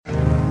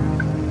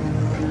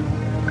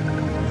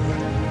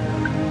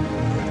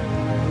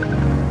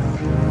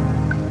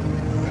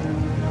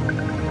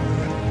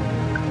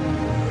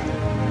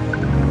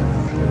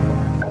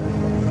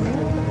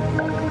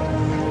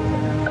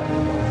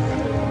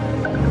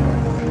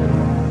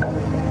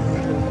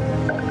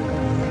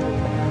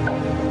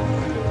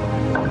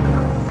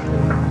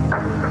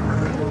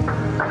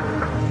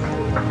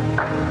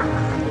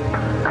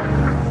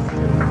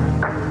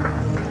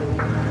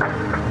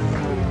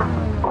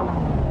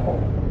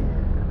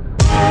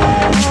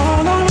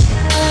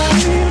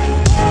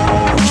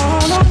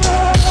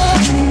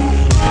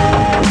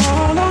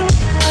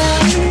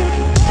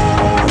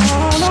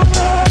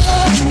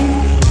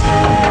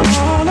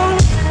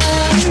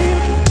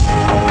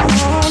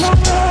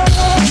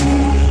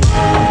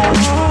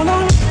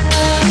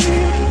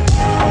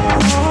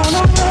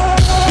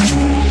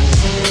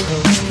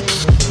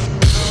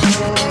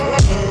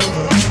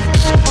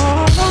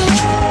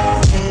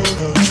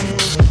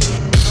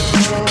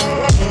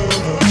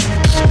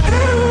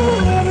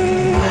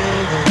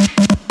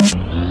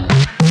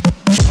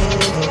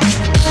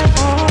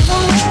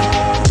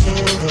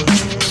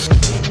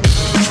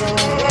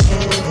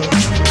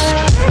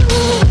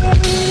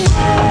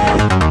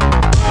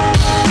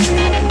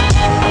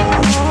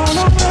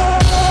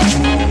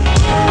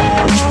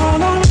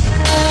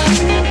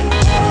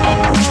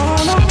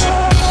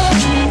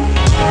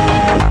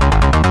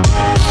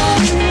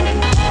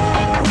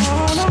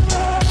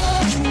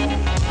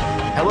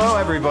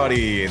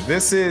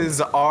This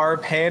is our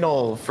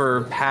panel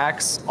for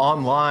PAX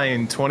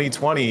Online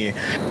 2020.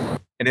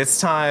 And it's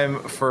time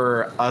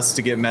for us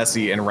to get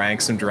messy and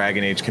rank some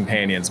Dragon Age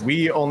companions.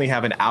 We only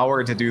have an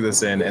hour to do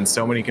this in, and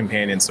so many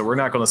companions, so we're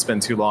not going to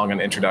spend too long on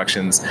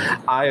introductions.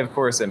 I, of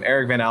course, am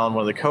Eric Van Allen,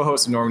 one of the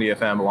co-hosts of Normandy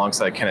FM,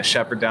 alongside Kenneth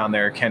Shepard down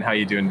there. Ken, how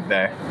you doing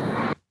today?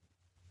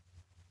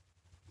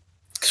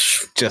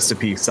 Just a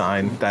peace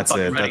sign. That's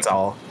it. That's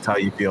all. That's how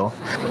you feel.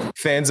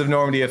 Fans of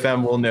Normandy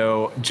FM will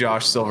know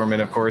Josh Silverman,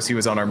 of course. He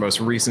was on our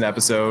most recent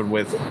episode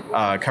with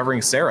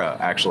covering Sarah,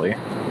 actually.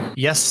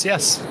 Yes.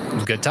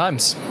 Good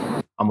times.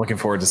 I'm looking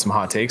forward to some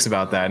hot takes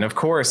about that. And of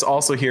course,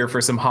 also here for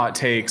some hot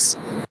takes,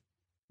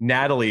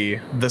 Natalie,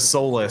 the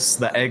soulless,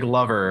 the egg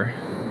lover,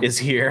 is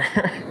here.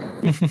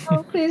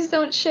 Oh, please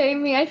don't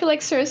shame me. I feel like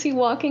Cersei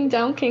walking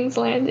down King's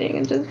Landing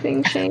and just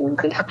being shamed.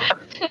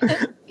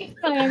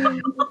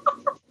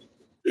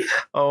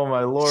 Oh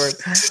my lord.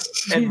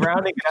 And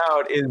rounding it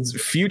out is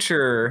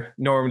future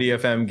Normandy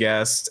FM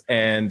guest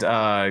and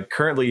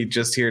currently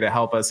just here to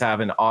help us have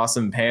an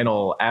awesome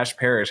panel, Ash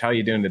Parrish. How are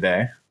you doing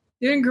today?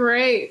 Doing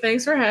great.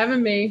 Thanks for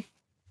having me.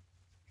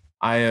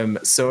 I am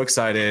so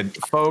excited.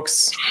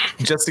 Folks,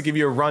 just to give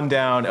you a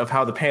rundown of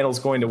how the panel is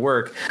going to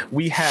work,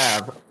 we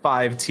have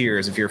 5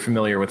 tiers. If you're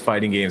familiar with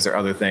fighting games or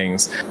other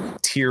things,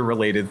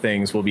 tier-related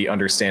things will be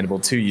understandable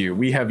to you.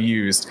 We have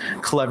used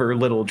clever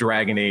little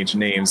Dragon Age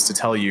names to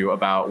tell you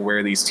about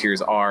where these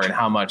tiers are and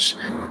how much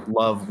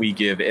love we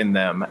give in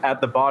them.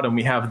 At the bottom,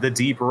 we have the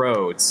Deep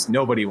Roads.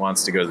 Nobody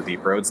wants to go to the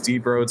Deep Roads.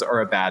 Deep Roads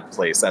are a bad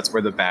place. That's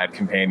where the bad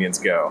companions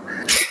go.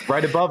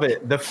 Right above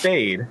it, the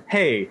Fade.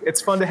 Hey,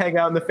 it's fun to hang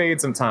out in the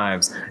Fade sometimes.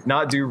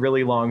 Not do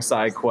really long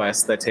side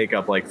quests that take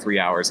up like 3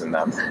 hours in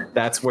them.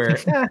 That's where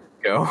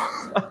go.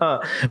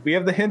 We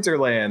have the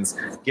Hinterlands.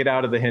 Get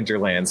out of the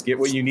Hinterlands. Get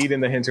what you need in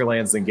the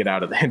Hinterlands, then get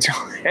out of the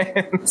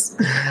Hinterlands.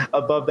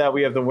 Above that,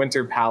 we have the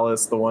Winter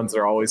Palace, the ones that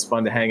are always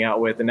fun to hang out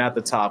with. And at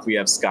the top, we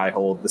have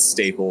Skyhold, the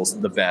staples,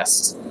 the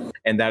best.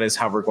 And that is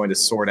how we're going to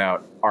sort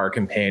out our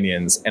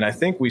companions. And I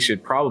think we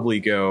should probably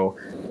go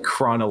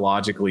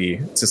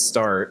chronologically to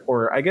start.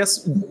 Or I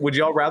guess, would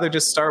y'all rather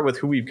just start with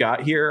who we've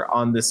got here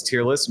on this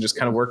tier list and just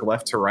kind of work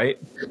left to right,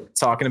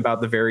 talking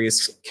about the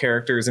various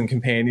characters and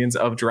companions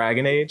of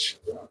Dragon Age?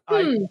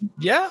 I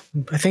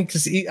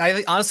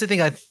honestly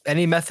think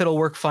any method will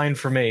work fine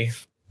for me.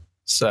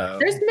 So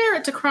there's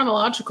merit to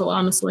chronological,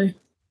 honestly.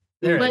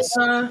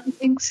 I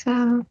think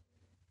so.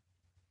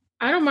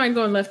 I don't mind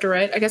going left to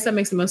right. I guess that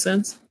makes the most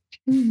sense.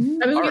 Mm-hmm.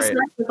 I mean, we start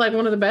with like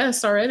one of the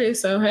best already,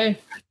 so hey.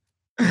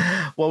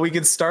 Well, we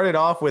could start it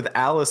off with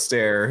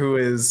Alistair, who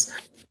is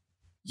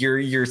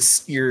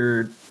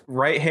your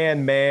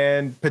right-hand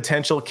man,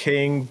 potential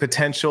king,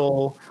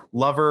 potential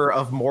lover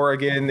of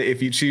Morrigan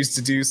if you choose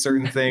to do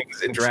certain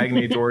things in Dragon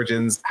Age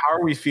Origins. How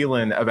are we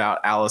feeling about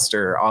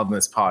Alistair on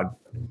this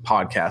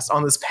podcast,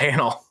 on this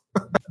panel?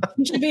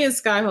 He should be in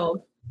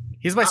Skyhold.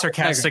 He's my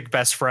sarcastic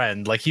best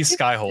friend. Like, he's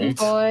Skyhold.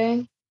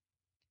 Boy.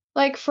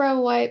 Like, for a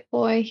white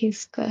boy,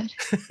 he's good.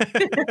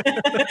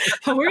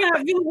 We're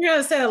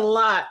gonna say a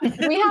lot.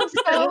 We have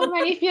so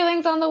many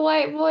feelings on the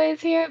white boys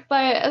here,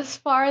 but as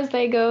far as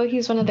they go,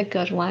 he's one of the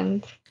good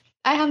ones.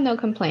 I have no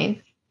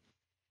complaints.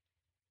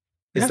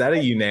 Is that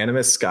a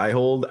unanimous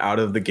Skyhold out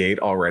of the gate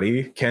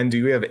already? Ken, do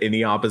you have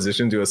any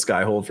opposition to a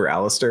Skyhold for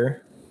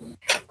Alistair?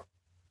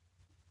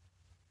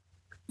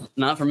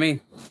 Not for me.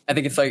 I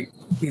think it's like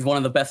he's one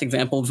of the best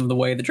examples of the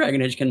way the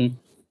Dragon Age can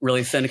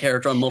really send a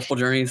character on multiple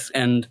journeys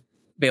and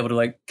be able to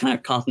like kind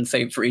of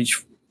compensate for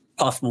each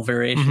possible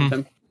variation of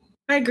him.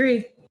 I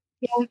agree.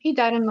 Yeah, he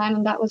died in mine,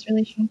 and that was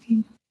really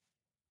shocking.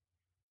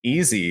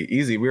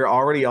 Easy. We're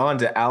already on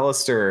to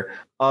Alistair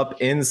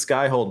up in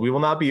Skyhold. We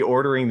will not be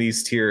ordering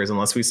these tiers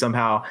unless we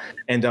somehow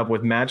end up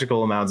with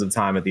magical amounts of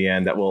time at the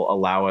end that will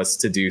allow us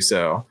to do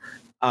so.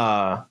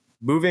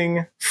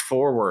 Moving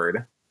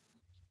forward.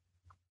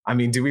 I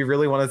mean, do we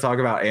really want to talk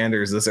about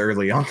Anders this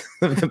early on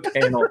the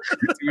panel?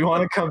 Do we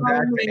want to come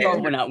back to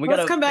Anders?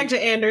 Let's come back to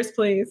Anders,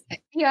 please.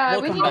 Yeah,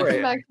 we need to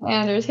come back to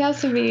Anders. He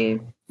has to be...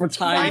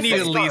 I need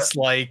at least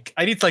like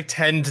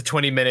 10 to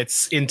 20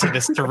 minutes into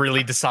this to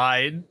really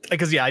decide.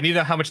 Because I need to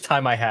know how much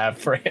time I have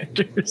for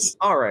Anders.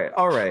 All right.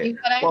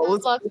 But I have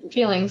lots of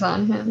feelings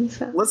on him.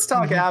 So. Let's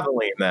talk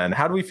Aveline then.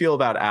 How do we feel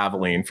about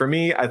Aveline? For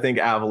me, I think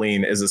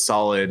Aveline is a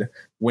solid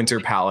Winter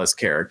Palace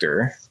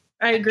character.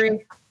 I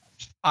agree.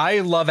 I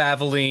love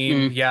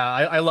Aveline. Yeah,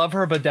 I love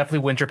her, but definitely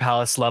Winter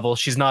Palace level.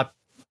 She's not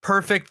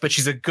perfect, but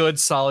she's a good,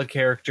 solid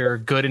character,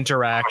 good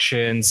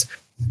interactions.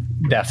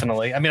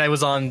 Definitely. I mean, I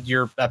was on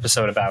your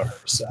episode about her.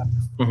 So.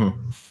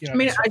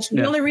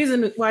 The only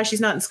reason why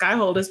she's not in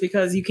Skyhold is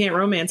because you can't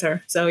romance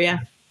her. So, yeah.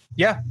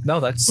 Yeah, no,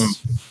 that's...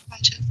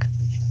 Magic.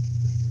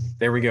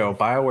 There we go.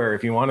 BioWare,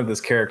 if you wanted this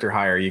character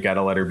higher, you got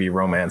to let her be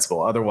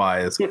romanceable.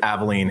 Otherwise,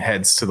 Aveline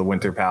heads to the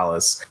Winter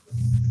Palace.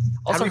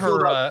 Also,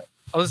 her...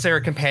 I was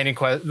her companion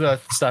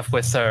stuff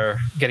with her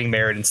getting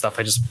married and stuff.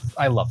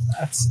 I love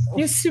that. So.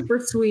 She's super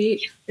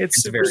sweet.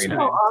 It's very nice.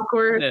 So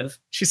awkward. It is.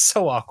 She's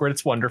so awkward.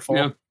 It's wonderful.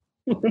 Yeah.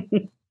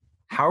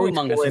 How are we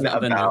feeling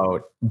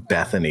about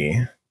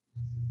Bethany?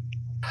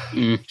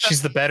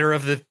 She's the better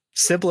of the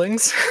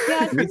siblings. Yeah,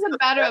 I think the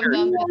better of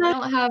them, but they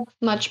don't have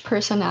much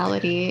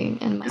personality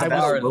in my The That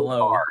bar was is low low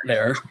bar.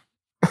 there.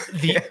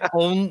 The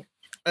only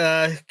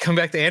come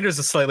back to Anders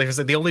a slightly.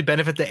 The only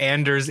benefit to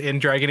Anders in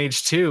Dragon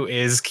Age 2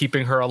 is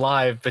keeping her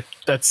alive, but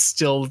that's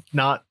still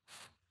not.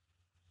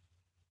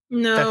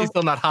 No. That's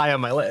still not high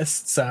on my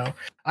list. So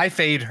I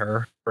fade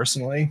her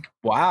personally.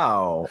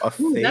 Wow, a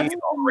fade that's-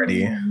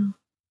 already.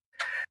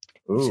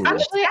 Ooh.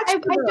 Actually, I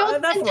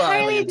don't That's where I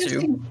entirely lean to.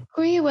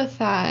 disagree with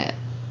that.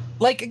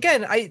 Like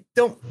again, I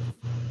don't.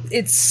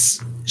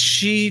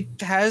 She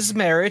has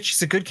merit.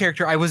 She's a good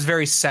character. I was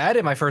very sad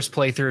in my first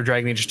playthrough of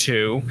Dragon Age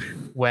 2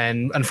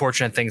 when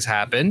unfortunate things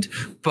happened,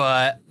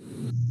 but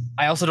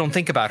I also don't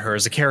think about her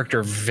as a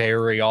character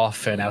very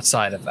often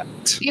outside of that.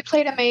 You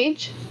played a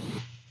mage?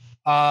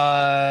 No.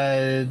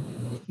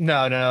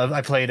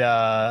 I played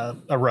a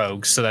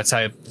rogue, so that's how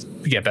I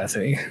get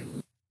Bethany.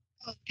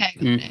 Okay.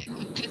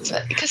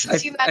 Because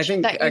since you I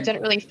mentioned think that you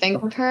didn't really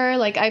think of her,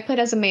 like I played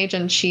as a mage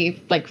and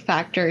she like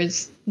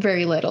factors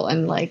very little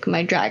in like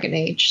my Dragon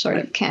Age sort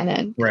of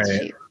canon. Right.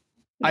 She-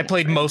 I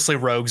played mostly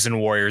rogues and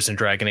warriors in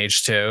Dragon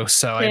Age 2,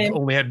 so Okay. I've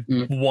only had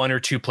one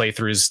or two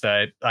playthroughs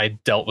that I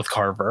dealt with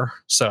Carver.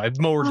 So I've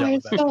more Oh, dealt you're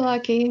with that. so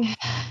lucky.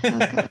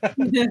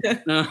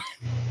 Okay. No.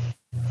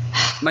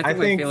 My I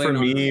think feeling for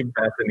on- me,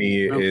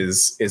 Bethany Oh.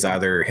 is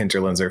either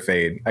Hinterlands or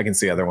Fade. I can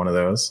see either one of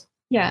those.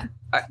 Yeah.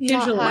 I-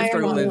 Not my higher,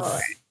 struggle not is lower.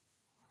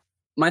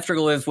 my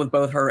struggle is with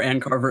both her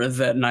and Carver is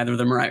that neither of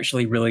them are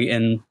actually really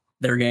in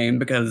their game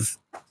because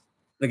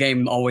the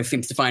game always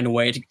seems to find a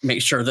way to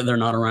make sure that they're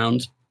not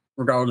around,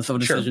 regardless of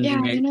the Sure. decisions Yeah,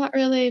 you they're make. not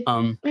really. They're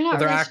not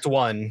They're really. Act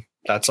 1,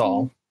 that's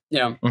all.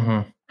 Yeah,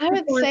 Mm-hmm. I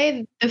would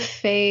say the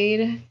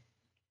Fade.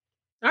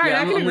 All right,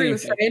 Yeah, I can I'm agree leaning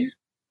with Fade. Fade.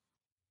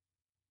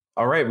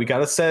 All right, we got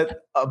to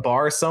set a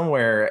bar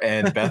somewhere,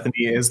 and Bethany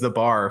is the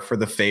bar for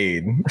the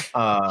Fade.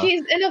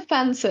 She's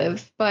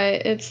inoffensive,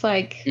 but it's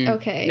like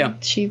okay. Yeah.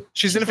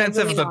 She's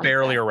inoffensive, but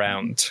barely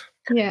around.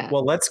 Yeah.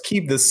 Well, let's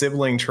keep the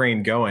sibling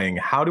train going.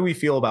 How do we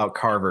feel about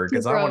Carver?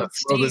 Because I want to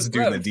throw this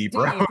dude in the deep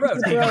road.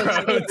 Deep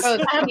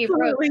roads.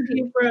 Absolutely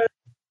deep road.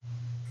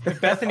 If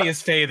Bethany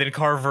is Faye, then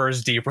Carver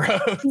is Deep Road.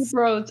 Deep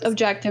roads,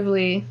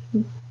 objectively.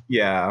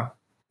 Yeah,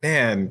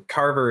 man,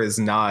 Carver is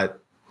not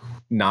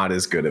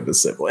as good of a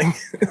sibling.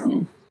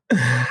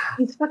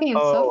 He's fucking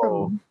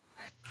Oh.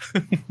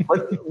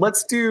 insufferable.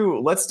 let's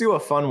do a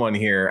fun one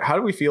here. How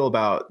do we feel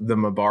about the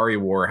Mabari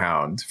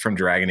Warhound from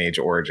Dragon Age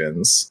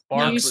Origins?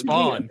 Bark You-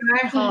 Spawn.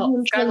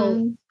 Skyhole.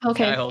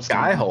 Okay. Skyhole.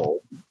 Skyhole.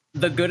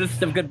 the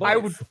goodest of good boys. I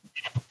would.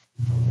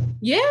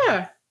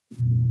 Yeah.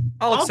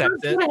 I'll All accept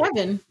birds it. fly to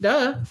heaven.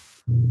 Duh.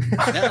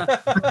 Yeah.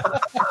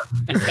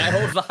 And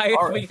Skyhole's the highest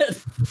All right. we get.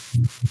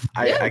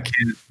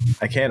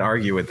 I can't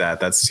argue with that.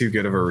 That's too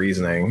good of a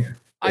reasoning.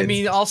 I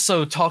mean,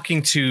 also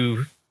talking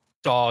to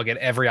Dog at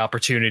every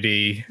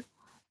opportunity,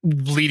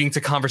 leading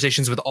to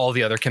conversations with all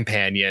the other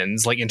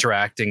companions, like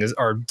interacting,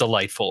 are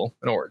delightful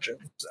in Origin.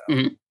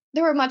 So.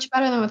 They were much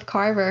better than with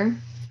Carver.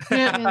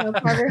 Yeah. You know,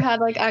 Carver had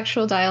like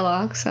actual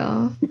dialogue,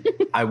 so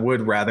I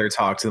would rather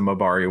talk to the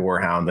Mabari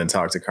Warhound than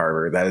talk to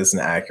Carver. That is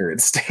an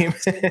accurate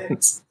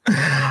statement.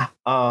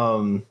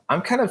 I'm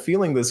kind of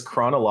feeling this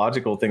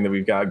chronological thing that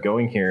we've got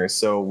going here.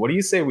 So what do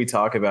you say we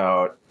talk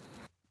about?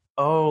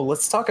 Oh,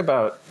 let's talk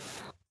about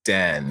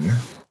Sten.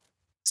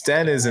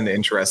 Sten is an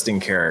interesting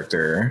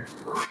character.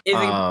 Is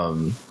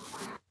he-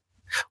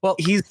 Well,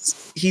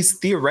 He's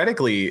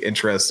theoretically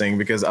interesting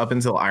because up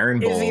until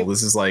Iron Is he- Bull,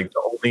 this is like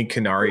the only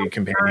Canary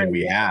companion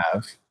we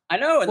have. I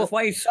know, and that's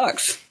why he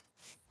sucks.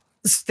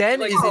 Sten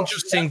Like, is oh,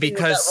 interesting nothing with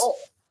that because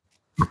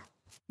role.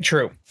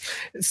 true.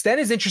 Sten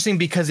is interesting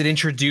because it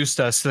introduced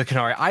us to the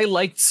Canary. I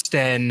liked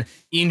Sten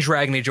in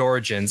Dragon Age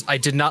Origins. I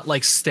did not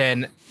like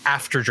Sten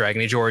after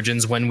Dragon Age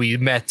Origins when we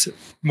met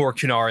more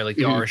Kunari, like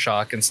the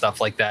Arashok and stuff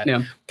like that.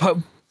 Yeah. But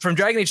from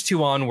Dragon Age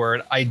 2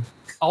 onward, I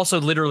also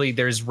literally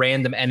there's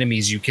random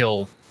enemies you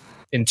kill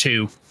in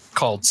 2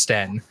 called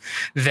Sten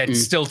that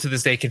still to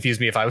this day confuse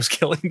me if I was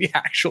killing the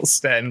actual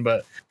Sten.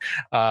 But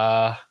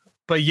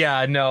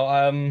yeah,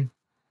 no.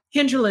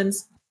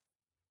 Hinterlands.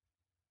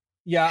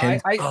 Yeah,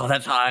 I Oh,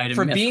 that's high. to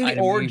for miss being high the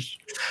to me. origin.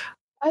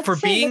 I'd For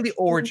say being the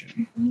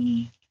origin.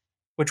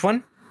 Which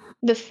one?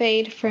 the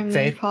Fade for me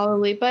Fade?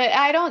 probably, but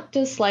I don't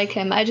dislike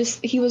him.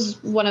 He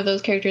was one of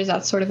those characters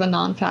that's sort of a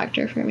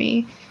non-factor for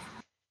me.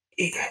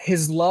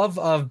 His love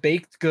of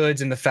baked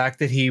goods and the fact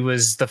that he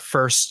was the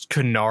first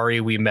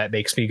Kunari we met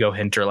makes me go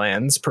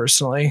Hinterlands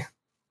personally.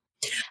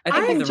 I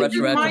think he's a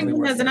didn't mind retroactively him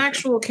worse as an character.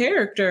 actual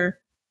character.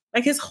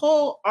 Like his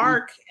whole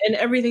arc and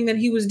everything that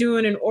he was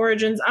doing in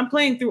Origins. I'm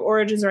playing through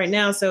Origins right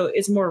now, so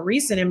it's more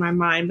recent in my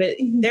mind. But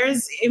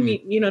there's, I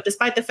mean, you know,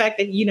 despite the fact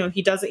that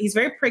he's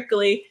very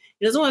prickly,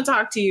 he doesn't want to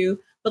talk to you.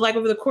 But like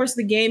over the course of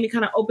the game, it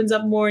kind of opens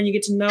up more, and you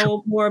get to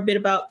know more a bit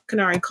about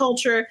Canary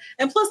culture,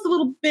 and plus the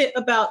little bit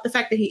about the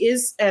fact that he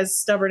is as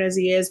stubborn as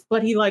he is,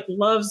 but he like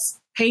loves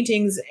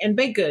paintings and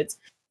baked goods.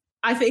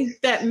 I think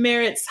that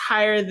merits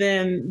higher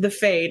than the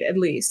Fade, at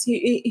least.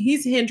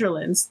 He's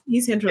Hinterlands.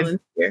 He's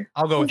Hinterlands here.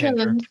 I'll go with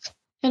Hinter.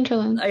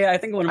 Hinterlands. Yeah, I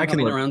think what I I'm can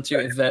coming live around to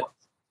is that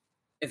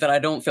I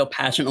don't feel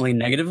passionately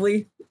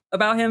negatively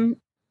about him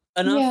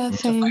enough Yeah, to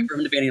same. fight for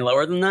him to be any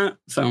lower than that.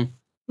 So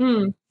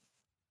Hmm.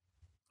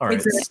 All right.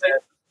 Exactly.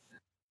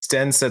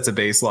 Sten sets a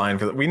baseline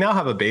for. We now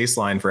have a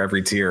baseline for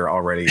every tier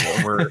already.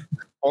 We're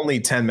only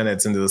 10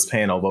 minutes into this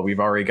panel, but we've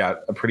already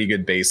got a pretty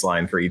good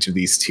baseline for each of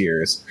these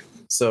tiers.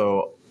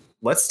 So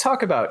let's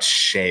talk about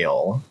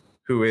Shale,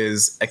 who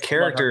is a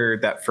character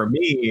that for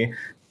me,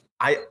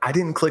 I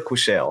didn't click with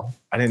Shale.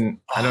 I don't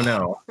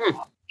know.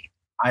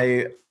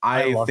 I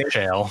love think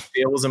Shale.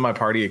 Shale was in my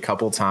party a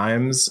couple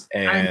times,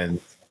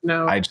 and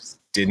No. I just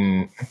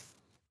didn't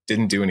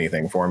do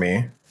anything for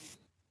me.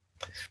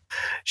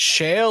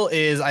 Shale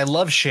I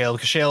love Shale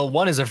because Shale,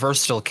 one, is a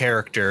versatile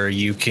character.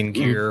 You can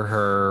gear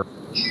her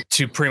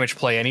to pretty much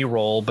play any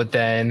role, but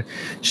then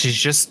she's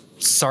just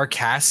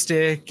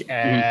sarcastic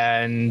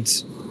and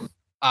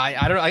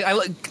I don't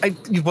know. I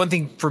one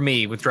thing for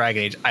me with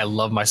Dragon Age, I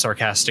love my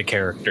sarcastic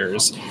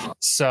characters.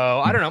 So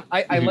I don't know.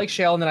 I like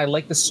Shale, and then I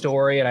like the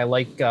story, and I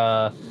like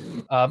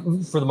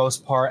for the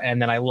most part,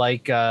 and then I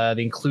like the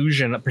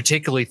inclusion,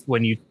 particularly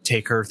when you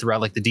take her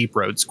throughout like the Deep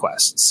Roads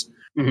quests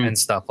and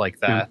stuff like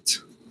that.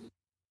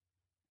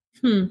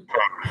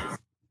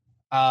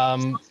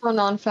 Also a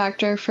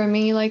non-factor for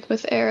me, like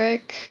with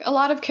Eric. A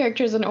lot of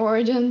characters in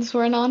Origins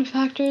were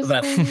non-factors for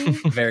that's me.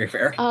 very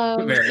fair.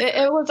 Very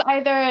It was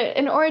either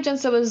in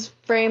Origins, it was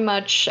very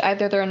much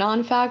either they're a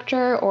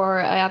non-factor or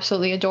I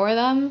absolutely adore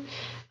them.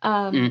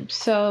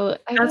 So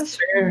I That's guess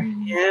fair.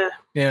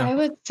 Yeah. I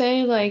would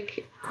say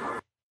like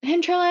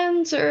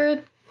Hinterlands,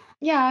 or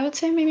I would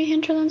say maybe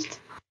Hinterlands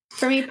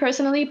for me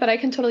personally, but I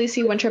can totally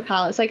see Winter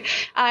Palace. Like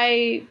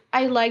I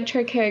liked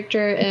her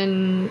character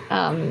in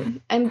and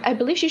I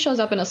believe she shows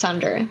up in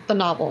Asunder, the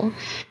novel.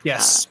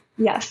 Yes,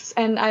 Yes,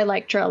 and I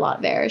liked her a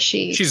lot there.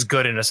 she's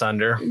good in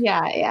Asunder.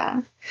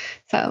 Yeah.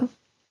 So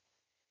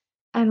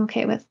I'm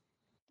okay with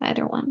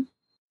either one.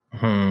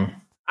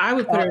 I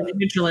would put her in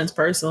Hinterlands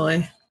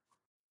personally.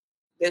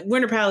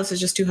 Winter Palace is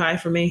just too high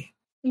for me.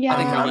 Yeah. I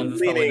think I'm Hinterlands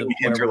is probably leaning the-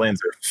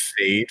 Hinterlands or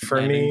Fate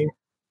for me,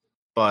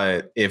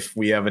 but if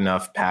we have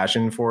enough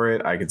passion for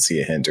it, I could see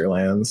a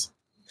Hinterlands.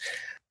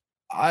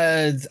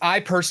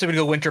 I personally would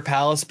go Winter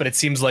Palace, but it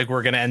seems like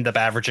we're going to end up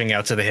averaging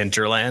out to the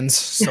Hinterlands,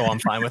 so I'm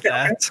fine with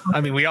that.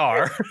 I mean, we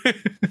are.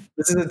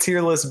 This is a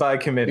tier list by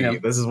committee. Yeah.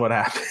 This is what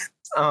happens.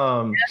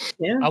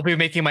 Yeah. I'll be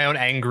making my own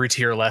angry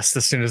tier list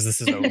as soon as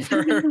this is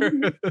over.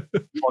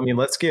 I mean,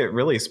 let's get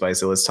really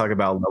spicy. Let's talk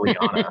about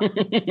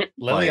Liliana.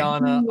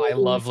 Liliana, I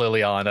love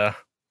Liliana.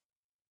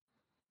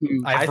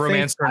 I've I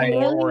romanced her think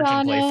more Origin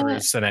Liliana-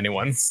 playthroughs than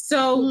anyone.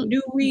 So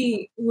do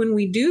we, when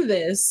we do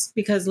this,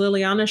 because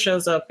Liliana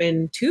shows up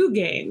in 2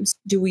 games,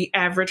 do we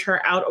average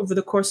her out over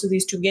the course of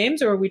these 2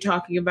 games, or are we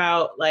talking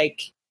about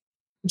like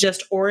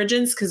just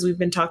Origins? Because we've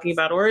been talking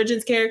about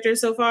Origins characters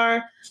so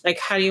far. Like,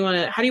 how do you want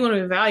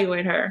to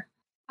evaluate her?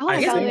 I'll I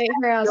think- evaluate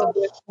her as a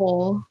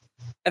whole.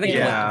 I think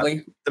Yeah.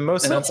 collectively, The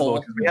most And a sensible, whole-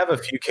 because we have a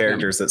few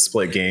characters that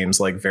split games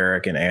like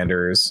Varric and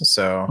Anders.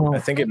 So I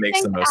think it I makes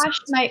the think most Ash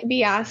might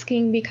be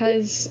asking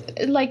because,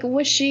 like,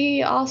 was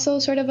she also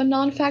sort of a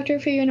non-factor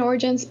for you in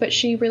Origins, but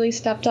she really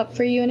stepped up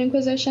for you in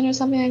Inquisition or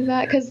something like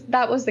that? Because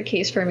that was the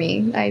case for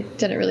me. I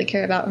didn't really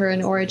care about her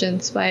in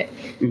Origins, but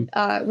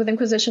with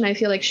Inquisition, I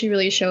feel like she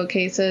really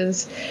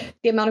showcases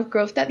the amount of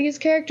growth that these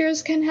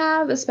characters can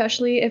have,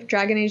 especially if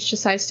Dragon Age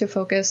decides to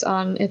focus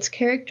on its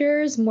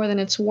characters more than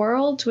its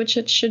world, which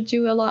it should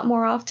do a lot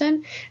more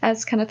often,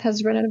 as Kenneth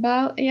has written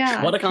about.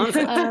 Yeah. what a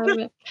concept.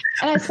 And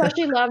I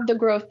especially love the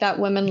growth that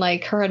women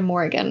like her and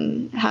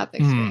Morgan have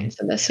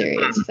experienced in this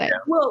series. Like,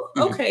 Well,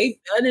 okay.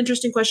 An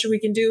interesting question we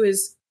can do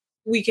is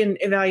we can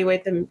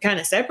evaluate them kind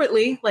of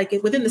separately, like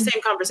within the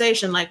same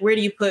conversation. Like, where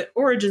do you put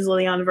Origins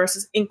Liliana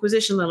versus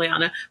Inquisition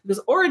Liliana? Because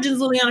Origins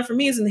Liliana for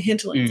me is in the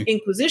Hinterlands.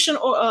 Inquisition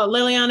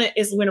Liliana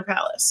is Winter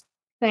Palace.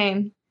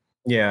 same.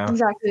 Yeah.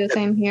 Exactly the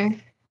same here.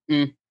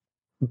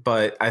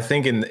 But I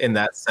think in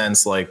that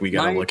sense, like we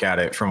got to look at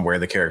it from where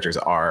the characters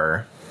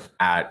are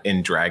at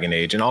in Dragon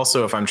Age. And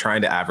also if I'm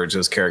trying to average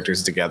those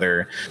characters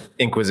together,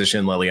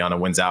 Inquisition Liliana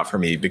wins out for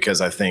me,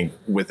 because I think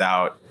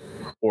without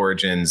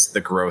Origins, the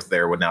growth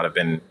there would not have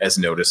been as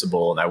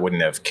noticeable, and I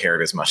wouldn't have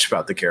cared as much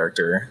about the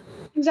character.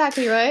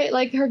 Exactly right.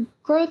 Like her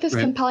growth is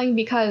Right. compelling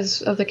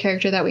because of the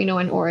character that we know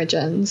in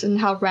Origins and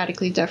how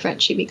radically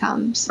different she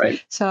becomes.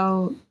 Right.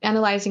 So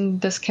analyzing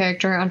this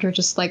character under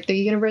just like the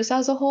universe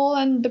as a whole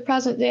and the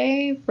present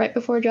day, right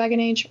before Dragon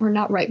Age, or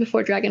not right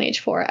before Dragon Age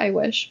 4, I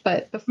wish,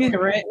 but before Yeah,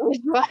 right.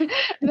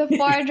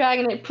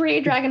 before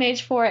pre-Dragon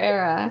Age 4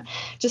 era,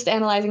 just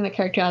analyzing the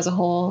character as a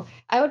whole,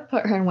 I would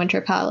put her in Winter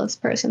Palace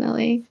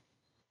personally.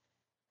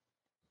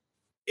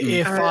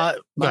 If All right.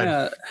 go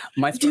ahead.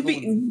 my To struggle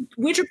be,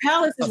 Winter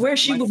Palace is where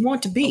she would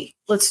want to be.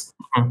 Let's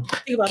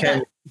think about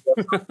Ken,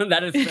 that.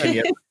 that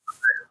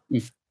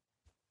is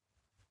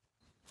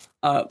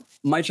yeah.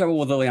 my trouble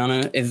with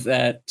Liliana is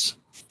that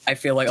I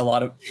feel like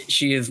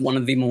she is one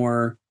of the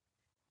more,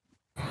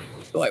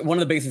 like, one of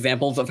the biggest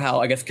examples of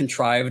how I guess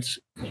contrived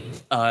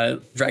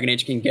Dragon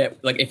Age can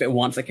get. Like, if it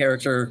wants a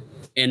character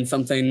in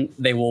something,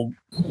 they will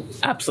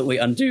absolutely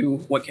undo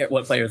what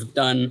players have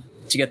done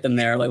to get them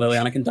there. Like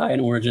Liliana can die in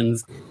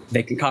Origins.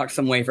 They concoct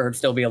some way for her to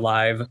still be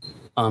alive,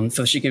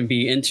 so she can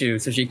be in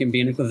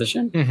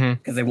Inquisition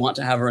because they want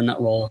to have her in that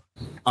role.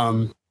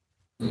 And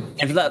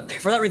for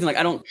that reason, like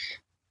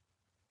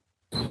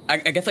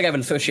I guess like I have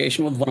an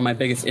association with one of my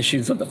biggest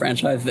issues with the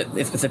franchise that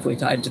is specifically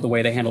tied to the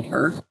way they handled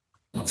her.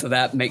 So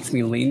that makes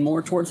me lean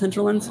more towards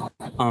Hinterlands.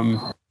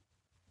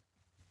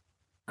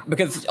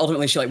 Because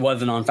ultimately she like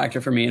was a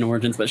non-factor for me in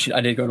Origins, but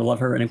I did go to love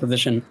her in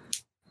Inquisition.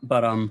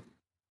 But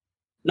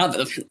not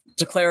that,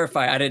 to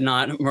clarify, I did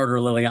not murder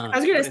Liliana. I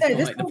was gonna say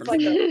this is like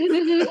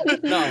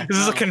no. This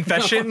is a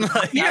confession. No.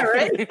 yeah,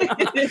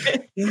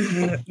 right.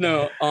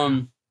 No.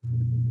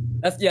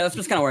 That's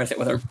just kind of where I sit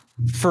with her.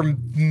 For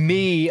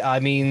me, I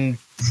mean,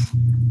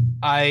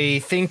 I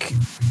think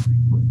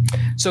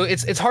so.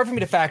 It's hard for me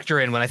to factor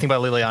in when I think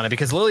about Liliana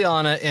because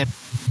Liliana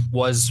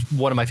was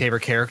one of my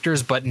favorite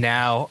characters, but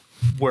now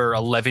we're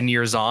 11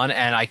 years on,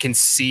 and I can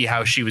see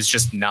how she was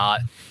just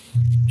not.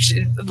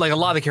 Like a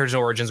lot of the characters in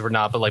Origins were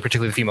not, but like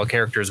particularly the female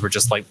characters were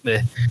just like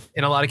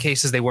in a lot of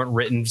cases they weren't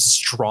written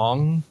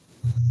strong.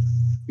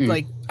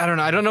 Like I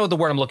don't know the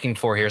word I'm looking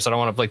for here, so I don't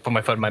want to like put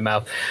my foot in my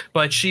mouth.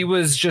 But she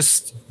was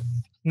just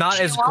not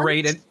as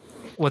great at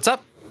what's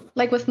up.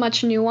 Like with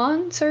much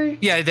nuance, or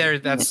Yeah,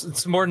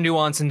 it's more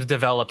nuanced and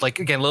developed. Like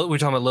again, we're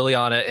talking about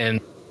Liliana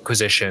and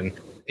Inquisition.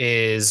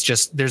 Is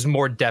just there's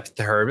more depth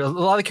to her. A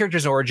lot of the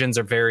characters in Origins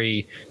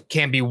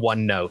can be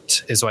one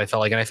note, is what I felt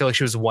like, and I feel like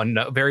she was one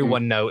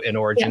note in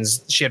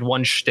Origins. She had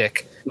one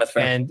shtick,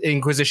 and in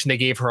Inquisition they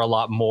gave her a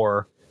lot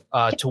more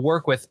to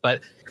work with.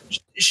 But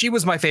she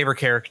was my favorite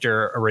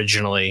character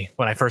originally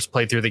when I first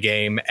played through the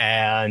game,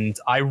 and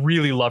I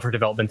really love her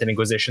development in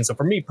Inquisition. So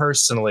for me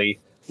personally,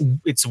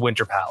 it's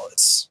Winter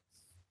Palace.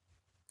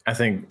 I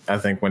think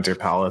Winter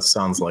Palace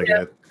sounds like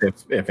it.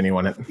 If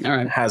anyone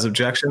has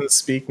objections,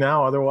 speak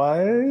now.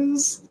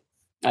 Otherwise,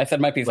 I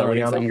said my piece already.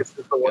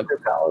 The Winter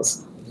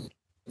Palace.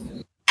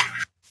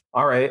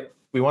 All right,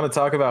 we want to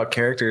talk about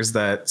characters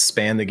that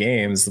span the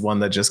games. The one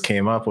that just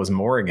came up was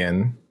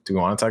Morrigan. Do we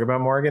want to talk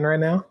about Morrigan right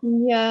now?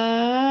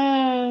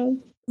 Yeah.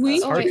 I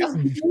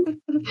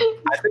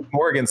think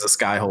Morrigan's a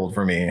Skyhold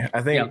for me.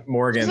 I think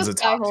Morrigan's a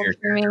top tier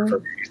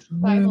character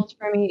Skyhold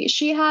for me.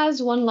 She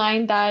has one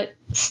line that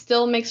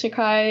still makes me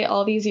cry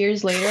all these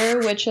years later,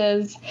 which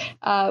is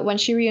when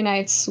she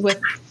reunites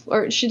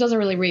or she doesn't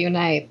really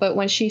reunite, but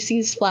when she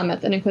sees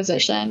Flemeth in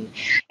Inquisition,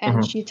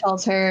 and she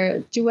tells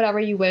her, "Do whatever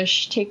you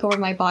wish, take over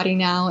my body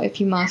now if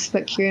you must,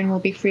 but Kieran will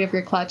be free of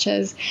your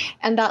clutches."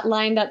 And that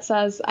line that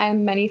says, "I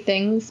am many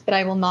things, but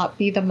I will not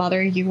be the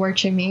mother you were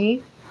to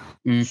me,"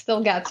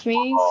 still gets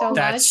me so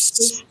much.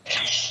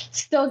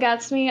 Still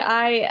gets me.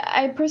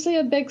 I personally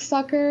a big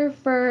sucker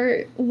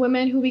for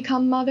women who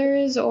become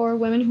mothers or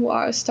women who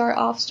start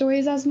off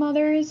stories as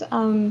mothers.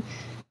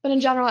 But in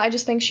general, I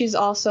just think she's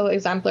also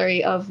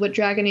exemplary of what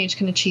Dragon Age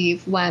can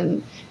achieve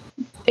when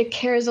it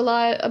cares a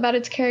lot about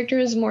its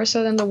characters more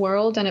so than the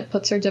world, and it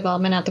puts her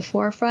development at the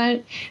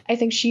forefront. I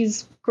think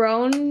she's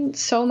grown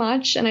so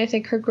much, and I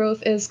think her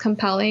growth is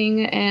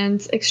compelling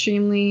and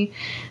extremely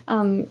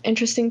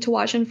interesting to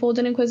watch unfold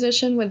in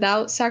Inquisition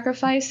without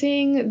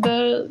sacrificing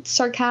the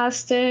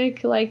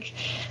sarcastic, like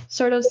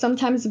sort of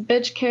sometimes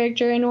bitch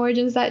character in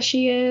Origins that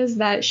she is,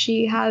 that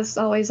she has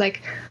always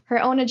like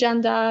her own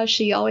agenda.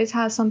 She always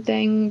has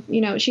something,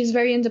 she's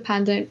very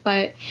independent,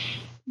 but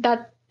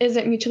that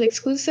isn't mutually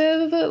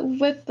exclusive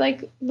with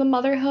like the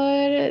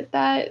motherhood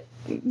that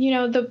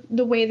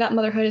the way that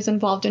motherhood is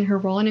involved in her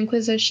role in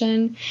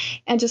Inquisition.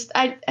 And just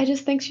I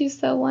just think she's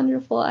so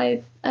wonderful.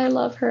 I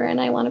love her,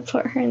 and I want to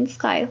put her in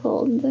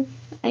Skyhold.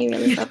 I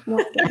really love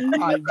Morgan.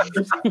 I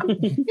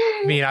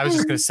was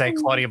just gonna say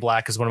Claudia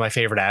Black is one of my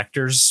favorite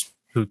actors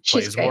who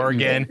plays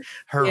Morgan.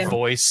 Her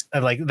voice,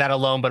 like that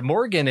alone, but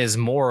Morgan is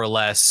more or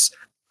less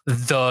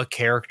the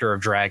character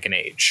of Dragon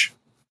Age.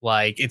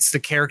 Like it's the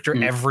character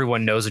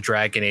everyone knows of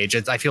Dragon Age.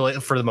 I feel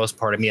like for the most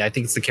part, I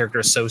think it's the character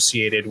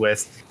associated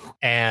with,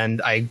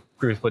 and I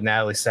agree with what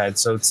Natalie said.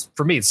 So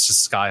for me, it's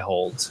just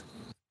Skyhold.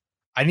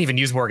 I didn't even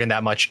use Morgan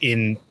that much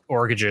in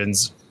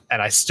Origins,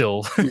 and I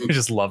still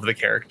just love the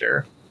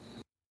character.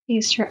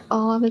 Used her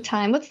all the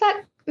time. What's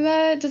that?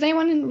 Does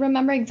anyone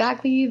remember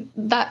exactly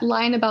that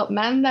line about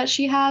men that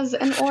she has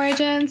in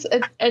Origins?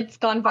 It's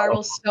gone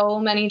viral so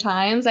many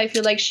times. I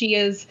feel like she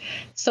is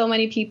so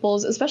many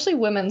people's, especially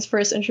women's,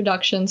 first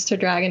introductions to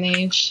Dragon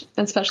Age,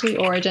 especially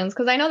Origins.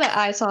 Because I know that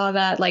I saw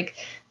that like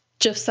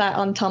just sat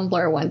on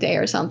Tumblr one day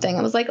or something.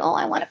 I was like, oh,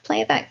 I want to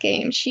play that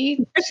game.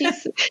 She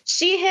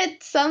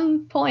hit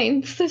some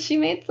points. She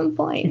made some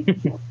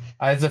points.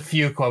 There's a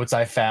few quotes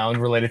I found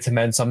related to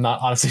men, so I'm not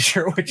honestly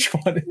sure which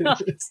one it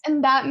is.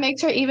 And that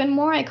makes her even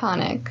more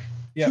iconic.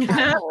 Yeah.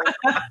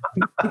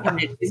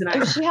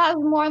 If she has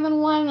more than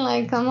one,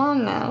 like, come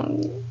on now.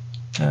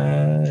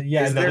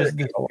 Is there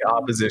any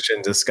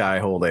opposition to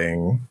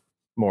Skyholding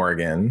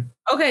Morgan?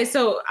 Okay,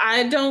 so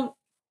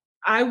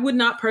I would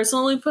not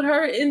personally put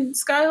her in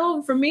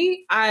Skyhold. For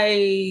me,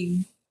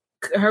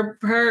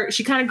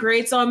 she kind of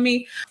grates on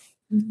me.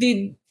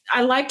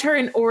 I liked her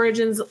in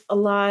Origins a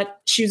lot.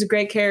 She was a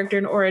great character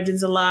in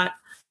Origins a lot.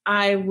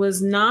 I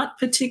was not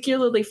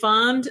particularly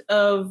fond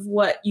of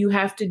what you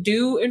have to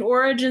do in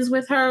Origins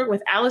with her,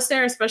 with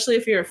Alistair, especially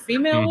if you're a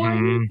female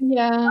one.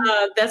 Yeah.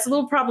 That's a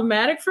little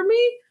problematic for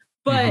me.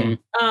 But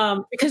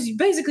because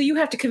basically you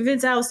have to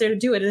convince Alistair to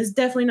do it. And it's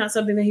definitely not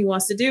something that he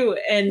wants to do.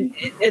 And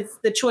it's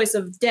the choice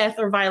of death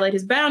or violate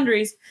his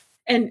boundaries.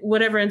 And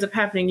whatever ends up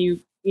happening,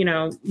 you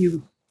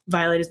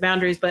violate his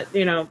boundaries. But,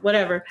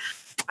 whatever.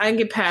 I can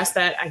get past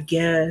that, I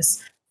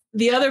guess.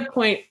 The other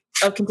point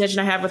of contention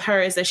I have with her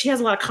is that she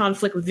has a lot of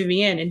conflict with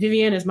Vivienne. And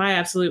Vivienne is my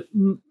absolute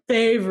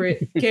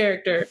favorite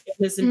character in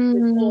this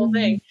whole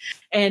thing.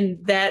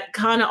 And that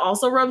kind of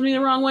also rubs me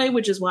the wrong way,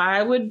 which is why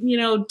I would,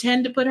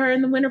 tend to put her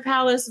in the Winter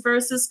Palace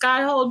versus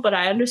Skyhold. But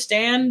I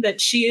understand that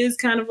she is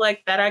kind of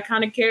like that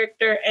iconic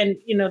character. And,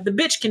 the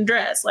bitch can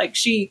dress. Like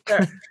the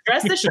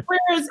dress that she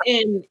wears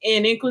in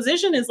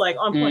Inquisition is like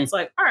on point. It's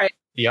like, all right,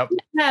 yep,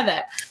 have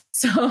that.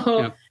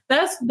 So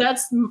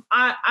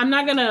I'm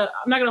not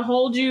gonna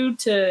hold you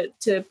to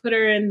put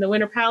her in the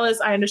Winter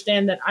Palace. I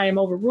understand that I am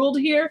overruled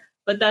here,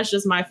 but that's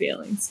just my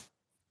feelings.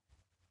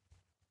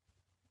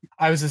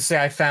 I was going to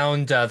say, I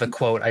found the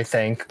quote, I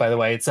think, by the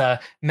way. It's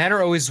men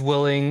are always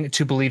willing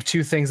to believe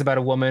two things about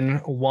a woman.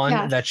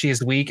 One, that she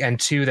is weak, and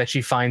two, that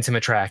she finds him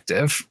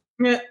attractive.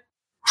 Yeah.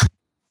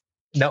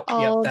 No,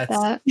 All that's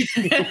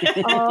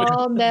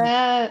all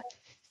that.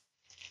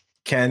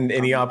 Ken,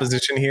 any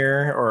opposition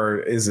here, or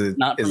is it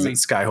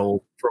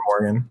Skyhold for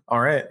Morgan? All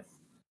right,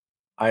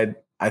 I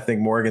think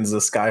Morgan's the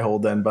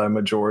Skyhold then by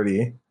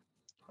majority.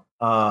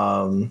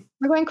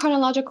 We're going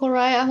chronological,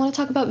 right? I want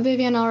to talk about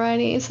Vivienne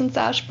already since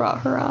Ash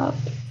brought her up.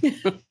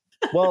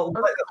 Well,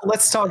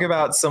 let's talk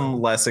about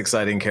some less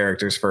exciting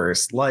characters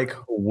first, like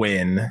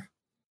Wynn.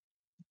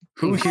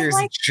 Who here's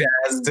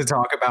jazzed to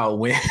talk about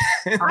Wynn?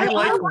 I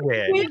like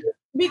Wynn.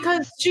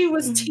 Because she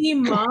was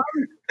Team Mom,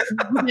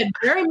 who had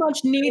very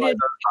much needed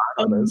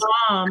a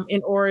mom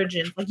in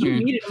Origins. Like,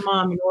 you needed a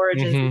mom in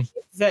Origins.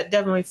 That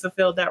definitely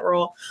fulfilled that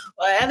role.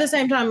 At the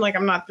same time,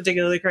 I'm not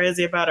particularly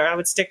crazy about her. I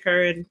would stick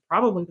her in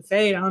probably the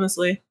Fade,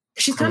 honestly.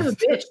 She's kind of a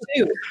bitch,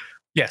 too.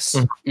 Yes.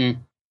 Very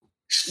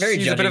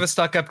She's judgy. a bit of a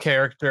stuck-up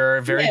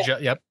character. Very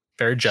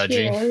very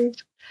judgy.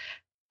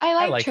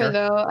 I liked her,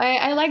 though.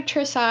 I liked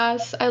her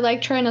sass. I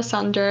liked her in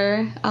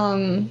Asunder.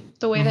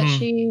 The way that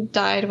she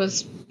died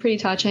was pretty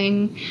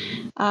touching.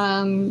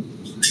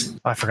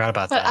 I forgot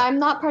about but that. I'm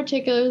not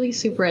particularly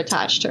super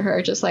attached to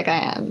her, just like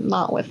I am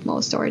not with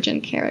most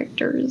Origin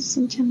characters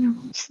in general.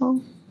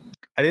 So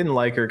I didn't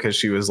like her because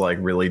she was like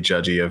really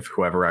judgy of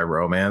whoever I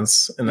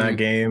romance in that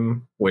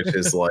game, which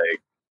is like.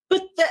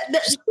 But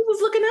that she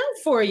was looking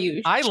out for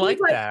you. I like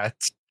that.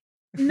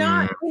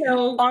 Not,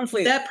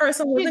 honestly, that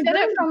person she wasn't did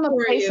it from good a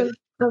for place you.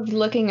 of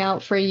looking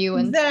out for you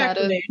instead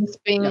of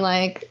just being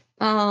like,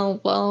 oh,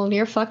 well,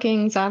 you're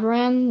fucking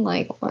Zabran.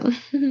 Like, what?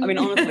 I mean,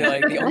 honestly,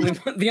 like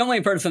the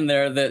only person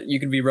there that you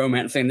could be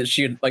romancing that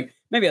she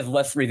maybe has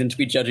less reason to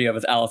be judgy of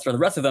is Alistair. The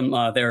rest of them,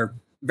 they're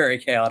very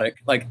chaotic.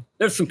 Like,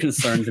 there's some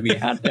concern to be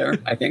had there,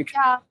 I think.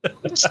 Yeah,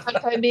 just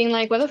being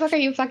like, what the fuck are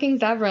you fucking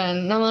Zabran?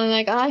 And I'm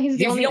like, he's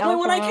the only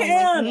one I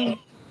can.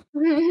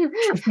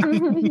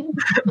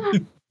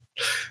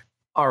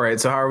 All right,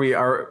 so how are we?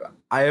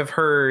 I have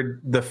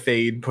heard the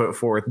Fade put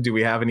forth. Do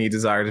we have any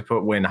desire to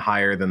put Wynn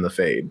higher than the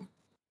Fade?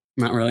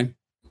 Not really.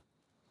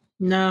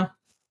 No.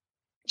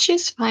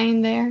 She's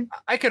fine there.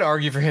 I could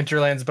argue for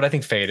Hinterlands, but I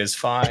think Fade is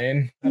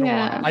fine.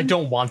 I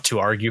don't want to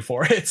argue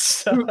for it.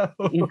 So.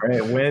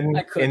 Right, Wynn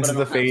into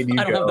the Fade you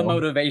go. I don't have the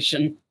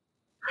motivation.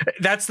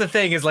 That's the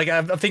thing is, like,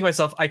 I'm thinking to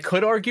myself, I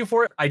could argue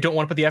for it. I don't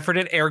want to put the effort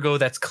in. Ergo,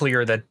 that's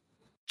clear that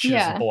she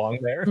doesn't belong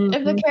there.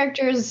 If the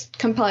character is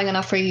compelling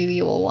enough for you,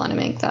 you will want to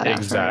make that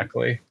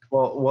exactly. effort.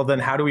 Well, then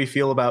how do we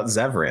feel about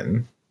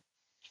Zevran?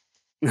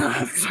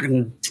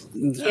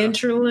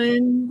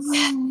 Hinterlands.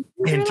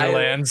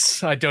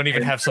 I don't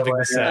even have something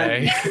to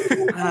say.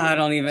 I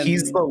don't even.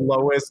 He's the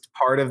lowest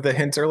part of the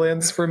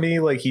Hinterlands for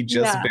me. Like, he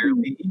just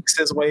barely ekes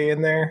his way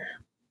in there.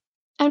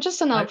 I'm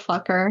just an out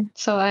fucker,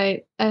 so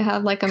I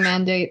have like a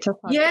mandate to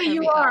fuck. Yeah,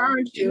 you are,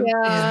 aren't you?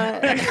 Yeah,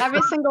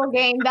 every single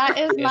game. That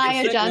is my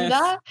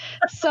agenda.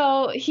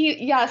 So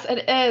yes,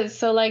 it is.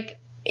 So like,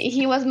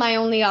 he was my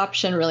only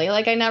option, really.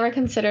 Like, I never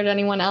considered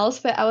anyone else,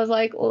 but I was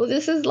like, oh,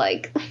 this is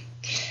like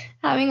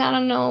having, I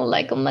don't know,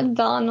 like a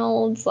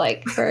McDonald's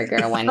like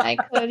burger when I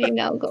could,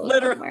 go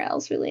somewhere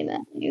else really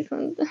nice.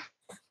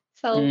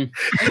 So, but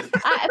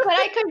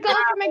I could go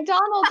to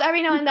McDonald's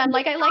every now and then.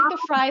 Like, I like the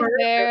fries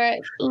there.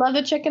 Love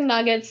the chicken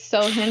nuggets.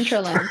 So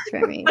Hinterlands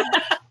for me.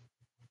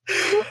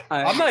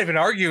 I'm not even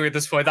arguing at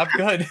this point. I'm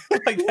good.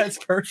 Like,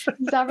 that's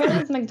perfect.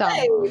 Zevran is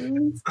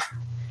McDonald's.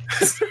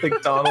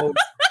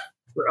 McDonald's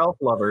for elf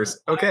lovers.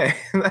 Okay,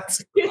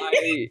 that's.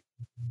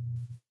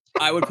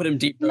 I would put him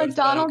deep.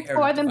 McDonald's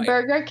more than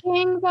Burger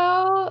King,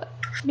 though,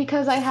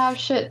 because I have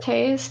shit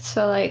taste.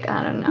 So, like,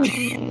 I don't know.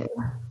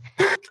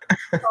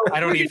 I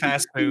don't eat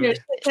fast food.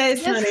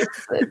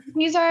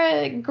 These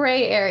are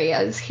gray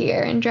areas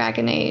here in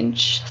Dragon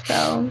Age.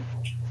 So,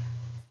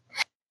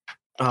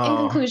 in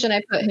conclusion,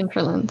 I put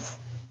Hinterlands.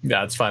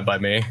 Yeah, it's fine by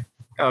me.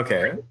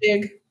 Okay.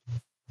 Big.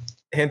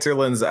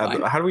 Hinterlands.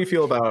 How do we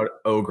feel about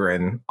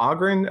Ogren?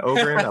 Ogren? I've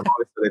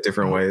always said it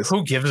different ways.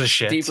 Who gives a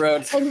shit? Deep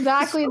Roads.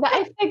 Exactly.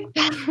 I think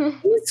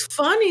He's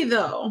funny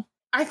though.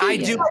 I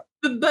think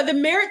but the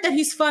merit that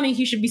he's funny,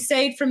 he should be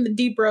saved from the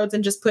Deep Roads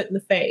and just put in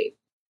the Fade.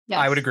 yes.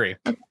 I would agree.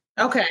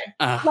 Okay.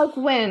 Like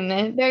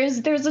when there's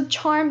a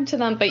charm to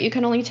them, but you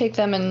can only take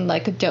them in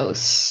like a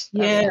dose.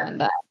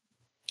 Yeah.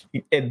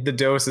 The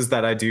dose is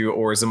that I do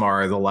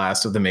Orzammar, the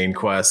last of the main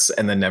quests,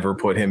 and then never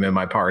put him in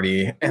my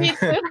party. And Me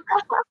too.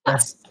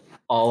 that's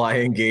all I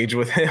engage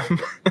with him.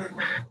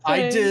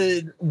 I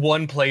did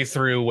one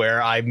playthrough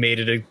where I made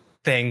it a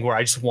thing where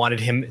I just wanted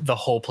him the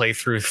whole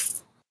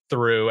playthrough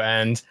through.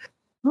 And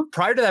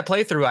prior to that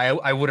playthrough,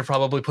 I would have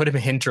probably put him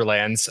in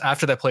Hinterlands.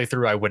 After that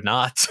playthrough, I would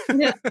not.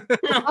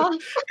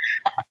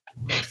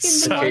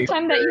 The more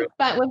time that you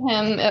spent with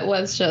him, it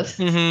was just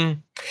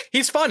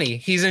He's funny.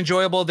 He's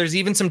enjoyable. There's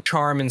even some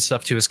charm and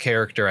stuff to his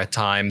character at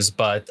times,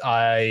 but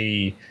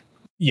the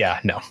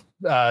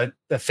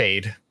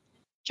Fade.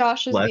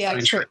 Josh is the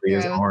expert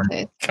here, I would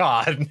say.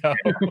 God, no.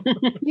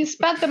 You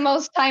spent the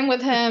most time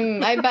with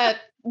him, I bet,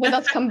 with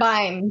us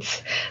combined.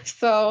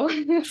 So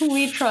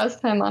we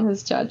trust him on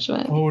his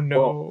judgment. Oh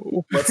no.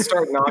 Well, let's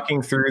start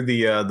knocking through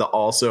the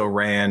also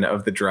ran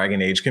of the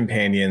Dragon Age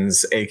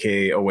companions,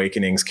 aka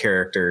Awakenings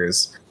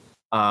characters.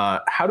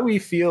 How do we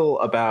feel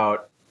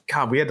about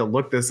God, we had to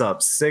look this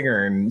up.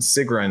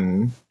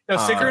 Sigrun. No,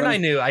 Sigrun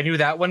I knew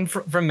that one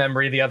from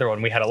memory. The other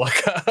one we had to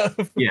look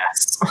up.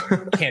 Yes.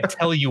 Can't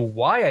tell you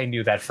why I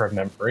knew that from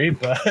memory,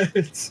 but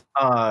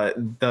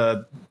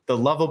the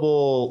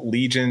lovable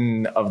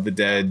Legion of the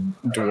Dead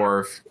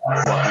dwarf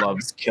what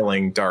loves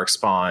killing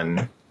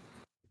Darkspawn.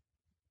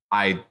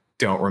 I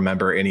don't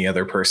remember any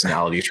other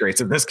personality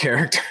traits of this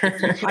character.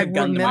 I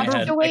Gun to my remember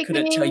head. I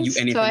couldn't tell you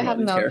anything so I about have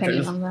these no opinion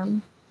characters. on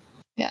them.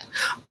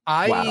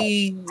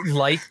 I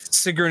liked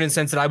Sigrun in the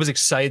sense that I was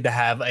excited to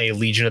have a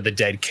Legion of the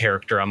Dead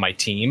character on my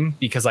team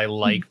because I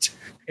liked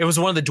it was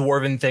one of the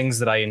dwarven things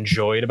that I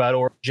enjoyed about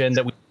Origin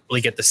that we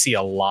really get to see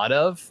a lot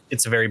of.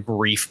 It's a very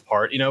brief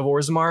part, of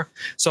Orzammar.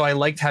 So I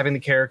liked having the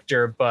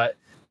character, but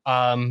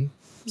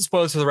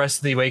spoilers for the rest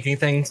of the Awakening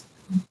thing.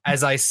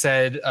 As I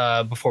said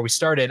before we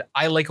started,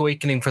 I like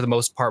Awakening for the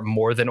most part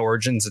more than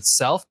Origins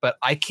itself, but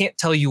I can't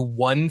tell you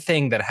one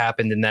thing that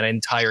happened in that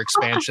entire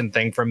expansion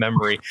thing from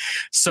memory.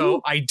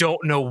 So I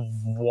don't know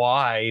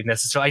why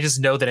necessarily. I just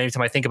know that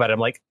anytime I think about it, I'm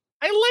like,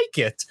 I like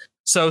it.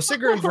 So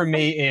Sigrun for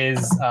me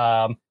is,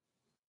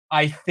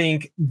 I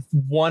think,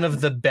 one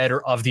of the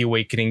better of the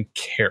Awakening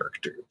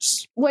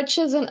characters. Which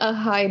isn't a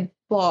high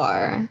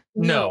bar.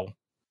 No.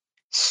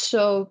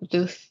 So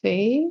the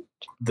Fade?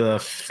 The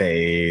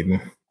Fade.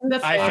 The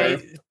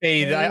Fade.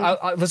 Fade.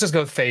 Let's just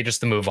go with Fade just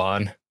to move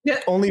on.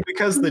 Only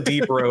because the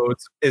Deep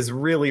Roads is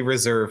really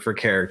reserved for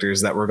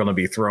characters that we're going to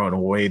be throwing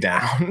way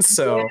down.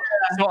 So,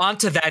 So on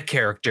to that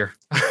character.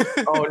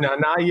 oh no,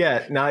 not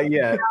yet.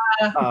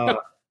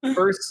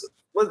 First,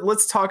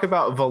 let's talk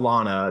about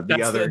Vallana.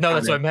 That's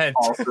what I meant.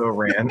 Also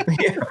ran.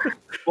 Yeah.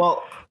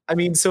 Well, I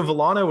mean, so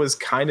Vallana was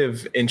kind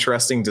of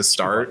interesting to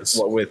start,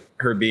 what with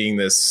her being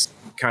this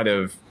kind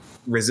of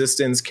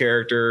resistance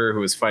character who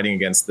was fighting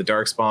against the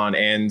Darkspawn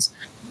and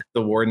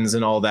the Wardens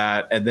and all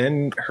that, and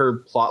then her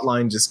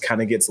plotline just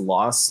kind of gets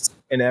lost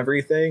in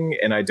everything,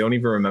 and I don't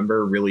even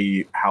remember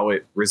really how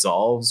it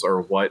resolves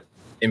or what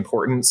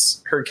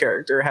importance her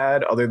character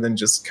had other than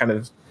just kind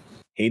of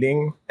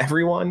hating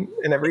everyone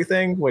and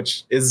everything,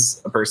 which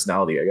is a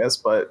personality, I guess,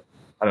 but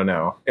I don't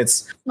know.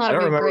 It's Not I a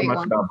don't very remember great much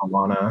one. about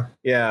Vallana.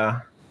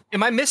 Yeah.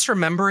 Am I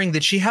misremembering?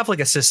 Did she have like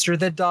a sister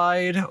that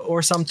died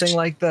or something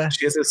like that?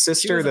 She has a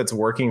sister that's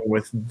working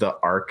with the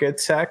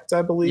architect,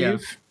 I believe. Yeah.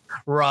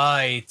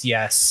 Right.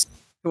 Yes.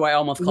 Who I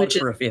almost called Which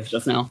is- Peripheus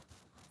just now.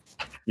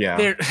 Yeah.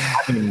 There-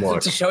 I mean,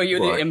 look, To show you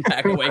the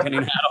impact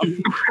Awakening had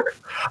on.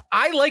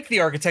 I like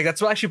the architect.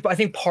 That's what actually I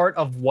think part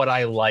of what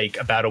I like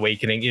about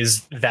Awakening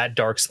is that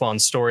Darkspawn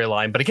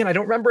storyline. But again, I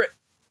don't remember it.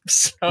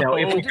 So now,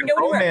 if we didn't can go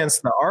anywhere. romance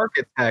the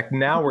architect,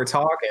 now we're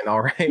talking,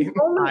 all right?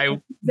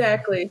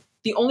 Exactly.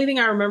 The only thing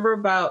I remember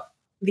about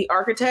the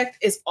architect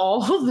is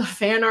all the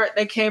fan art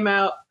that came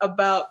out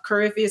about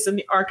Corypheus and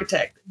the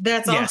architect.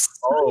 That's all. yes.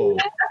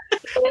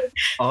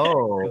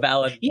 Oh,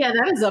 Valid. Yeah,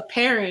 that is a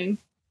pairing.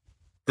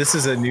 this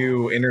is a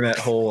new internet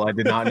hole I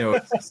did not know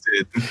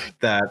existed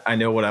that I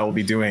know what I will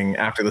be doing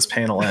after this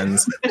panel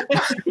ends.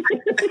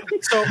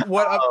 So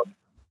what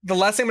the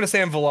last thing I'm going to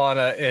say on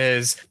Vallana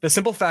is the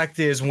simple fact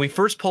is when we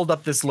first pulled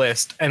up this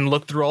list and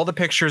looked through all the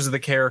pictures of the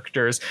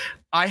characters,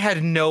 I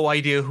had no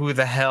idea who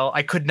the hell.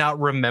 I could not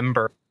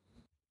remember.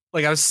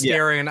 Like I was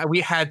staring, and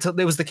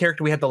it was the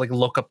character we had to like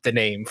look up the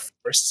name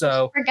for.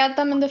 So Forget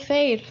them in the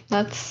Fade.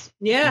 That's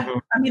Yeah.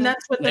 I mean,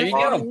 that's what There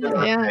they're you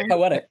go. yeah.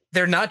 Poetic.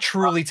 they're not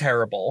truly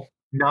terrible.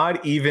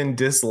 Not even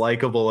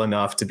dislikable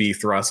enough to be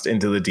thrust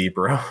into the Deep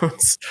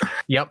Roads.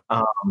 Yep.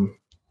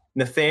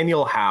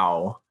 Nathaniel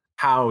Howe.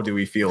 How do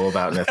we feel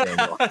about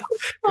Nathaniel?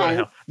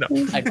 No.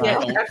 I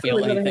don't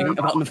feel anything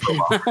about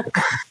Nathaniel.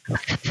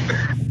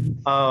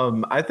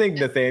 I think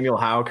Nathaniel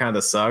Howe kind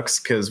of sucks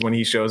because when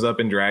he shows up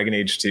in Dragon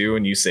Age 2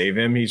 and you save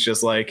him, he's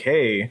just like,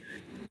 hey,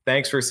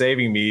 thanks for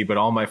saving me, but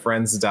all my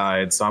friends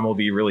died, so I'm gonna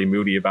be really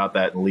moody about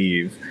that and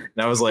leave.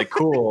 And I was like,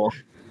 cool.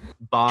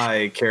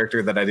 Bye,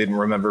 character that I didn't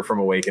remember from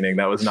Awakening.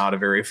 That was not a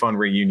very fun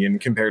reunion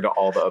compared to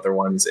all the other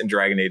ones in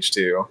Dragon Age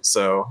 2.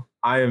 So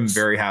I am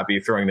very happy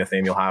throwing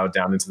Nathaniel Howe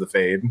down into the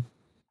Fade.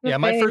 Yeah,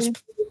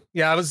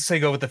 I was say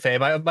go with the Fae.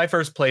 My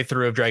first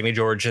playthrough of Dragon Age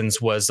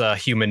Origins was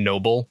Human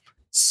Noble.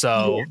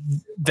 So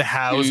the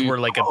Hows were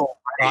like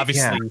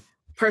obviously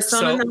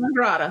Persona non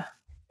grata.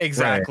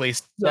 Exactly.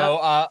 Right.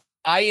 So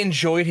I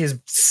enjoyed his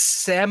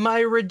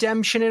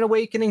semi-redemption in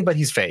Awakening, but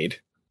he's Fade.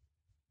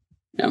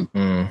 Yeah.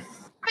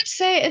 I'd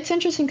say it's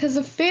interesting because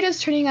the Fade is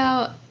turning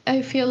out,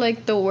 I feel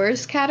like, the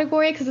worst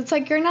category because it's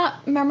like you're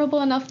not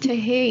memorable enough to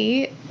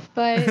hate,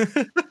 but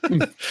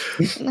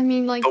I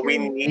mean, like. But we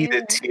need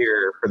a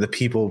tier for the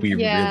people we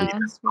really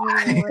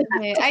despise.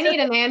 I need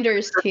an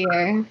Anders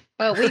tier,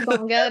 but we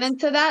gonna get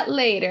into that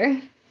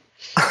later.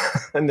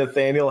 And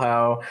Nathaniel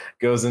Howe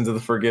goes into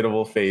the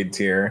forgettable Fade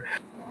tier.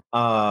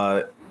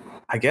 I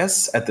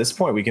guess at this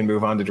point we can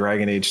move on to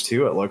Dragon Age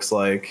 2, it looks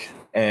like.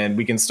 And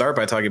we can start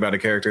by talking about a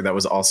character that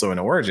was also in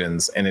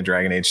Origins and in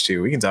Dragon Age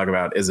 2. We can talk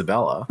about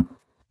Isabella.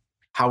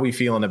 How we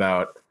feeling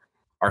about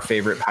our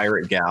favorite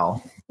pirate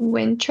gal?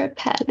 Winter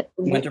Palace.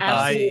 Winter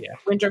Palace.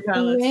 Winter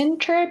Palace.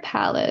 Winter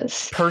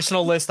Palace.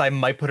 Personal list, I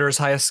might put her as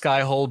high as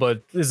Skyhold,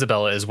 but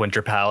Isabella is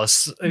Winter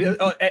Palace.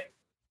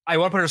 I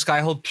want to put her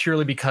Skyhold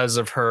purely because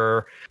of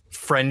her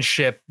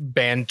friendship,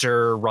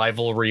 banter,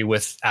 rivalry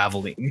with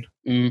Aveline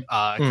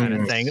kind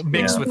of thing,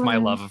 mixed with my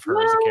love of her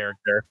as a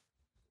character.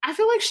 I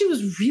feel like she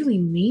was really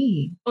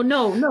mean. Oh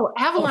no,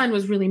 Aveline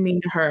was really mean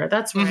to her.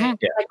 That's right. Mhm.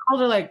 Yeah. I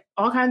called her like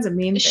all kinds of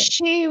mean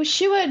things.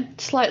 She would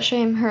slut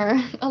shame her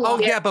a lot.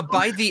 Oh yeah, but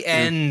by the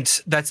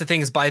end, that's the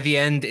thing is by the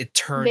end it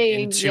turned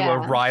into a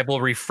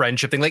rivalry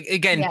friendship thing. Like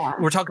again,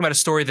 we're talking about a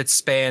story that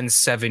spans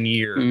 7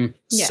 years.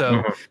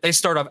 So they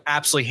start off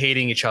absolutely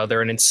hating each other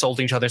and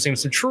insulting each other, saying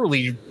some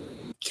truly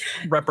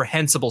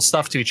reprehensible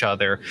stuff to each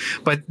other.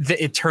 But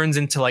it turns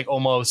into like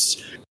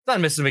almost not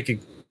enough to make it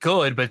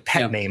good, but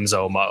pet names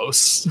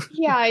almost.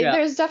 Yeah,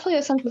 there's definitely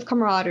a sense of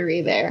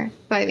camaraderie there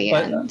by the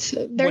end.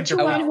 They're two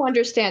women who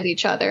understand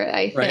each other,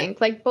 I think.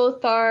 Like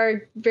both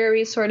are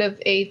very sort of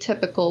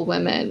atypical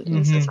women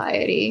in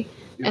society.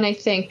 And I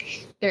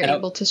think they're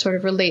able to sort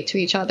of relate to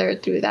each other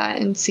through that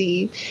and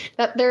see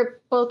that they're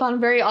both on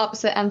very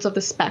opposite ends of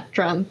the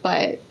spectrum,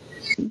 but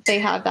they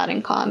have that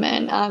in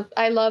common.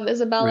 I love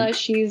Isabella.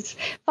 She's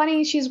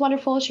funny. She's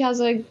wonderful. She has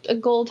a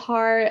gold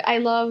heart. I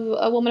love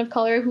a woman of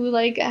color who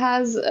like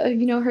has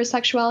her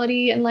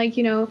sexuality and like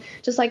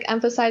just like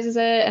emphasizes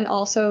it and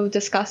also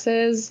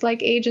discusses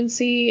like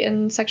agency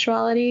and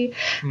sexuality.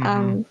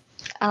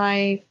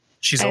 I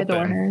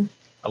adore her.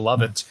 I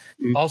love it.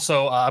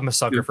 Also, I'm a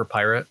sucker for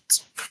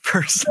pirates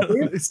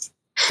personally.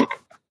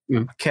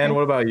 Ken,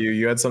 what about you?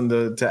 You had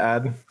something to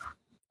add?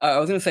 I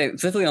was going to say,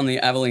 specifically on the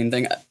Aveline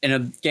thing, in a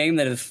game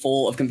that is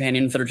full of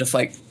companions that are just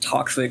like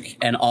toxic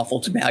and awful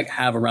to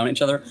have around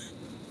each other,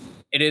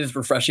 it is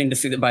refreshing to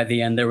see that by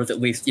the end there was at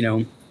least,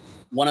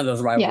 one of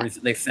those rivalries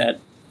that they set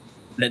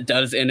that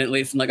does end at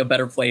least in like a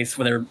better place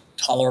where they're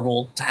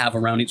tolerable to have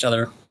around each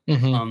other.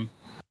 And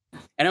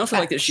I also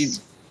like that she,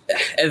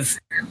 as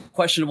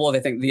questionable as I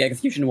think the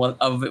execution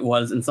of it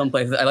was in some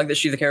places, I like that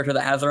she's a character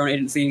that has her own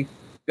agency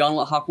beyond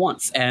what Hawke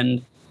wants.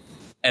 And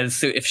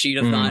if she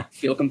does not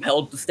feel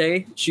compelled to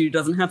stay, she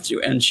doesn't have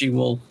to, and she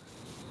will,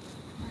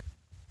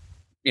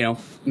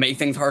 make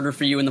things harder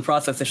for you in the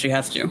process if she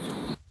has to.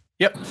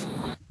 Yep.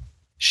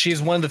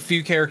 She's one of the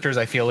few characters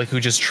I feel like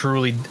who just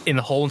truly, in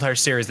the whole entire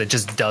series, that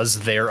just does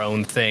their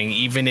own thing.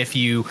 Even if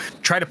you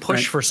try to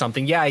push for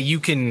something, you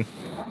can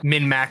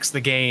min-max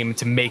the game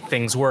to make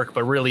things work,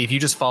 but really, if you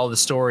just follow the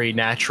story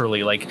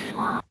naturally, like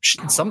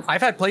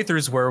I've had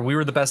playthroughs where we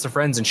were the best of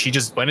friends, and she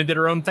just went and did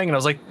her own thing, and I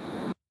was like,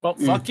 well,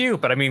 fuck you,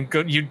 but I mean,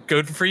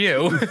 good for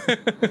you.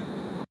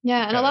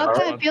 Yeah, and a lot of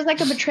times it feels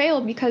like a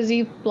betrayal because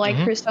you like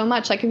her so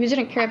much. Like, if you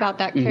didn't care about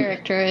that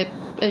character,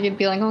 it'd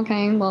be like,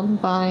 okay, well,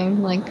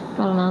 fine. Like, I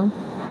don't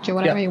know, do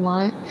whatever you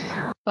want.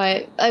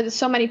 But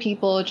so many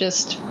people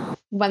just,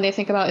 when they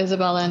think about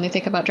Isabella and they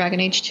think about Dragon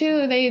Age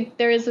 2,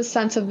 there is a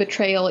sense of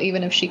betrayal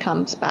even if she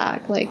comes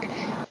back. Like,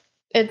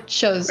 it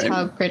shows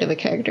how great of a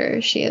character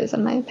she is,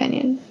 in my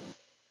opinion.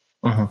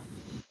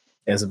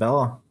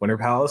 Isabella, Winter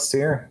Palace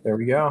tier. There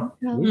we go.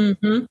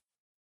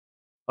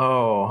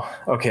 Oh,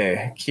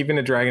 okay. Keeping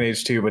it Dragon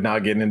Age 2, but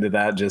not getting into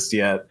that just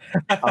yet.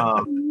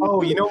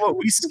 Oh, you know what?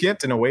 We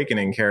skipped an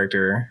Awakening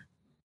character.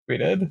 We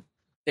did?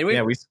 Did we?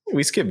 Yeah,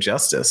 we skipped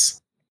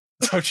Justice.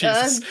 Oh,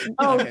 Jesus.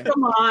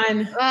 Come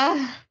on.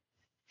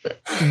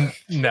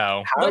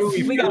 No. How do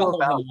we feel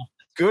about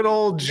good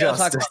old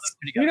Justice?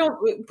 We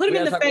don't put him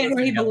in the Fade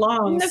where he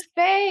belongs. In the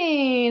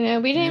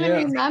Fade. We didn't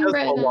even remember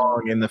He it. does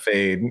belong in the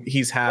Fade.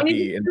 He's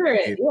happy in the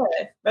Fade.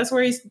 Yeah, that's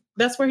where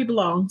he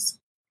belongs.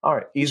 All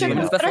right, easy Should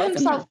enough. consider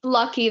himself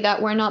lucky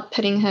that we're not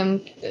pitting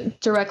him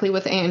directly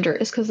with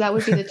Anders, because that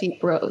would be the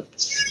deep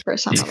roads for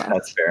some of us.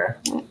 That's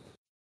fair.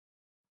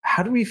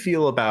 How do we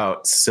feel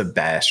about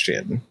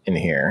Sebastian in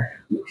here?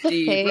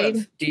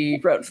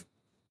 Deep roads.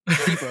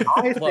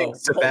 I think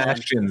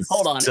Sebastian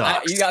Hold on.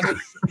 sucks. You got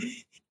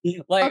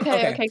me. Like,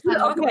 Okay.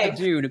 Talk about a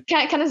dude.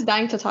 Ken is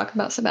dying to talk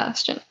about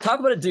Sebastian. Talk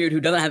about a dude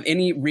who doesn't have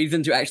any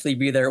reason to actually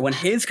be there when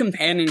his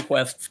companion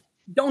quests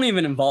don't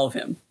even involve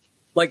him.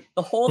 Like,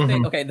 the whole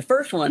thing. Okay, the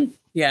first one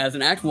he has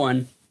in Act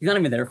 1, he's not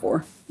even there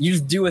for. You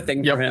just do a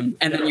thing for him,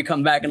 and then you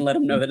come back and let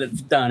him know that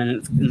it's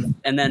done.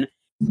 And then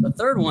the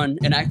third one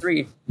in Act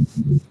 3,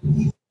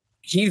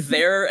 he's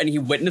there and he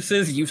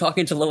witnesses you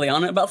talking to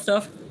Liliana about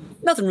stuff.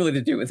 Nothing really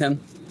to do with him.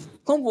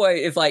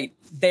 Homeboy is like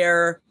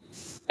there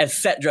as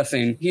set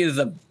dressing. He is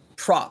a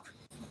prop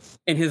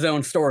in his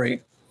own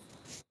story.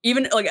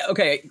 Even like,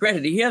 okay,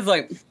 granted, he has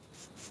like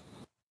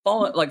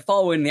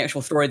following the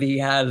actual story that he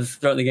has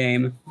throughout the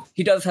game.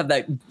 He does have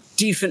that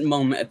decent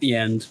moment at the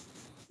end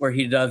where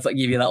he does like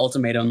give you that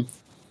ultimatum,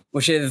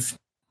 which is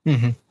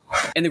in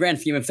the grand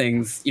scheme of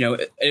things, you know,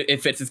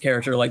 it fits his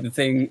character. Like the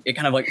thing, it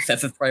kind of like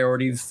sets his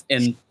priorities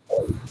in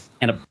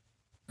a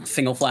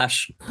single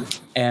flash.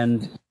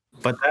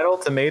 But that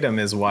ultimatum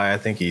is why I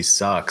think he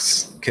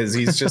sucks, because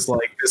he's just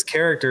like this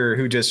character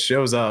who just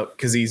shows up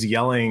because he's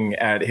yelling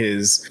at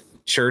his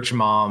church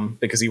mom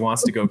because he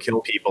wants to go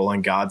kill people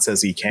and God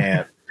says he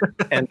can't.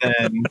 And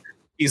then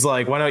he's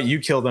like, why don't you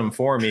kill them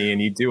for me?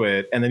 And you do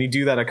it. And then you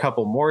do that a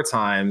couple more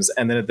times.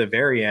 And then at the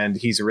very end,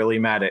 he's really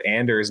mad at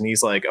Anders. And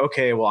he's like,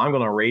 okay, well, I'm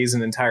going to raise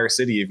an entire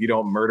city if you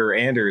don't murder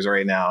Anders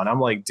right now. And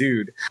I'm like,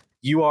 dude,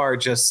 you are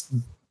just...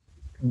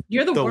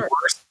 You're the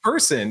worst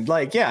person.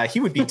 Like, yeah,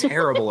 he would be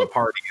terrible at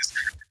parties.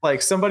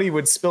 Like, somebody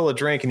would spill a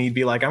drink and he'd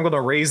be like, I'm going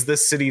to raise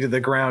this city to the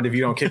ground if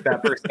you don't kick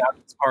that person out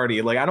of this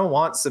party. Like, I don't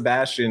want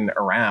Sebastian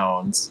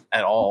around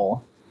at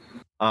all.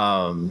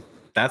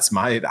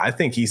 I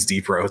think he's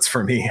Deep Roads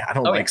for me. I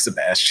don't like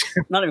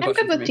Sebastian. Not even I'm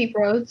good with Deep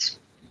Roads.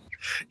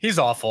 He's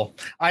awful.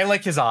 I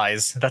like his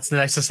eyes. That's the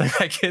nicest thing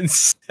I can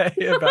say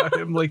about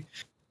him.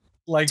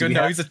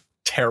 He's a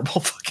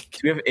terrible fucking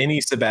kid. Do we have any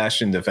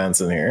Sebastian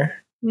defense in here?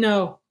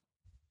 No.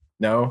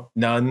 No?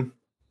 None?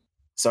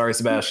 Sorry,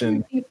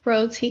 Sebastian. Deep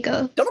Roads, he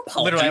goes. Don't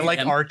apologize. Literally, I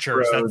like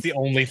archers. That's the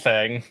only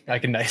thing I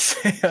can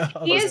say.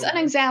 He is an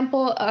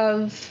example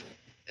of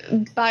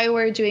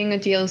BioWare doing a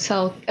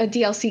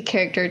DLC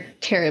character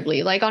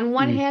terribly. Like, on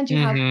one hand, you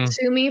have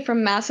Tsumi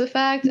from Mass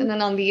Effect, and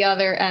then on the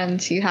other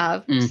end, you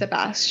have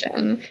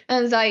Sebastian.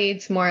 And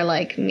Zaid's more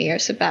like me or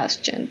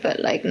Sebastian, but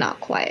like not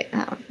quite,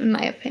 in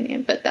my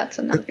opinion. But that's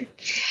another.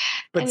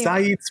 But anyway.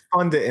 Zaid's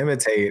fun to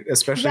imitate,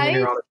 especially when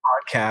you're on a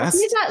podcast.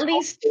 He's at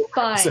least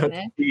fun.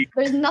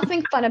 There's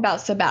nothing fun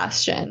about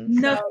Sebastian.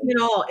 Nothing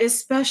at all,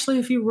 especially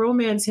if you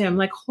romance him.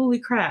 Like, holy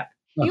crap.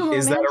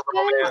 Is that a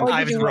romance?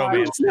 I've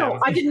romanced him. No,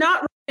 I did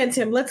not romance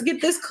him. Let's get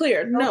this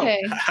clear. No.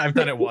 Okay. I've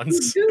done it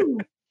once.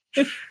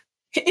 If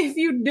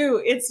you do,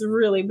 it's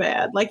really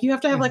bad. Like, you have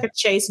to have like a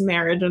chaste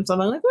marriage or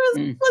something. Like, what's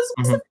the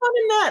fun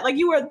in that? Like,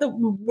 you were the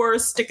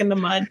worst stick in the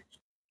mud.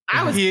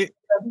 I was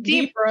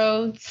Deep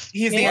Roads.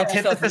 He's the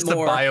antithesis of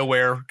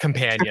BioWare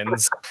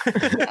companions.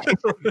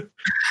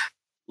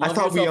 I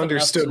thought we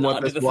understood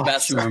what this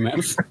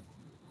was.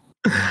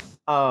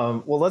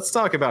 Well, let's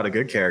talk about a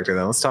good character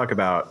then. Let's talk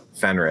about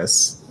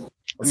Fenris.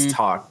 Let's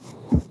talk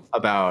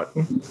about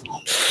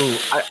who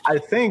I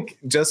think,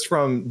 just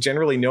from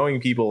generally knowing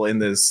people in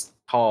this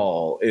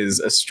hall, is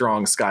a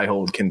strong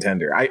Skyhold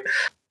contender.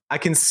 I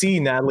can see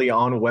Natalie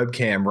on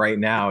webcam right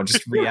now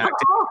just reacting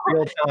in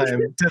real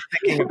time to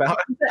thinking about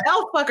it. The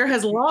elf fucker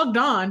has logged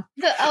on.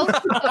 The elf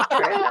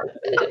fucker.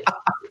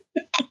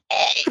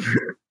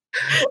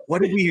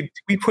 What did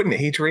we put an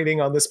age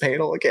rating on this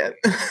panel again?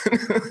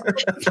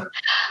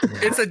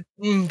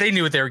 They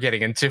knew what they were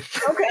getting into.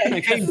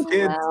 Okay.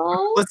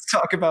 Let's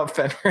talk about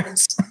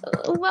Fenris.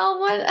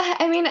 Well,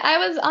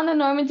 I was on the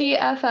Normandy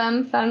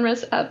FM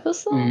Fenris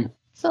episode.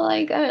 So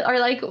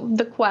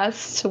the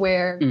quest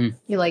where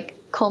you like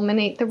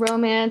culminate the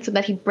romance and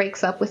that he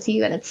breaks up with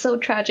you and it's so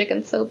tragic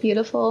and so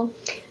beautiful.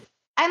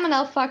 I'm an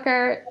elf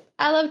fucker.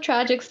 I love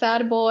tragic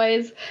sad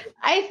boys.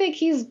 I think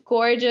he's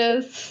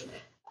gorgeous.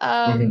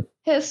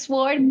 His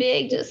sword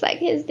big, just like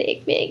his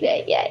dick big.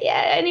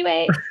 Yeah.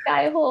 Anyway,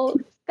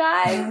 Skyhold,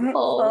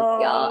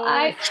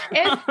 y'all.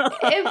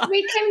 If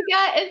we can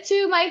get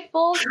into my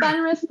full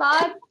Fenris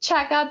thought,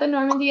 check out the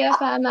Normandy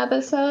FM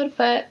episode.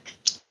 But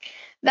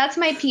that's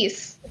my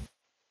piece. If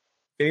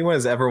anyone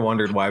has ever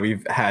wondered why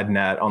we've had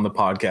Nat on the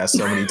podcast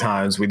so many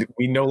times, we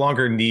no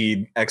longer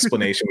need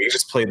explanation. We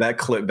just play that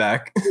clip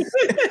back.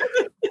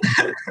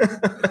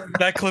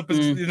 That clip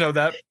is,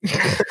 that.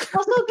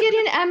 Also,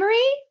 Gideon Emery.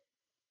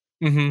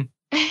 Mm-hmm.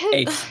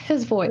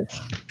 His voice.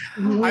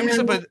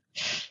 But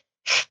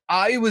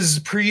I was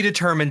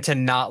predetermined to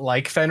not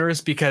like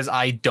Fenris because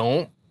I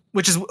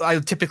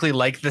typically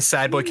like the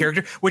sad boy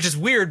character, which is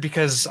weird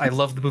because I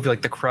love the movie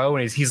like The Crow,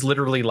 and he's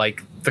literally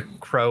like the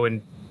Crow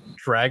in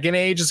Dragon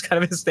Age is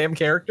kind of his damn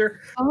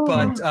character.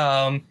 But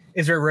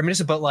it's very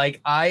reminiscent. But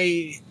like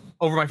I,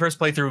 over my first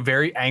playthrough,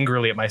 very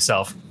angrily at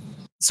myself,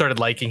 started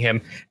liking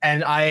him,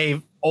 and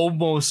I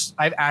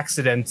I've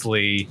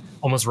accidentally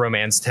almost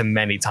romanced him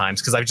many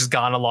times because I've just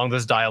gone along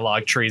those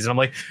dialogue trees and I'm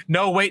like,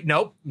 no, wait,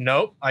 nope,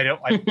 I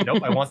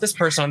want this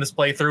person on this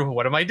playthrough.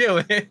 What am I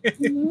doing?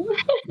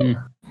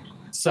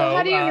 So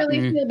how do you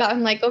really feel about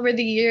him? Like over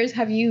the years,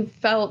 have you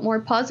felt more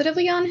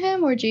positively on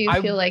him, or do you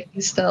feel like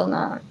he's still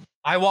not?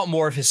 I want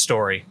more of his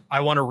story.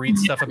 I want to read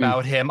stuff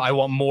about him. I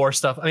want more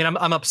stuff. I mean,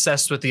 I'm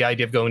obsessed with the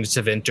idea of going to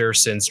Tevinter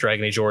since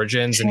Dragon Age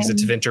Origins, and he's a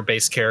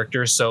Tevinter-based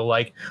character. So,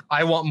 like,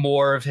 I want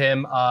more of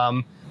him.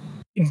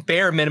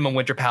 Bare minimum,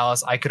 Winter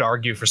Palace. I could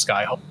argue for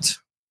Skyhold.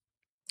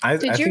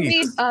 Did you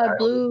read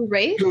Blue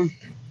Wraith?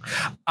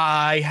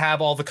 I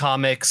have all the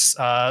comics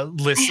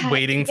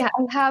waiting. Yeah,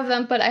 I have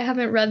them, but I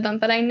haven't read them.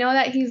 But I know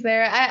that he's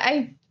there.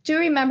 I do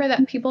remember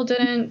that people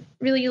didn't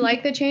really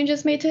like the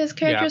changes made to his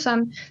character, so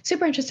I'm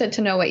super interested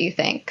to know what you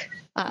think.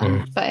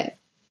 But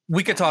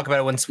we could talk about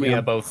it once we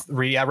both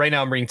read. Right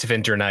now, I'm reading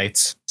Tevinter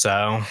Nights.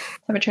 So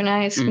Tevinter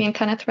Nights, me and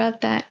Kenneth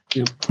read that.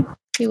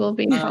 He will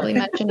be probably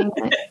mentioning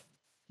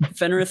it.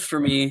 Fenris for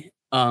me.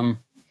 I'm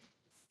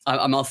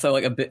also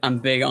like I'm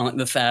big on like,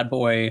 the sad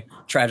boy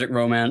tragic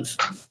romance.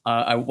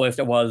 I was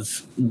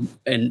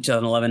in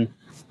 2011.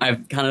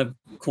 I've kind of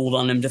cooled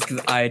on him just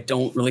because I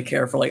don't really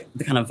care for like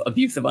the kind of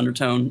abusive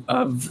undertone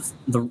of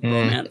the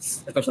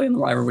romance, especially on the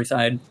rivalry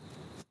side.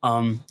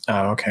 Okay,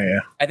 yeah.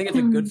 I think it's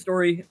a good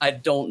story. I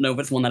don't know if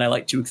it's one that I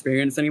like to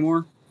experience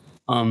anymore.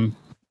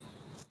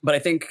 But I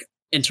think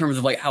in terms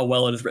of like how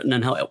well it is written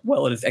and how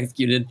well it is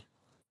executed,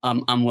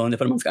 I'm willing to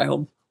put him on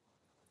Skyhold.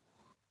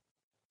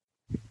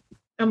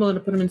 I'm willing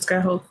to put him in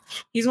Skyhold.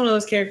 He's one of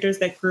those characters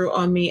that grew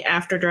on me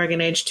after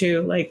Dragon Age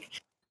 2. Like,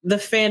 the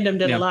fandom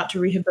did a lot to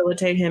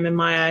rehabilitate him in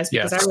my eyes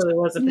because I really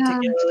wasn't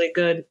particularly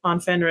good on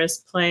Fenris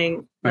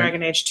playing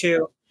Dragon Age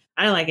 2.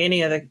 I didn't like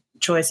any of the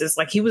choices.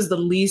 Like, he was the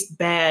least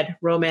bad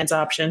romance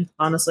option,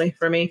 honestly,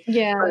 for me.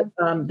 Yeah.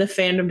 But, the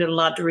fandom did a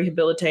lot to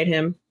rehabilitate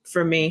him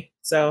for me.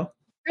 So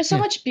there's so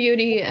much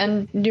beauty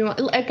and nuance.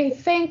 Like, I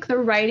think the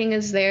writing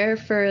is there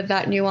for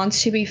that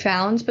nuance to be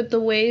found, but the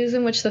ways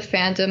in which the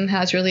fandom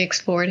has really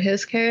explored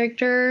his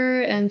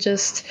character and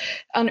just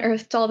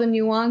unearthed all the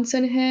nuance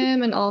in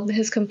him and all of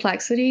his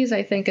complexities,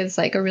 I think is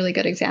like a really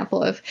good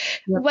example of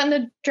when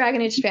the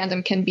Dragon Age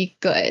fandom can be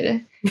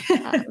good.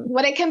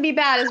 When it can be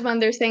bad is when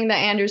they're saying that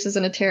Anders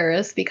isn't a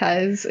terrorist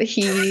because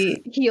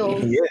he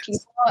heals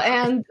people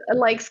and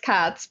likes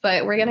cats,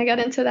 but we're gonna get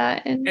into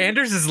that.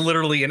 Anders is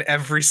literally in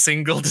every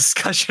single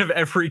discussion of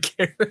every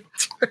character.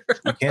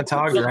 You can't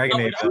talk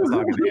Dragon Age without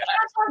talking You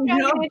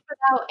can't talk Dragon Age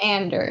without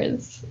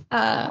Anders.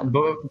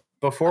 But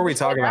before we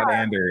talk about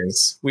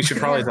Anders, we should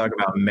probably talk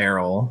about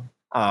Meryl.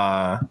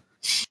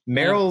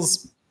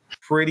 Meryl's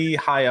pretty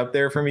high up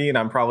there for me, and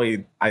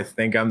I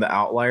think I'm the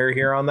outlier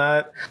here on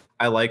that.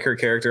 I like her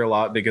character a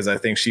lot because I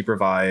think she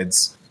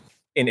provides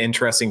an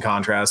interesting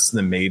contrast to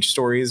the mage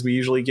stories we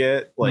usually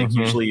get. Like,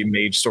 usually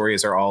mage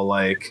stories are all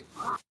like,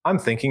 I'm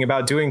thinking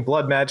about doing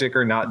blood magic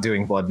or not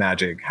doing blood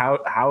magic.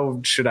 How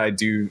should I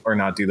do or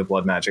not do the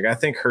blood magic? I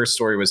think her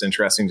story was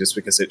interesting just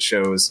because it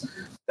shows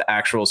the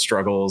actual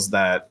struggles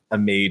that a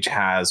mage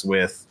has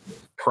with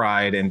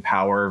pride and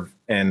power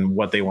and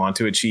what they want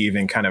to achieve,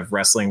 and kind of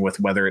wrestling with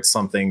whether it's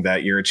something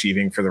that you're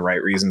achieving for the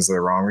right reasons or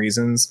the wrong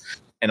reasons.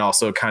 And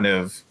also kind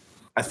of,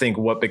 I think,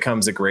 what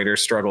becomes a greater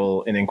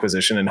struggle in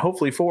Inquisition and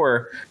hopefully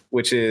 4,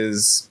 which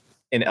is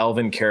an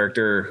elven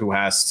character who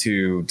has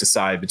to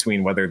decide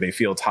between whether they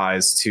feel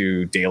ties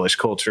to Dalish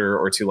culture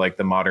or to like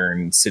the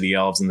modern city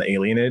elves and the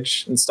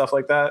alienage and stuff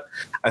like that.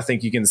 I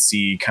think you can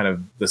see kind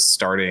of the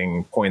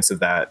starting points of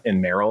that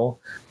in Meryl.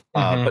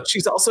 But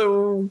she's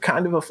also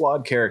kind of a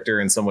flawed character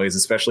in some ways,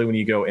 especially when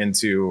you go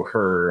into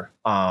her,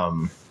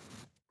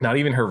 not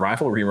even her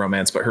rivalry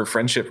romance, but her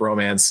friendship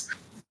romance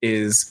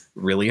is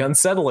really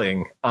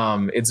unsettling.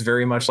 It's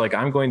very much like,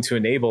 I'm going to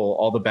enable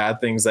all the bad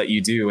things that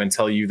you do and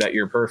tell you that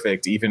you're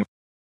perfect, even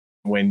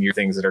when you're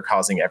things that are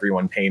causing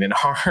everyone pain and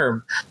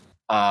harm.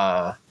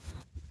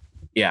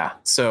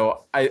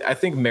 So I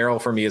think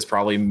Meryl for me is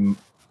probably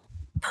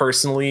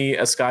personally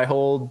a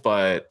Skyhold,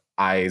 but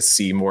I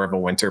see more of a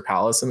Winter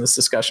Palace in this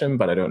discussion,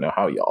 but I don't know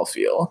how y'all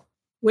feel.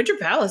 Winter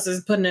Palace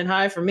is putting it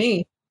high for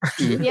me.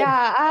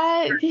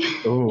 I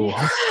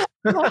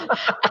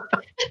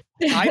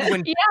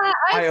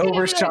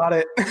overshot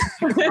it.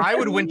 I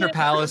would Winter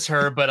Palace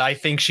her, but I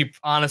think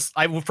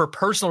I would, for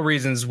personal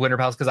reasons, Winter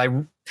Palace, because I,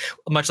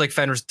 much like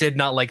Fenris, did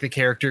not like the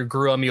character,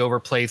 grew on me over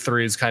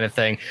playthroughs kind of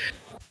thing.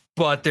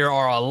 But there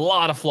are a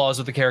lot of flaws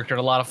with the character, and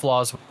a lot of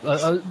flaws.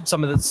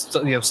 Some of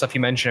the stuff you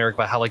mentioned, Eric,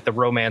 about how like the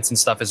romance and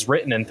stuff is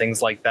written and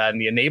things like that,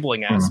 and the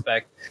enabling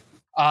aspect.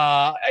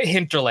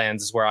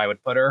 Hinterlands is where I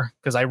would put her,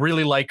 because I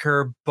really like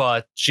her,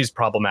 but she's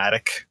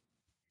problematic.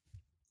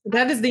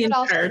 That is the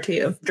entirety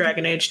of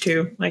Dragon Age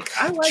 2. Like,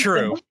 I like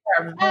them.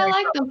 I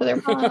like them, but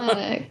they're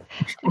problematic.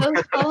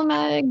 Those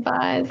problematic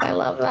vibes, I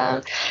love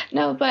them.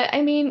 No, but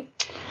I mean,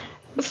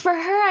 For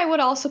her, I would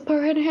also put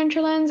her in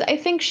Hinterlands. I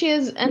think she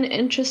is an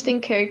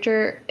interesting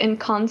character in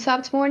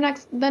concept more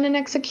than in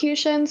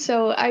execution.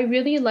 So I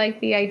really like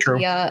the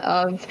idea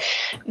of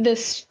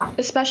this,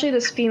 especially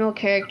this female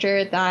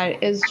character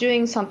that is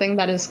doing something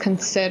that is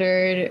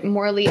considered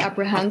morally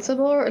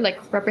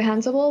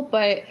reprehensible,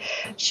 but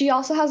she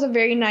also has a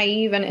very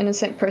naive and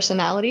innocent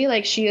personality.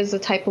 Like, she is the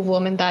type of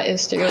woman that is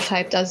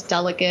stereotyped as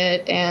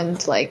delicate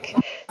and like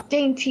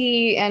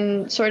dainty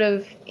and sort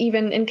of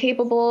even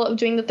incapable of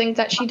doing the things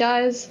that she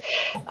does.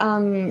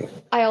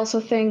 I also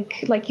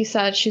think, like you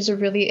said, she's a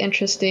really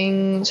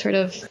interesting sort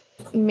of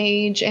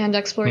mage and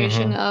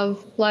exploration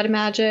of blood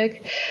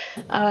magic.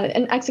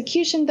 In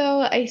execution,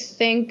 though, I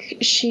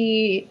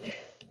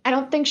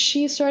don't think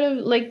she's sort of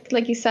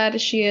like you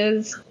said, she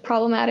is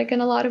problematic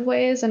in a lot of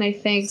ways, and I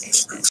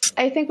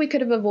think we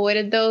could have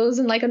avoided those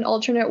in like an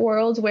alternate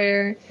world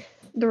where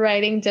the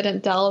writing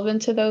didn't delve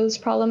into those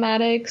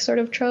problematic sort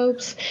of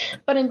tropes.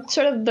 But in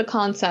sort of the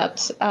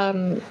concepts,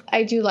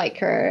 I do like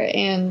her,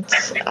 and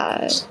so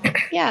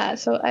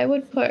I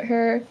would put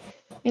her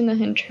in the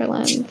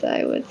Hinterlands,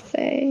 I would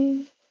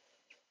say.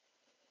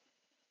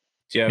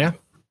 Yeah.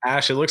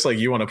 Ash, it looks like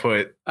you want to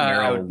put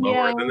Meryl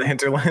lower than the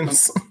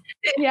Hinterlands.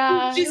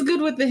 Yeah, she's good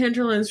with the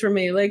Hinterlands for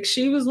me. Like,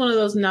 she was one of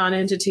those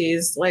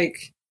non-entities.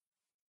 Like,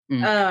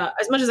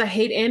 as much as I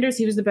hate Anders,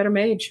 he was the better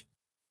mage.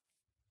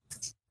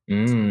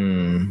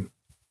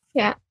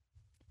 Yeah.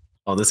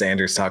 Oh, this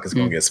Anders talk is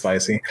going to get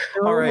spicy.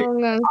 All right,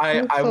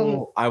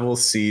 I will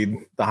cede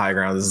the high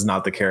ground. This is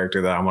not the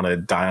character that I want to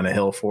die on a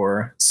hill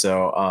for.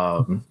 So,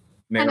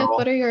 Meryl,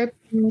 what are your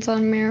opinions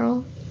on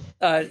Meryl?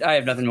 I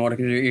have nothing more to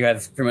do. You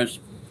guys pretty much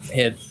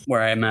hit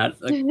where I'm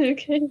at. Like,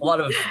 Okay. a lot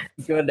of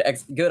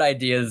good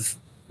ideas,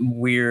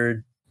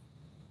 weird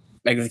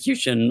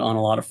execution on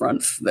a lot of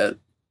fronts. That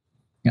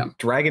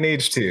Dragon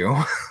Age 2.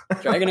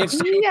 Dragon Age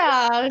 2.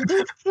 Yeah,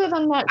 just in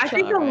a nutshell. I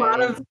think a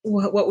lot of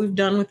what we've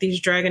done with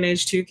these Dragon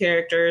Age 2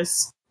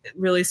 characters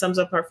really sums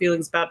up our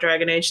feelings about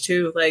Dragon Age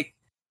 2. Like,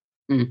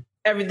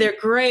 they're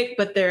great,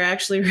 but they're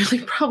actually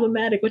really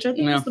problematic, which I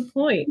think is the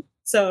point.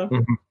 So,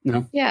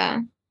 yeah.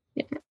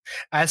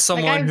 As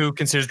someone who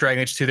considers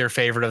Dragon Age 2 their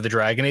favorite of the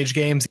Dragon Age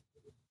games.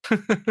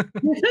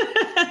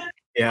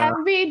 Yeah.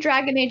 Every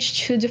Dragon Age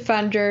 2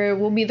 defender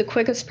will be the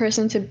quickest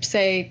person to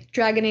say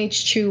Dragon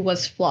Age 2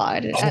 was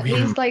flawed. At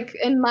least, like,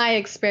 in my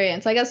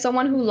experience. Like, as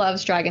someone who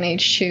loves Dragon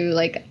Age 2,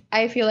 like,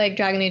 I feel like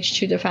Dragon Age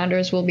 2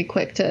 defenders will be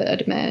quick to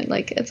admit,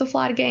 like, it's a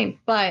flawed game.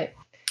 But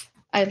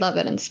I love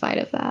it in spite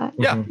of that.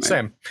 Yeah,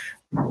 same.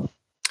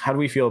 How do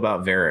we feel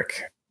about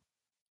Varric?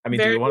 I mean,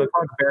 do we want to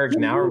talk Varric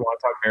now, or want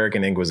to talk Varric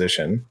in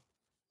Inquisition?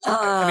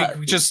 I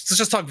mean, let's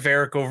just talk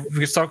Varric over.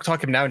 We can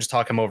talk him now and just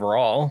talk him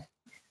overall.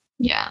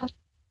 Yeah.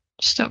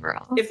 Just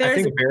overall. I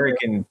think Varric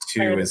in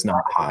 2 is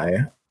not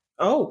high.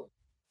 Oh.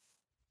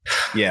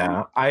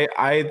 Yeah,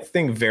 I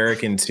think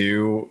Varric in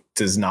 2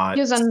 does not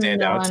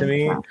stand out to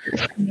me.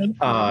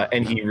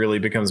 And he really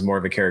becomes more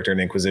of a character in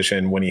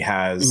Inquisition when he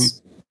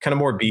has kind of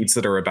more beats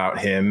that are about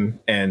him.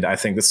 And I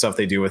think the stuff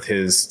they do with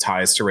his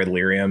ties to Red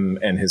Lyrium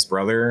and his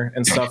brother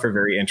and stuff are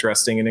very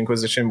interesting in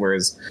Inquisition.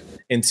 Whereas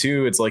in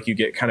 2, it's like you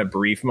get kind of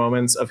brief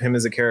moments of him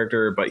as a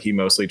character, but he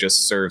mostly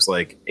just serves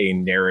like a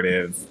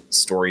narrative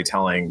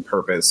storytelling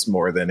purpose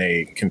more than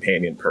a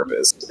companion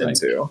purpose in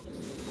 2.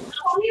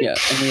 Yeah,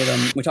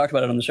 and we talked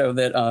about it on the show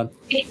that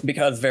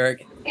because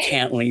Varric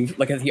can't leave,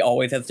 like, he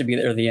always has to be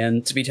there at the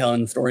end to be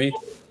telling the story.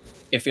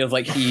 It feels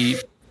like he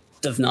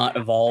does not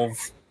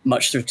evolve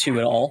much through 2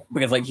 at all,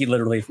 because like he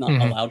literally is not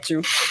allowed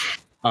to.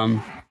 Right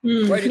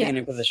at the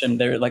Inquisition,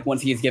 there, like,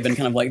 once he's given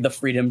kind of like the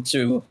freedom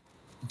to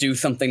do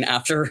something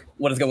after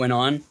what is going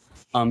on,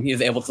 he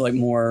is able to like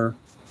more,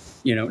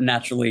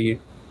 naturally,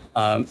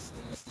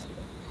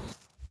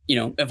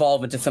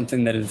 evolve into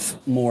something that is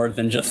more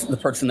than just the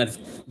person that's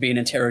being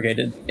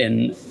interrogated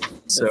in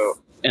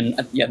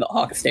the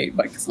Hawk Estate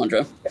by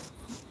Cassandra.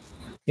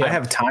 I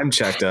have time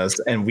checked us,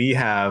 and we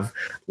have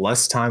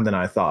less time than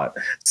I thought.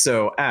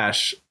 So,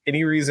 Ash,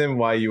 any reason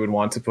why you would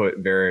want to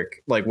put Varric?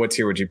 Like, what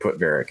tier would you put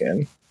Varric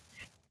in?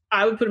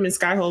 I would put him in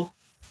Skyhold.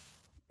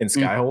 In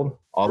Skyhold?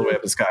 All the way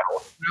up to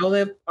Skyhold? All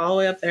the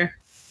way up there.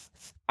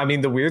 I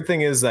mean, the weird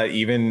thing is that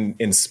even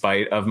in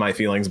spite of my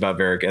feelings about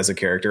Varric as a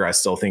character, I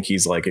still think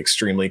he's like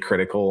extremely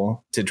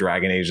critical to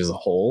Dragon Age as a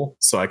whole.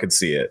 So I could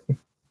see it.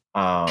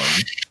 Let's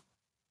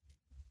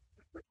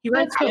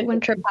put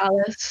Winter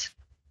Palace.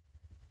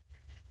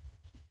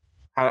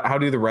 How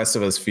do the rest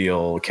of us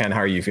feel? Ken,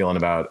 how are you feeling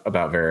about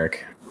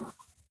Varric?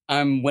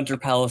 I'm Winter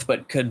Palace,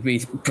 but could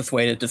be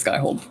persuaded to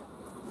Skyhold.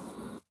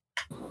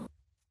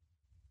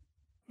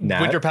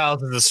 Nat? Winter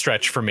Palace is a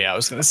stretch for me, I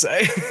was going to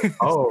say.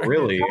 Oh,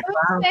 really?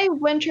 I would say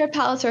Winter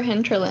Palace or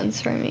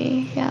Hinterlands for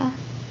me. Yeah.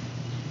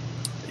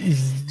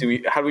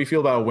 How do we feel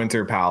about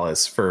Winter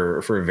Palace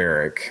for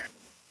Varric?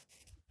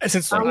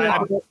 Since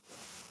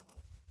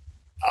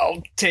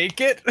I'll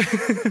take it.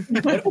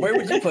 Where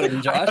would you put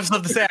him, Josh? I was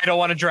about to say I don't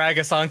want to drag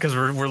us on because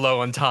we're low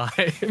on time.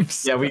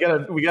 So. Yeah, we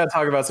gotta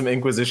talk about some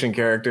Inquisition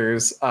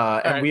characters,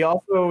 and we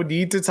also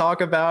need to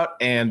talk about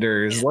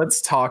Anders.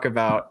 Let's talk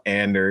about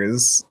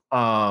Anders.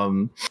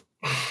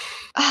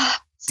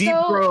 Deep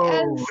So,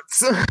 roads.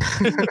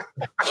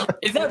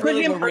 Is that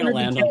really what we're gonna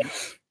land on?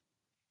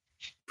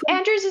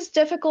 Anders is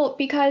difficult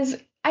because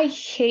I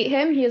hate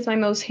him. He is my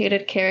most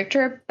hated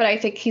character, but I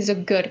think he's a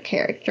good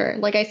character.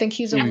 Like, I think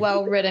he's a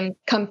well-written,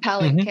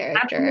 compelling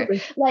character.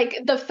 Absolutely. Like,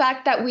 the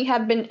fact that we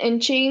have been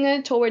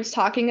inching towards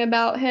talking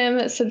about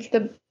him since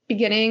the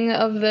beginning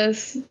of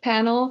this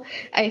panel,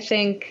 I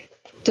think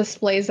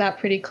displays that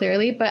pretty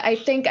clearly. But I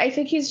think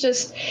he's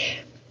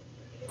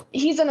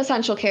an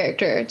essential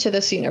character to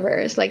this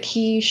universe. Like,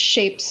 he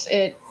shapes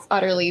it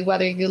utterly,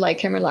 whether you like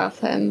him or love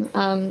him.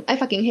 I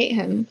fucking hate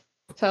him.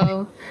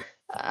 So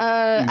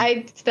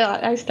I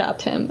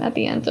stabbed him at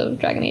the end of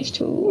Dragon Age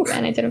 2,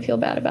 and I didn't feel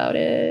bad about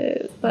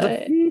it.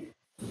 But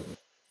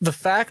The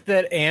fact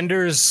that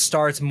Anders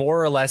starts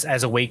more or less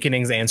as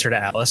Awakening's answer to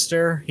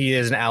Alistair.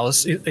 He's an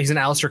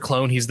Alistair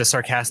clone. He's the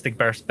sarcastic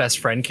best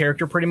friend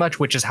character, pretty much,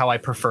 which is how I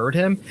preferred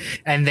him.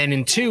 And then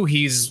in 2,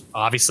 he's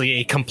obviously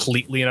a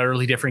completely and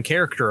utterly different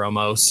character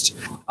almost.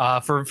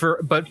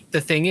 But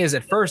the thing is,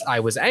 at first I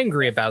was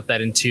angry about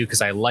that in 2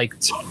 because I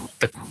liked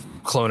the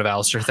clone of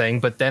Alistair thing.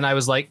 But then I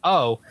was like,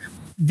 oh,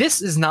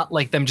 this is not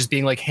like them just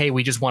being like, hey,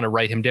 we just want to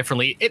write him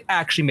differently. It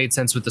actually made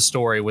sense with the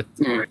story, with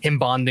him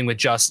bonding with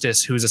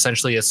Justice, who's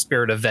essentially a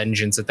spirit of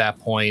vengeance at that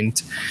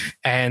point,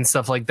 and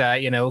stuff like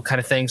that, kind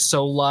of thing.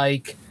 So,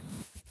 like,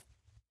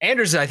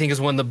 Anders, I think,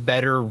 is one of the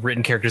better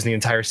written characters in the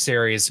entire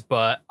series,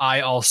 but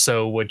I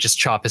also would just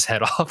chop his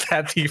head off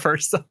at the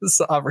first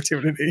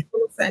opportunity.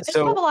 I just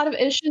have a lot of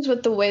issues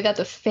with the way that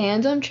the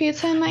fandom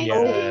treats him, I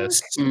think.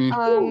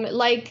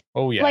 Like,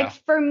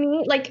 for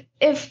me, like,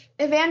 if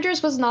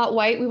Anders was not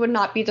white, we would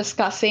not be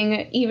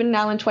discussing, even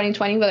now in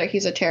 2020, whether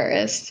he's a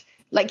terrorist.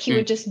 Like, he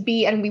would just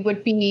be, and we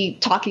would be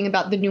talking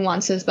about the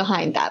nuances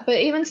behind that. But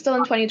even still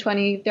in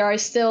 2020, there are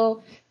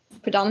still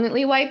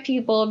predominantly white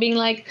people being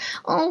like,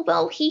 oh,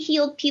 well, he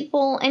healed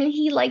people and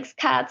he likes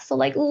cats, so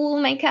like, oh,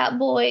 my cat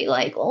boy,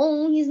 like,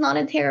 oh, he's not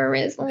a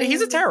terrorist. Oh.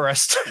 He's a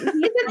terrorist. He's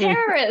a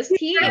terrorist.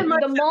 I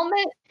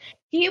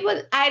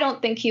don't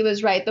think he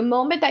was right. The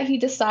moment that he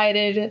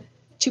decided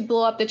to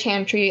blow up the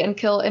Chantry and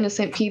kill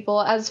innocent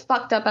people, as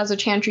fucked up as a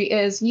Chantry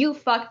is, you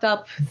fucked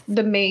up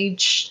the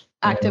mage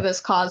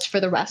activist cause for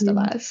the rest of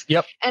us.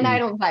 Yep. And I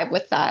don't vibe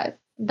with that.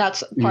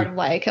 That's part of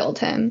why I killed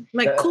him.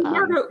 Like, cool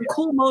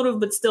motive,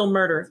 but still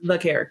murder the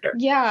character.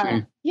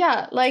 Yeah.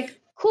 Like,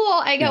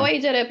 cool, I get why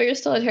you did it, but you're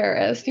still a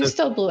terrorist. You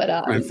still blew it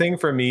up. The thing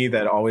for me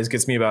that always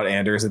gets me about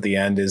Anders at the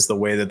end is the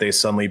way that they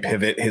suddenly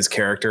pivot his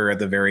character at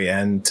the very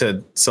end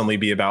to suddenly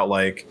be about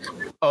like,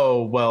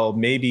 oh, well,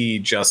 maybe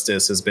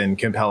Justice has been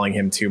compelling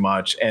him too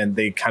much. And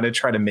they kind of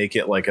try to make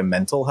it like a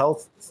mental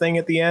health thing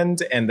at the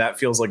end. And that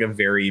feels like a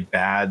very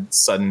bad,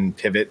 sudden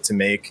pivot to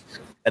make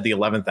at the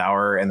 11th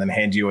hour and then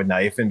hand you a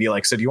knife and be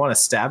like, so do you want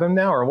to stab him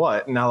now or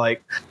what? And now,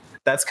 like,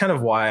 that's kind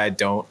of why I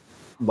don't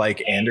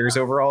like Anders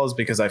overall, is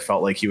because I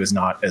felt like he was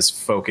not as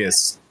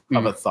focused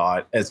of a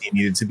thought as he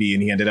needed to be.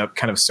 And he ended up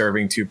kind of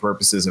serving two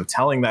purposes of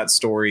telling that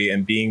story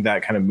and being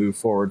that kind of move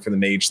forward for the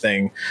mage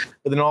thing,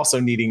 but then also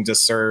needing to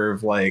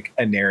serve like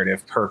a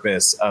narrative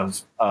purpose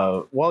of,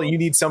 well, you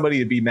need somebody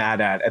to be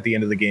mad at the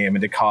end of the game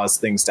and to cause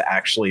things to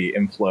actually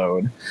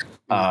implode.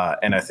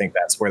 And I think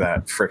that's where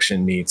that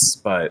friction meets.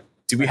 But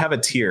do we have a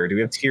tier? Do we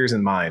have tiers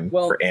in mind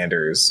for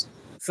Anders?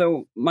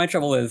 So my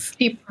trouble is,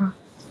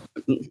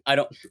 I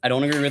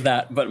don't agree with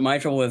that. But my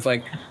trouble is,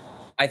 like,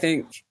 I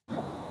think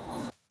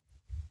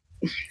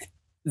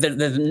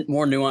there's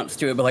more nuance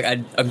to it. But like,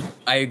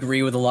 I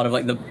agree with a lot of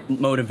like the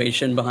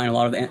motivation behind a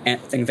lot of the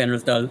things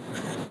Anders does.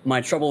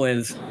 My trouble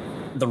is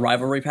the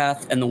rivalry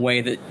path and the way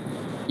that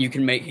you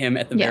can make him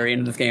at the very end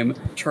of this game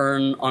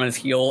turn on his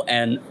heel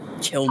and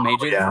kill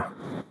mages.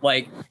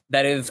 Like,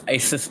 that is a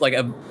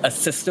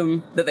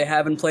system that they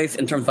have in place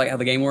in terms of like how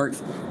the game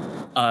works.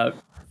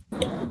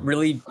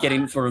 Really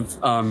getting sort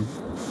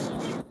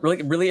of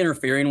really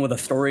interfering with a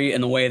story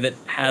in a way that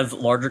has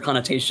larger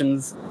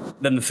connotations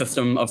than the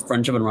system of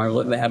friendship and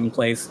rivalry that they have in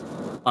place,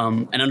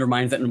 and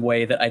undermines it in a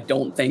way that I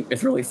don't think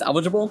is really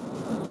salvageable,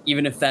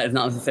 even if that is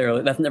not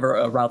necessarily, that's never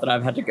a route that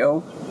I've had to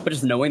go, but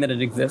just knowing that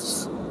it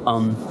exists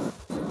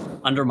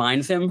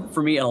undermines him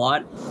for me a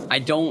lot.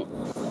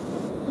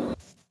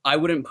 I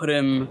wouldn't put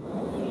him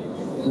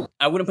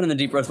in the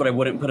deep roads, but I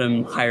wouldn't put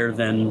him higher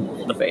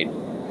than the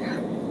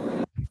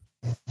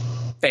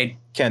Fade.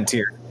 Ken,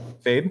 tier.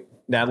 Fade?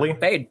 Natalie?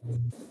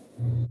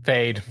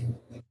 Fade.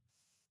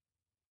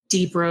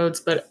 Deep roads,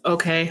 but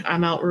okay,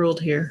 I'm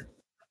outruled here.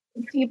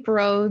 Deep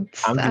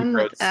roads. I'm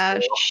with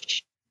Ash.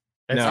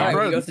 No, all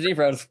right, he goes to deep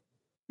roads.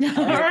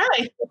 All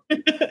right.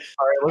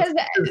 Because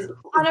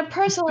on a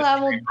personal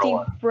level,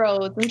 Deep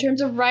Roads, in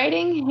terms of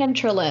writing,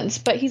 Hinterlands,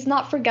 but he's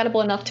not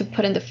forgettable enough to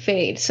put into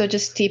Fade, so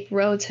just Deep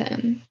Roads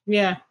him.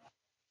 Yeah.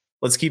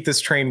 Let's keep this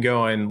train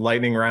going.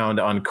 Lightning round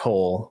on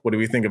Cole. What do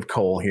we think of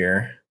Cole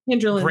here?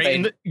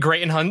 Hinterlands.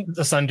 Great in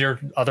Asunder,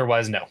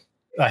 otherwise no.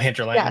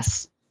 Hinterland.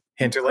 Yes.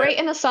 Hinterland. Great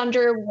in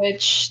Asunder,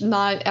 which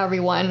not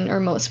everyone or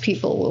most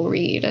people will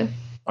read.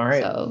 All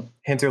right. So,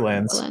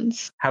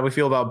 Hinterlands. How do we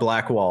feel about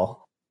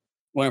Blackwall?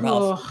 Winter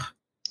Palace.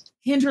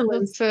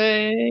 Hinterlands.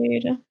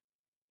 Fade.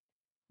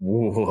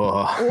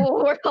 Whoa.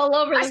 Ooh, we're all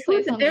over I the see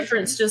place. the on this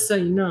difference, just so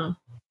you know.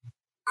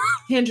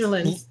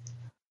 Hinterlands.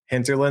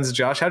 Hinterlands,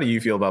 Josh, how do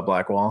you feel about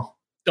Blackwall?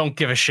 Don't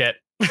give a shit.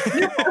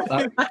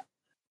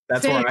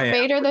 That's where I am.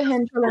 Fade or the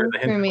hinterlands Where the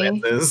for me.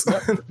 Hinterlands is.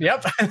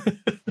 Yep.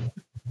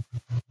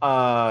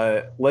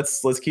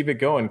 Let's keep it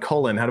going.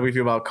 Cullen, how do we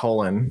feel about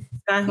Cullen?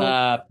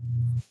 Skyhope.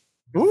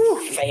 Woo!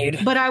 Fade.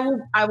 But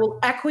I will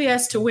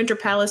acquiesce to Winter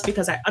Palace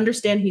because I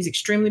understand he's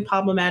extremely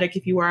problematic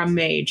if you are a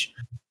mage.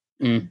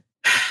 I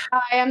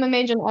am a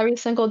mage in every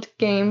single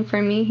game.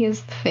 For me,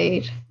 he's the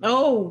Fade.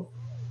 Oh.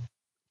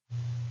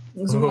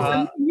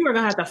 So you are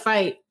gonna have to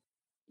fight.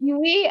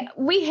 We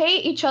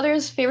hate each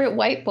other's favorite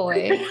white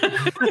boy.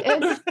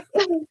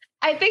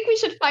 I think we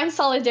should find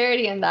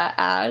solidarity in that,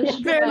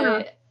 Ash.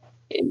 Fair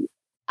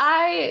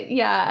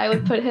I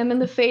would put him in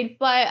the Fade,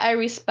 but I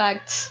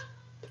respect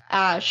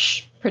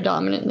Ash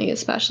predominantly,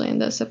 especially in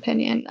this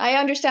opinion. I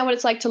understand what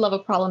it's like to love a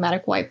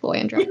problematic white boy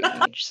in Dragon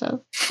Age,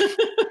 so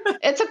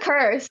it's a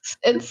curse.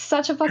 It's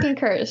such a fucking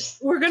curse.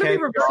 We're gonna be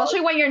Especially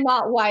when you're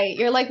not white.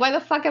 You're like, why the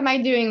fuck am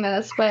I doing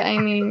this? But I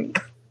mean,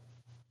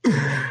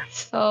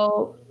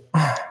 so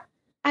I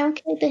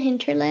don't care the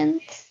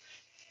hinterlands.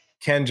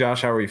 Ken,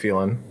 Josh, how are we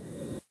feeling?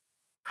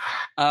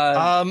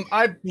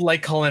 I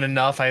like Cullen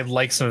enough. I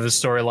like some of the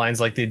storylines,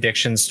 like the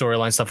addiction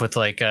storyline stuff with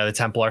like the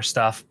Templar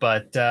stuff,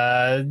 but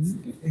I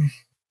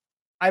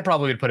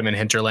probably would put him in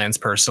Hinterlands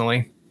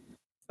personally.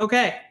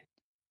 Okay.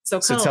 So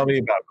tell me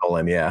about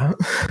Cullen, yeah.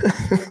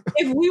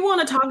 If we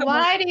want to talk about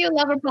why do you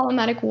love a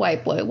problematic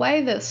white boy?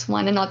 Why this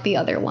one and not the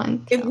other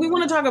one? If we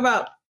want to talk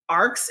about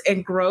arcs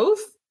and growth,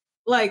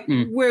 like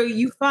where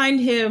you find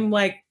him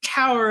like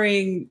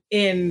cowering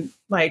in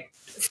like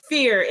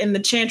fear in the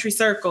Chantry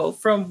Circle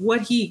from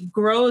what he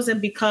grows and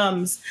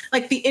becomes,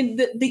 like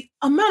the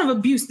amount of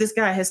abuse this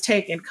guy has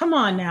taken. Come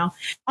on now,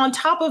 on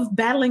top of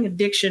battling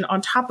addiction,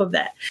 on top of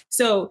that.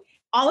 So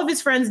all of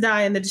his friends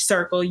die in the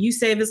circle. You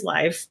save his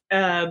life.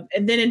 And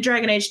then in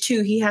Dragon Age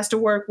 2, he has to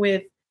work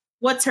with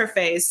what's her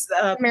face?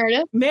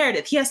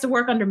 Meredith. He has to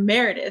work under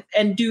Meredith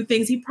and do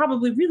things he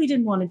probably really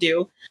didn't want to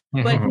do,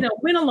 but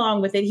went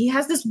along with it. He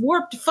has this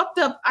warped, fucked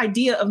up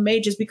idea of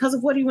mages because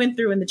of what he went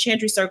through in the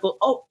Chantry Circle.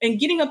 Oh, and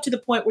getting up to the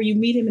point where you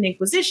meet him in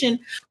Inquisition,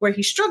 where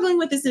he's struggling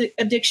with his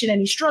addiction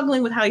and he's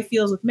struggling with how he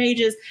feels with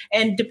mages.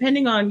 And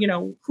depending on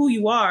who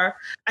you are,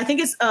 I think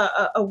it's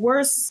a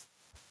worse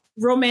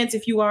romance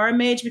if you are a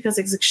mage because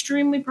it's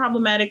extremely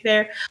problematic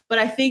there. But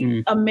I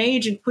think a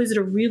mage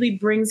inquisitor really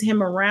brings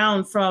him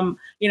around from,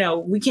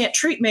 we can't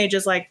treat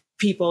mages like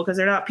people because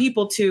they're not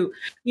people, to,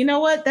 you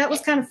know what, that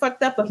was kind of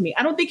fucked up of me.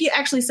 I don't think he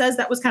actually says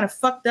that was kind of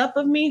fucked up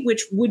of me,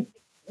 which would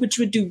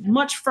do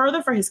much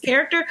further for his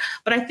character.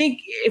 But I think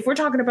if we're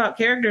talking about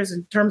characters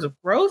in terms of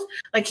growth,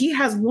 like he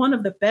has one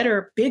of the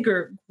better,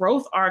 bigger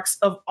growth arcs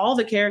of all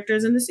the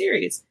characters in the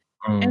series.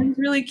 And he's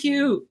really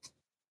cute.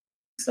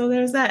 So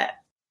there's that.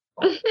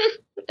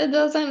 It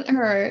doesn't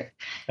hurt.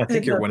 I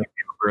think you're winning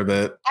over a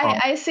bit.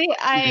 I see.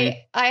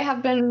 I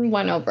have been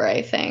won over,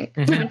 I think.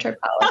 Winter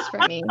Palace for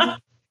me.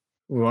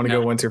 We want to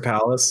go Winter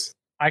Palace.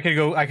 I could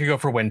go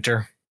for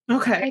Winter.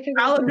 Okay,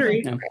 I'll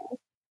agree. Yeah.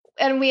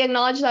 And we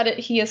acknowledge that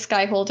he is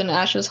Skyhold in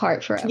Ash's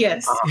heart forever.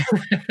 Yes.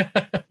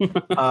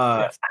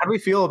 How do we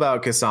feel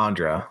about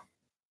Cassandra?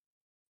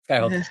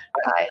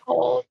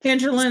 Skyhold.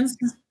 Hinterlands.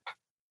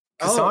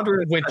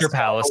 Cassandra Winter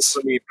Palace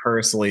for me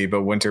personally,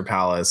 but Winter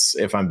Palace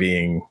if I'm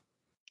being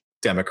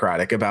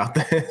democratic about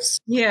this.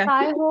 Yeah.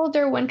 Skyhold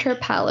or Winter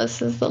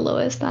Palace is the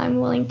lowest I'm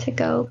willing to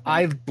go.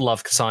 I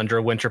love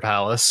Cassandra. Winter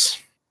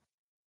Palace.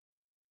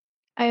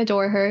 I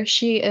adore her.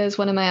 She is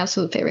one of my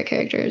absolute favorite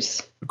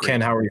characters. Ken,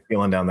 how are you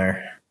feeling down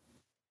there?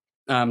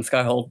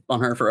 Skyhold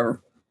on her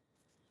forever.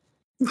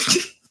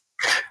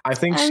 I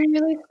think I'm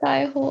really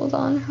Skyhold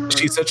on her.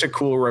 She's such a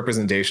cool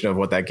representation of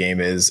what that game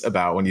is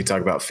about when you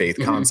talk about faith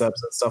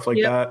concepts and stuff like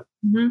that.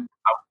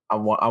 I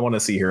want to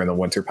see her in the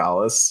Winter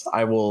Palace.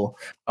 I will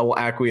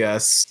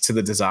acquiesce to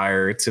the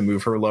desire to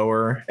move her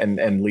lower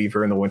and leave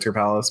her in the Winter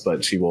Palace,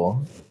 but she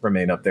will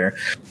remain up there.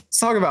 Let's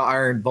talk about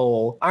Iron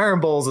Bull. Iron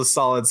Bull is a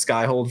solid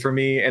Skyhold for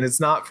me, and it's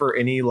not for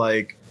any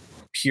like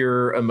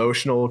pure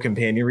emotional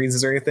companion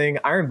reasons or anything.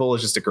 Iron Bull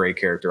is just a great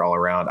character all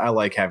around. I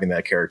like having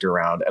that character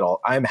around at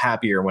all. I'm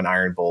happier when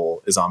Iron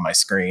Bull is on my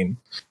screen.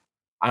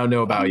 I don't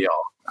know about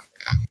y'all.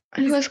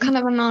 It was kind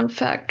of a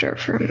non-factor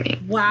for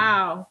me.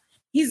 Wow.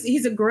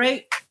 He's a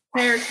great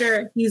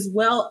character. He's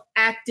well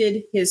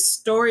acted. His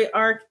story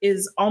arc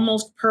is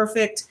almost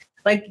perfect.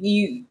 Like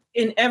you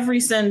in every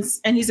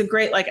sense, and he's a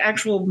great like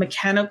actual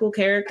mechanical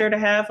character to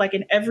have. Like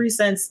in every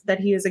sense that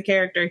he is a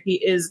character, he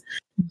is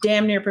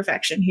damn near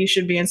perfection. He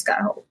should be in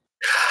Skyhold.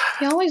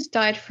 He always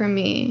died for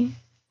me.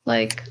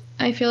 Like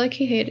I feel like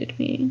he hated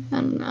me. I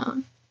don't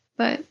know,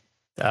 but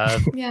yeah,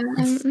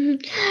 it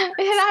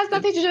has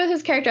nothing to do with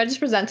his character. I just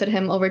presented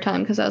him over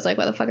time because I was like,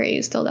 "Why the fuck are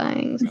you still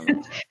dying?" So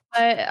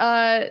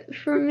but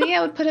for me,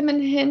 I would put him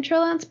in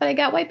Hinterlands. But I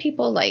got why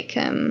people like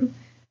him.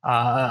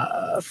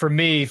 For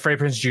me,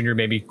 Freddie Prinze Jr.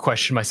 made me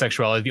question my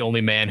sexuality. The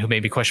only man who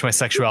made me question my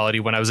sexuality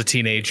when I was a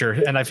teenager,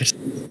 and I've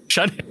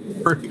shut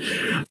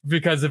him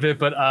because of it.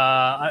 But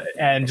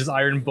and just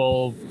Iron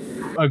Bull,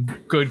 a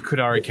good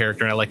Kunari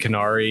character, and I like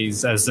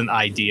Kunaris as an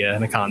idea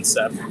and a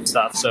concept and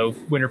stuff. So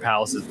Winter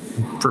Palace is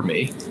for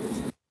me.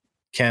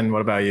 Ken,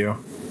 what about you?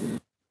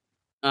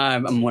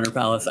 I'm Winter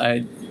Palace.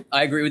 I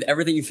agree with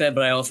everything you said,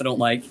 but I also don't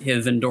like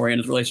his and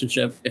Dorian's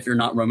relationship. If you're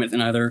not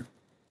romancing either,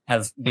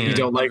 has You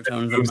don't like the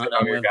tones moves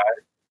on your guy?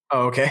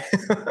 Oh, okay.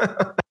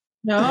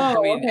 No, I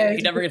mean, okay.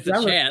 he never gets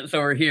a chance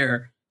over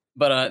here.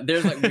 But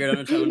there's like weird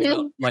undertones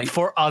about like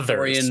For others,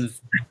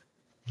 Dorian's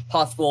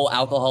possible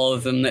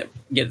alcoholism that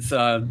gets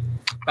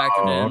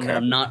factored in that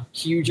I'm not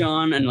huge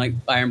on, and like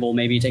Iron Bull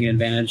maybe taking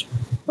advantage.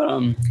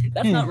 But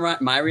that's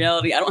not my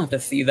reality. I don't have to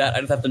see that. I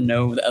just have to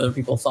know that other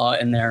people saw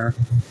it in their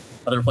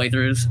other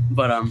playthroughs.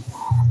 But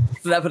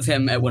so that puts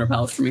him at Winter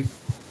Palace for me.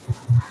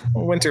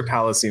 Winter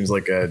Palace seems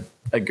like a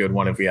good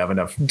one if we have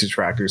enough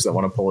detractors that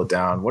want to pull it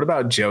down. What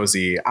about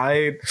Josie?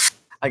 I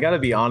gotta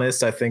be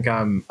honest, I think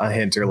I'm a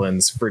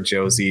hinterlands for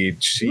Josie.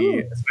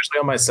 Especially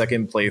on my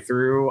second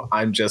playthrough,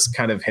 I'm just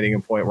kind of hitting a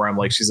point where I'm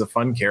like, she's a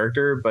fun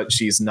character, but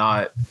she's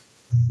not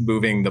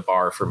moving the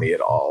bar for me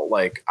at all.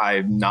 Like,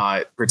 I'm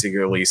not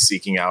particularly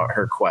seeking out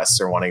her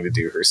quests or wanting to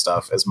do her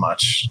stuff as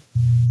much.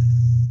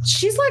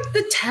 She's like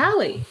the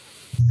Tally.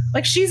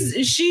 Like she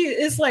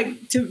is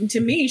like to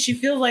me, she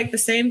feels like the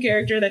same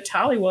character that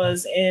Tali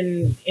was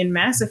in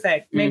Mass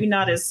Effect. Maybe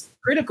not as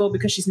critical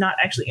because she's not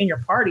actually in your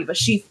party, but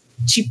she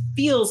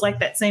feels like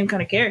that same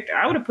kind of character.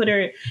 I would have put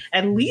her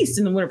at least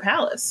in the Winter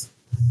Palace.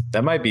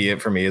 That might be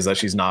it for me, is that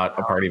she's not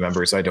a party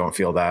member, so I don't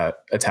feel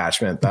that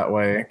attachment that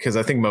way. Because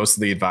I think most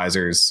of the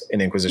advisors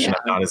in Inquisition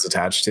I'm not as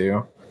attached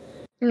to.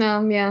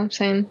 No, yeah,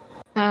 same.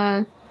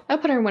 I'll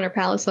put her in Winter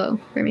Palace though.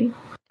 For me,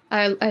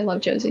 I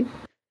love Josie.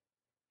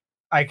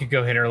 I could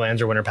go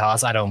Hinterlands or Winter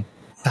Palace. I don't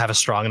have a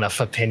strong enough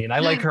opinion. I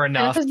like her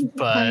enough,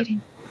 but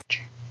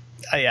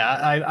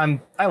I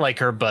like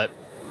her, but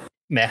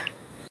meh.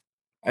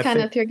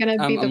 Kenneth, you're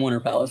gonna be I'm Winter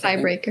Palace,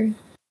 tiebreaker.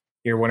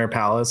 You're Winter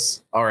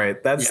Palace. All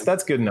right,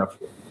 that's good enough.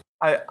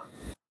 I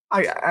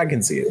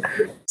can see it.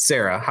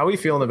 Sarah, how are we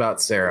feeling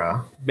about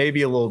Sarah?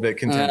 Maybe a little bit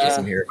contentious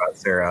in here about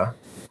Sarah.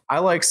 I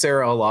like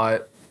Sarah a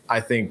lot.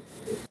 I think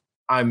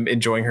I'm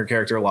enjoying her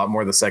character a lot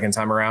more the second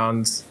time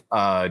around.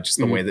 Just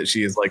the way that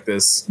she is like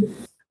this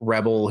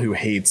rebel who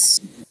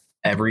hates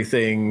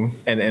everything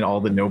and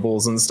all the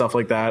nobles and stuff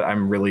like that.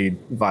 I'm really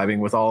vibing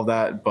with all of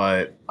that.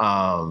 But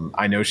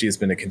I know she has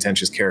been a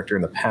contentious character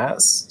in the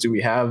past. Do we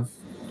have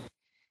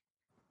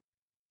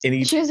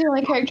any? She's the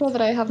only character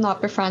that I have not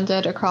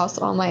befriended across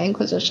all my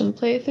Inquisition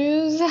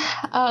playthroughs.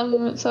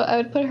 So I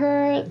would put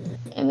her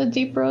in the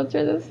Deep Road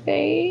Through the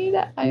Fade.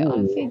 I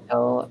honestly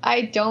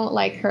don't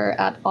like her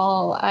at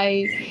all.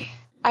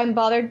 I'm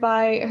bothered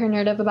by her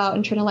narrative about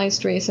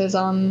internalized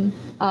racism.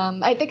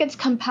 I think it's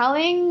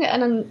compelling,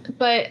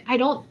 but I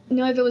don't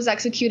know if it was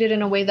executed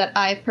in a way that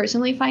I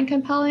personally find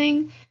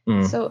compelling.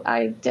 So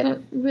I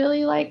didn't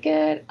really like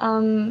it.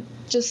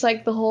 Just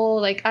like the whole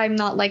like I'm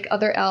not like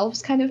other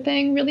elves kind of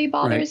thing really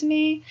bothers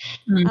me.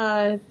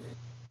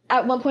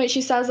 At one point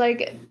she says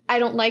like I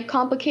don't like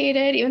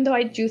complicated, even though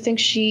I do think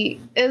she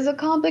is a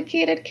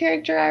complicated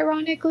character,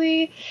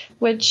 ironically,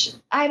 which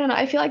I don't know.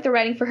 I feel like the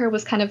writing for her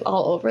was kind of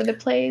all over the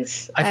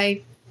place.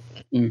 I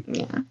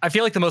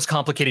feel like the most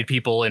complicated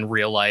people in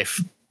real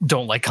life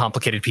don't like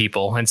complicated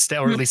people or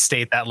at least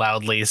state that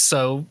loudly.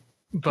 So,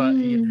 but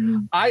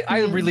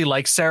I really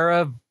like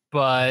Sarah,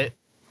 but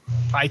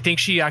I think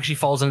she actually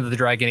falls into the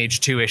Dragon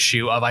Age 2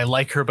 issue of I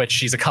like her, but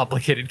she's a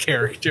complicated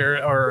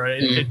character or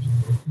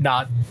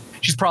not.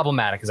 She's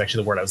problematic is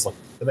actually the word I was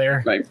looking for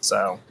there. Right.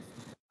 So,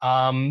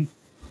 I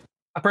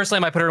personally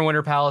might put her in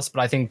Winter Palace,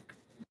 but I think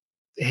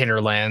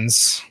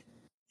Hinterlands.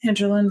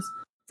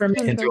 For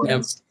me.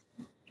 Hinterlands.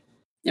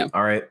 Yeah.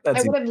 All right.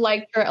 I would have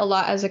liked her a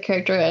lot as a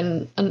character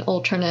in an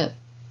alternate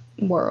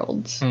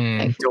world.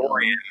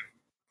 Dorian.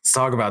 Let's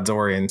talk about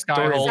Dorian.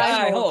 Skyhold.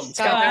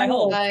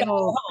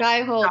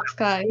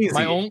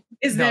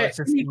 Is there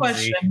any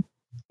question?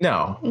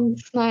 No.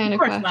 It's not a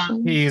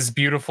question. He's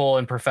beautiful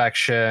in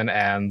perfection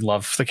and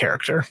love the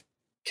character.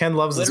 Ken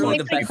loves this Literally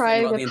one. the best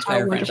thing about the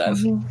entire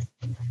franchise.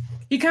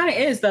 He kind of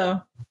is,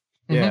 though.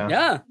 Yeah.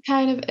 Yeah.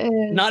 Kind of is.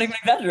 Not even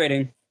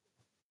exaggerating.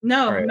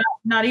 No, Right.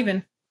 not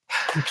even.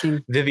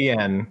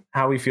 Vivienne.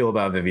 How we feel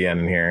about Vivienne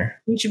in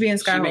here? He should be in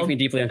She makes me Skyhold.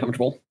 deeply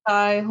uncomfortable.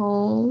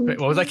 Skyhold. Wait,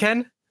 what was that,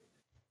 Ken?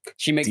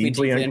 She makes me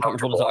deeply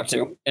uncomfortable to talk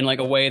to in like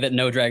a way that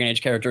no Dragon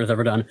Age character has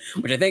ever done,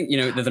 which I think,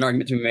 there's an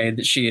argument to be made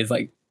that she is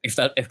like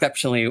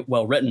exceptionally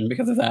well written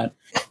because of that.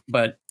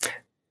 But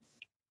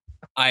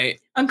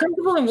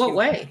Uncomfortable in what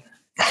way?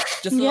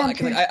 just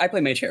I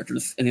play mage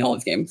characters in all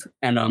these games,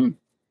 and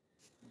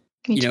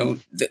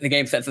the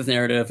game sets this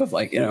narrative of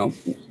like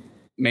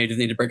mages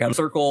need to break out of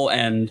circle,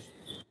 and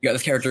you got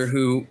this character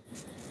who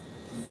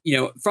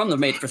from the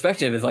mage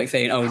perspective is like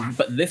saying, oh,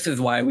 but this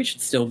is why we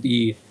should still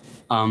be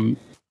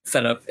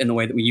set up in the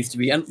way that we used to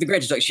be. And the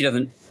granted, like she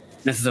doesn't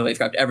necessarily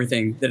describe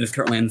everything that is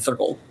currently in the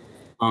circle,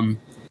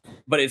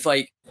 but it's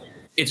like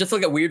it's just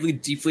like a weirdly,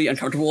 deeply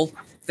uncomfortable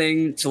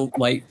thing to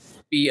like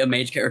be a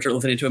mage character,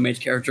 listening to a mage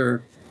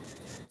character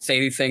say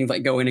these things,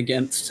 like going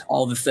against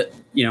all this that,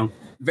 you know,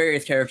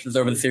 various characters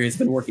over the series have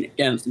been working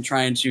against and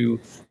trying to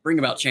bring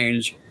about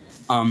change.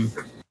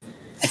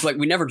 It's like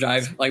we never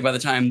jive. Like by the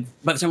time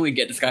we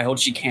get to Skyhold,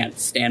 she can't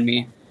stand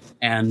me,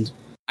 and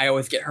I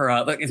always get her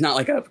up. Like it's not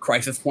like a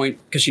crisis point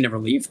because she never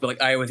leaves, but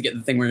like I always get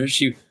the thing where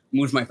she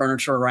moves my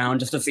furniture around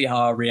just to see how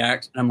I'll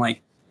react, and I'm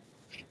like,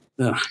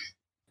 ugh.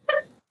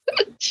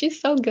 She's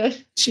so good.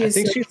 I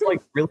think she's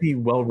like really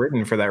well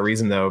written for that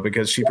reason, though,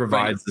 because she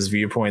provides this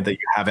viewpoint that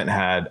you haven't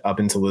had up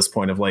until this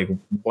point of like,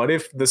 what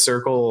if the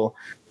circle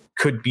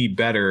could be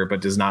better but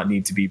does not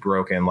need to be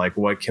broken? Like,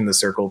 what can the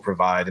circle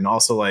provide? And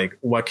also, like,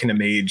 what can a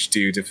mage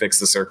do to fix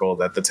the circle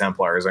that the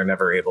Templars are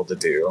never able to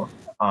do?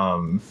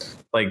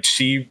 Like,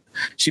 she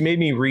made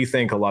me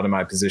rethink a lot of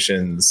my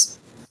positions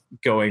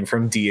going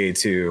from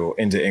DA2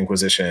 into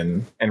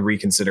Inquisition and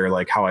reconsider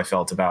like how I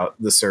felt about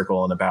the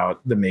circle and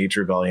about the Mage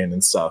Rebellion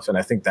and stuff. And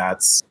I think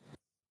that's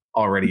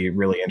already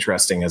really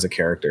interesting as a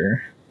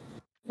character.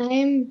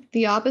 I'm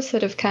the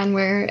opposite of Ken,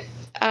 where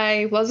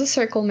I was a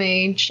circle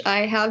mage.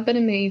 I have been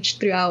a mage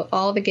throughout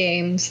all the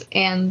games,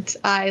 and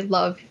I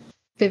love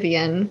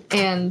Vivienne,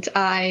 and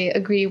I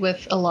agree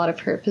with a lot of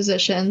her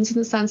positions in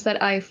the sense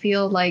that I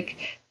feel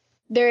like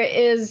there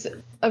is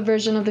a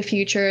version of the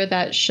future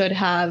that should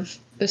have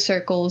the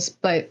circles,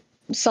 but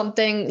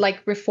something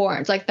like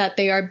reformed, like that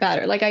they are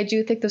better. Like I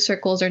do think the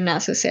circles are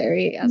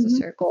necessary as a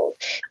circle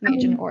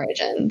mage in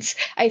Origins.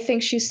 I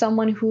think she's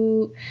someone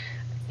who,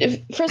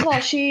 first of all,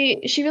 she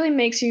really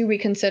makes you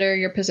reconsider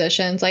your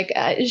positions. Like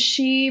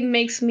she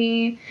makes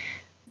me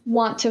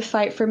want to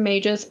fight for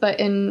mages, but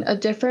in a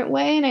different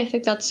way. And I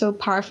think that's so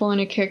powerful in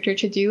a character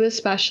to do,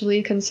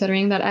 especially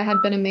considering that I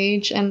had been a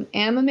mage and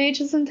am a mage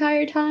this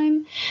entire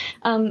time.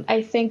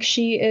 I think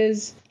she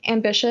is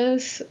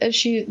ambitious.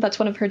 That's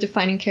one of her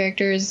defining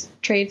characters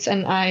traits,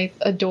 and I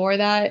adore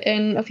that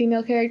in a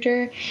female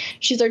character.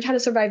 She's learned how to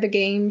survive the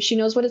game. She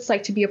knows what it's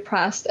like to be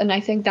oppressed, and I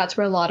think that's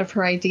where a lot of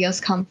her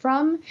ideas come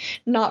from,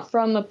 not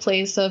from a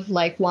place of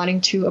like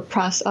wanting to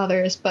oppress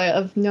others, but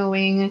of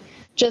knowing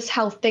just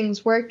how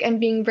things work and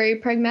being very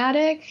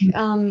pragmatic.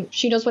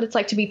 She knows what it's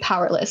like to be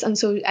powerless, and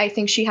so I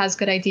think she has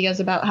good ideas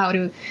about how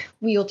to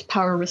wield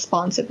power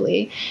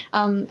responsibly.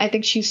 I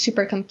think she's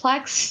super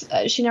complex.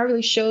 She never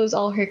really shows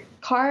all her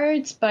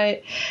cards,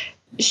 but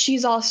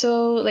she's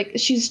also like,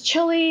 she's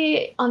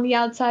chilly on the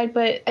outside.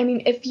 But I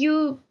mean, if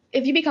you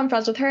become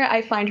friends with her,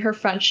 I find her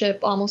friendship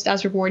almost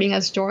as rewarding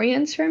as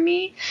Dorian's for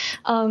me.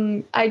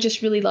 I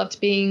just really loved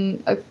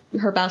being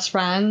her best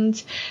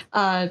friend.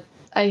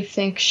 I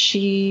think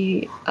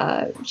she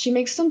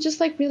makes some just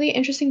like really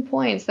interesting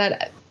points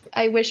that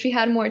I wish we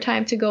had more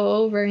time to go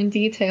over in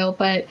detail,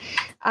 but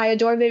I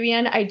adore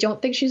Vivienne. I don't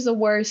think she's the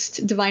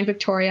worst Divine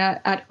Victoria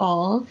at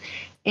all.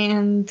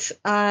 And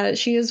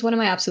she is one of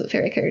my absolute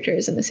favorite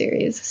characters in the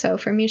series. So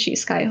for me,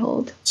 she's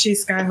Skyhold.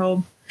 She's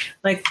Skyhold.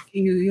 Like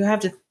you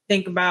have to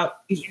think about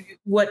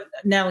what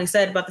Natalie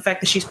said about the fact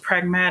that she's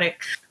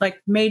pragmatic.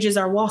 Like mages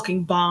are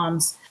walking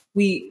bombs.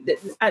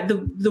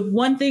 The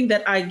one thing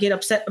that I get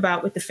upset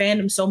about with the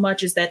fandom so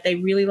much is that they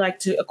really like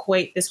to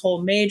equate this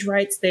whole mage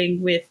rights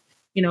thing with,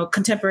 you know,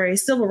 contemporary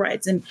civil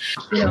rights. And,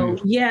 you know,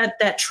 yeah,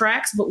 that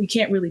tracks, but we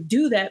can't really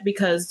do that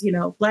because, you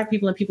know, Black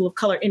people and people of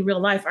color in real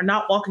life are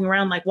not walking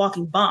around like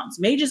walking bombs.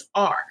 Mages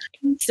are.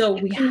 So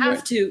we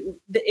have to,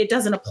 it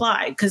doesn't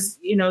apply because,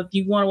 you know,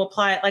 you want to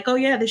apply it like, oh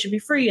yeah, they should be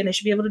free and they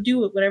should be able to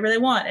do whatever they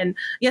want. And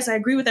yes, I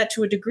agree with that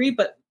to a degree,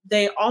 but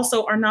they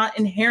also are not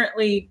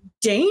inherently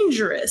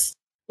dangerous.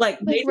 Like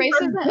race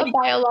isn't a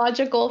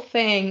biological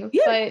thing,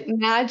 but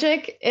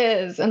magic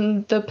is,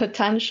 and the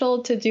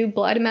potential to do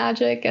blood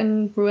magic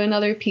and ruin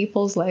other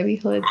people's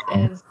livelihoods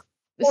is.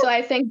 So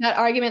I think that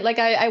argument, like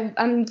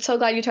I'm so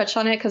glad you touched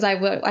on it because I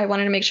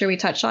wanted to make sure we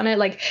touched on it.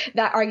 Like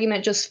that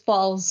argument just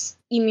falls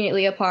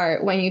immediately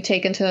apart when you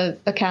take into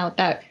account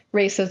that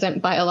race isn't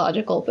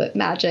biological, but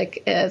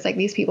magic is. Like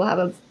these people have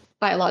a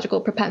biological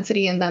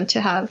propensity in them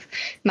to have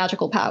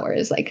magical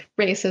powers. Like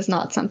race is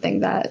not something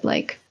that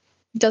like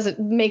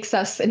makes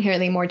us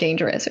inherently more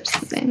dangerous or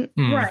something.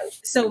 Right.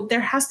 So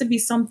there has to be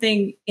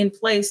something in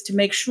place to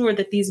make sure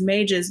that these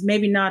mages,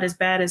 maybe not as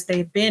bad as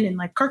they've been in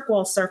like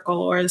Kirkwall Circle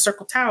or the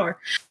Circle Tower,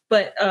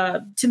 but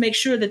to make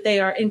sure that they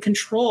are in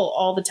control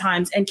all the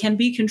times and can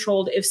be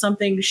controlled if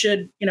something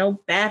should, you know,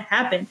 bad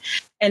happen.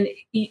 And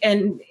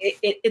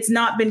it's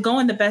not been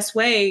going the best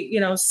way, you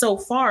know, so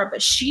far.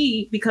 But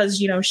because,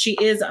 you know, she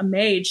is a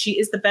mage, she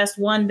is the best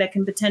one that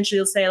can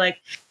potentially say like,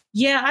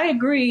 yeah, I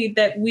agree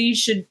that we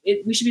should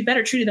be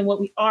better treated than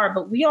what we are,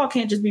 but we all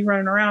can't just be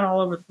running around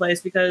all over the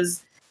place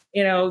because,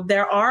 you know,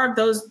 there are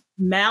those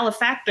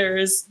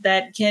malefactors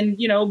that can,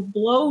 you know,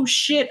 blow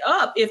shit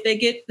up if they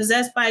get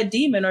possessed by a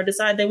demon or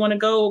decide they want to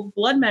go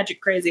blood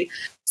magic crazy.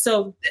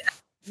 So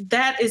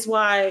that is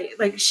why,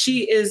 like,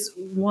 she is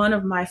one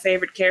of my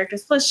favorite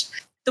characters. Plus,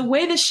 the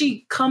way that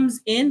she comes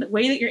in, the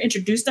way that you're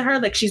introduced to her,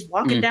 like she's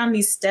walking down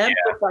these steps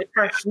with like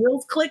her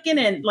heels clicking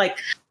and like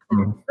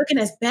looking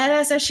as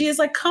badass as she is,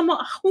 like, come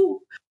on,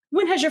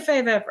 when has your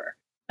fave ever?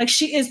 Like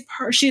she is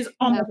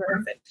almost Never.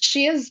 perfect.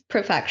 She is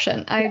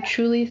perfection. I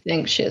truly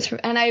think she is.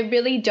 And I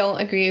really don't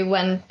agree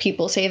when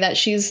people say that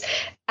she's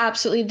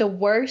absolutely the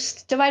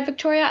worst Divine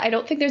Victoria. I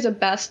don't think there's a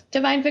best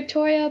Divine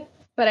Victoria,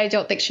 but I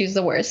don't think she's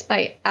the worst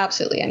by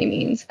absolutely any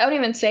means. I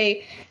wouldn't even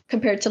say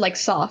compared to like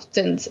Soft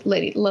and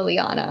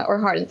Liliana or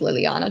Hardened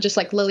Liliana, just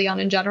like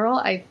Liliana in general.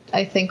 I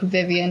think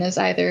Vivian is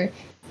either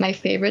my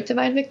favorite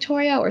Divine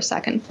Victoria or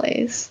second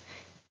place.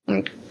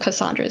 And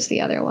Cassandra is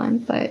the other one,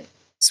 but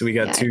So we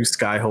got two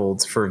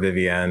Skyholds for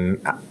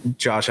Vivienne.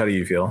 Josh, how do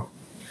you feel?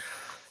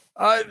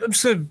 I'm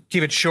just gonna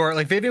keep it short.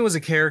 Like Vivian was a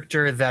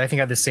character that I think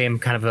had the same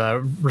kind of a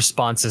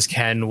response as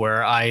Ken,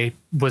 where I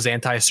was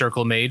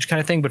anti-circle mage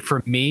kind of thing. But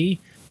for me,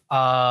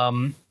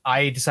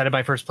 I decided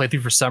my first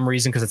playthrough for some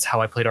reason, because it's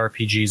how I played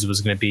RPGs, was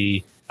going to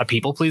be a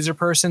people pleaser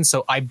person.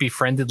 So I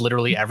befriended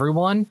literally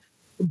everyone,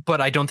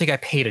 but I don't think I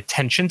paid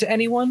attention to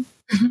anyone.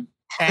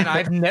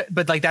 And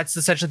but like that's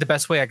essentially the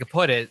best way I could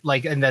put it.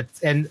 Like, and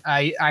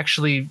I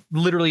actually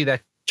literally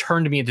that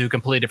turned me into a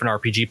completely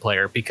different RPG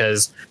player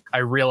because I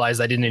realized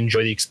I didn't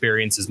enjoy the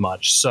experience as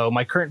much. So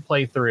my current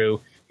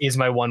playthrough is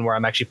my one where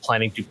I'm actually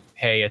planning to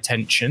pay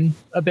attention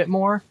a bit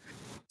more.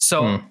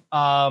 So,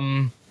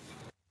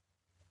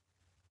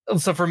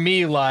 so for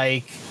me,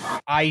 like,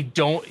 I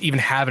don't even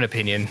have an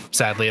opinion,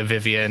 sadly, of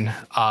Vivian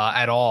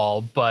at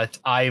all, but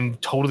I'm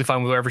totally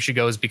fine with wherever she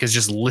goes because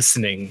just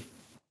listening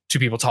to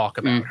people talk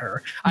about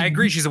her. I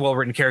agree she's a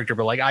well-written character,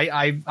 but like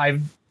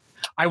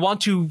I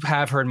want to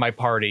have her in my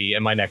party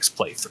in my next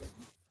playthrough.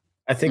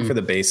 I think for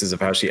the basis of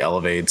how she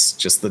elevates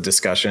just the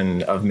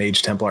discussion of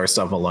Mage Templar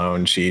stuff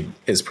alone, she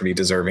is pretty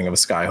deserving of a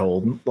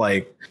Skyhold.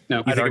 Like,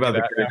 you think about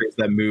the characters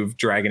that move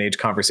Dragon Age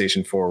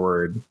conversation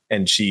forward,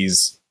 and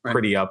she's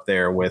pretty up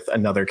there with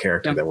another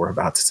character that we're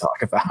about to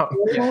talk about.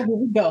 Here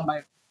we go.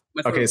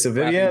 Okay, so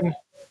Vivienne.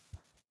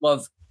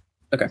 Well,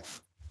 okay.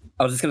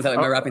 I was just going to say, like,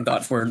 my wrapping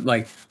thoughts were,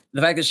 like,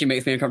 the fact that she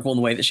makes me uncomfortable in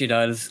the way that she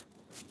does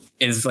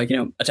is, like, you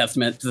know, a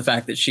testament to the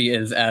fact that she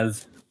is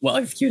as well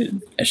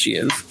executed as she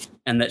is,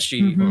 and that she,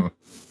 you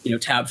know,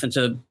 taps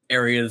into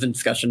areas and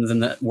discussions in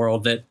that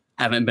world that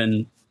haven't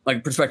been,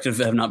 like, perspectives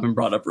that have not been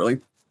brought up, really.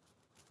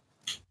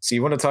 So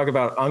you want to talk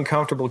about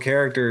uncomfortable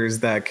characters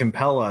that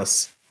compel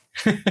us?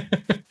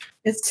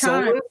 It's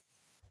time.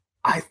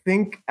 I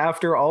think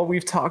after all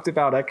we've talked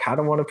about, I kind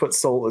of want to put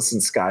Solus in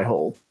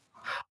Skyhold.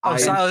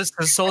 Solus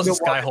is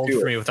Skyhold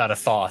for me without a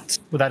thought.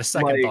 Without a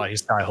second thought,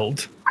 he's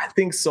Skyhold. I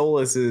think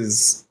Solus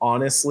is,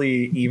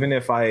 honestly, even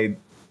if I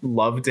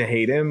love to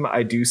hate him,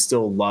 I do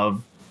still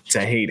love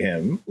to hate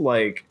him.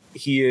 Like,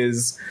 he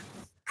is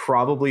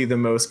probably the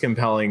most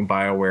compelling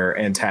BioWare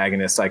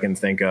antagonist I can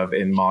think of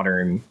in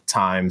modern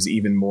times.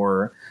 Even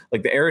more,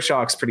 like, the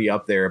Aeroshock's pretty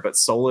up there, but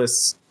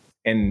Solus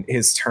and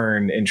his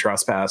turn in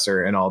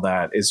Trespasser and all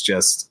that is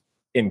just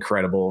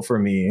incredible for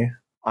me.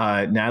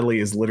 Natalie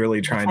is literally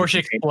trying before she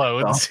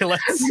explodes. Let's let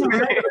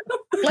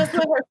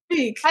her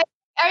speak.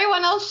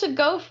 Everyone else should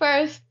go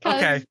first.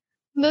 Okay.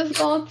 This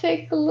gonna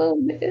take a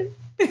little bit.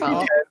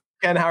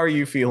 Ken, how are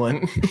you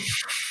feeling?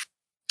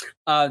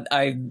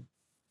 I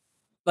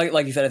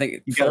like you said, I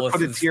think you gotta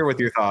put a tier with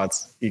your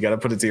thoughts. You gotta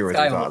put a tier with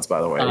your thoughts,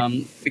 by the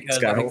way.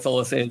 Because I think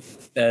Solus is,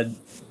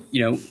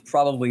 you know,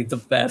 probably the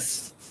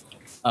best,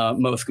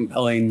 most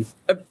compelling,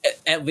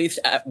 at least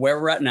at where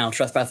we're at now.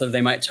 Trespasser,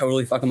 they might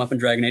totally fuck him up in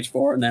Dragon Age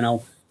 4, and then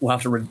we'll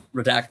have to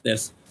redact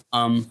this,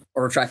 or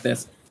retract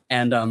this.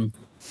 And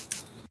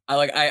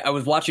I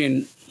was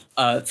watching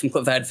some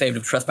clips I had saved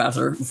of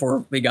Trespasser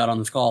before we got on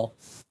this call,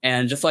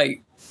 and just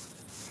like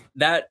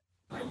that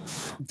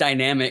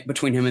dynamic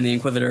between him and the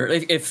Inquisitor,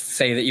 if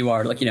say that you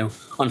are, like, you know,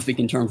 on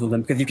speaking terms with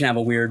him, because you can have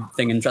a weird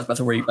thing in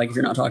Trespasser where you, like, if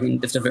you're not talking,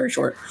 it's just very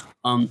short,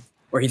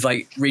 where he's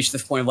like reached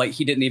this point of, like,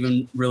 he didn't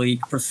even really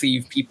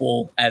perceive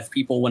people as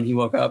people when he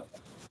woke up,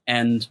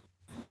 and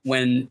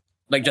when,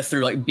 like, just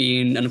through, like,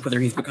 being an Inquisitor,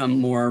 he's become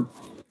more,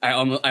 I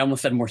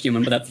almost said more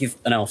human, but he's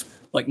an elf,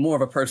 like, more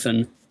of a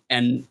person,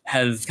 and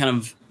has kind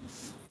of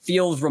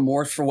feels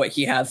remorse for what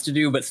he has to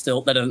do, but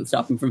still that doesn't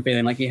stop him from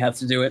feeling like he has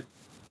to do it,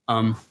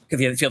 because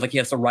he feels like he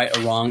has to right a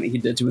wrong that he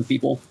did to his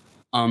people.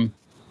 So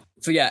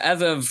yeah,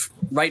 as of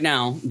right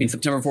now, being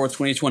September 4th,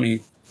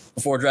 2020,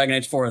 before Dragon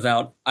Age 4 is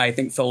out, I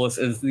think Solus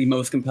is the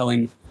most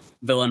compelling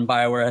villain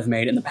BioWare has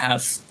made in the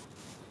past,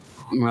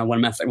 one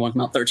Mass Effect 1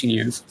 came out 13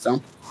 years.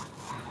 So,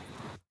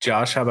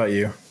 Josh, how about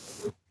you?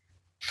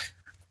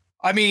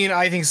 I mean,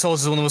 I think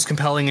Solus is one of the most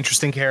compelling,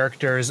 interesting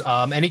characters.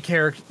 Any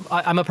character,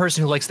 I'm a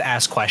person who likes to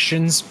ask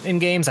questions in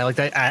games. I like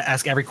to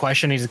ask every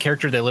question. He's a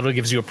character that literally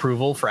gives you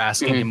approval for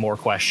asking him more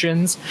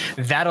questions.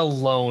 That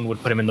alone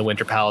would put him in the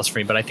Winter Palace for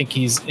me. But I think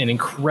he's an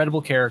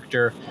incredible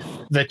character.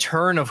 The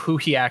turn of who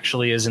he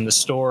actually is in the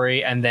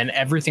story, and then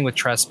everything with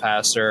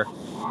Trespasser.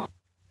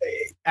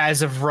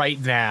 As of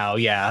right now,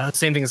 yeah,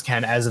 same thing as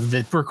Ken. As of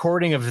the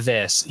recording of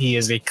this, he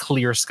is a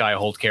clear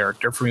Skyhold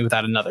character for me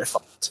without another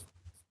thought.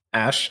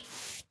 Ash?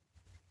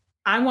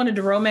 I wanted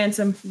to romance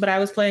him, but I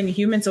was playing a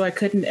human, so I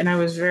couldn't, and I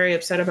was very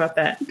upset about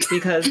that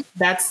because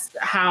that's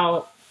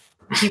how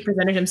he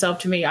presented himself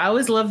to me. I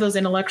always love those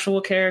intellectual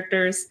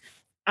characters.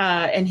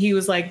 and he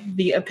was like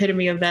the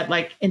epitome of that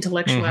like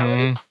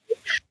intellectuality.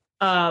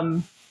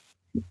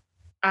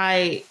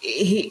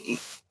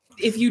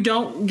 If you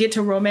don't get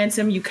to romance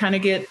him, you kind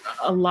of get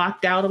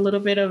locked out a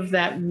little bit of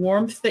that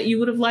warmth that you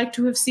would have liked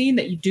to have seen,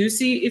 that you do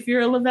see if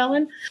you're a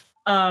Llewellyn.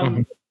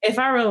 If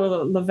I were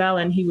a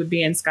Llewellyn, he would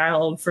be in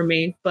Skyhold for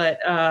me, but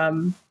I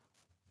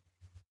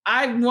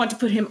want to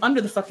put him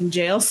under the fucking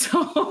jail.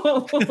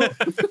 So,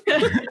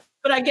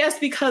 but I guess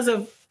because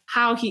of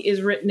how he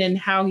is written and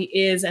how he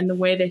is and the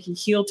way that he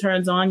heel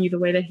turns on you, the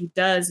way that he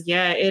does,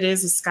 yeah, it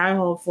is a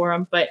Skyhold for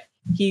him, but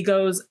he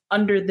goes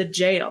under the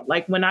jail.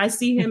 Like when I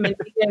see him in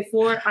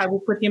PK4, I will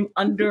put him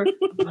under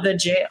the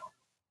jail.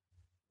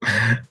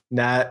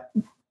 Nat,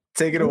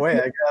 take it away,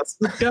 I guess.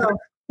 Let's go.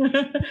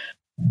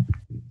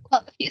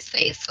 Well, if you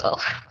say so.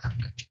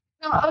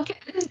 No, okay.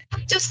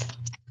 Just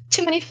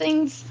too many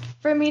things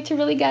for me to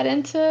really get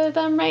into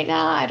them right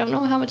now. I don't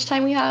know how much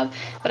time we have,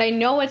 but I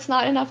know it's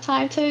not enough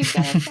time to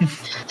get into them.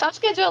 So I'm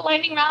just going to do a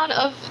lightning round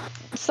of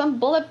some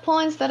bullet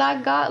points that I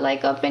got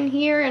like up in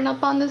here and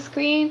up on the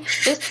screen.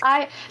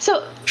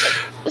 So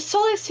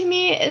Solis to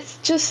me is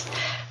just...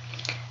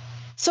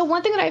 So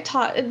one thing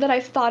that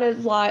I've thought a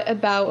lot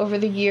about over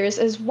the years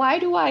is, why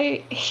do I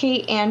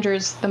hate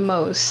Anders the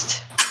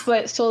most?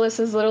 But Solis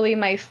is literally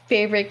my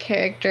favorite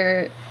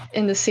character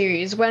in the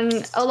series,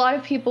 when a lot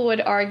of people would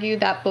argue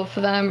that both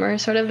of them are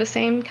sort of the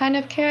same kind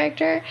of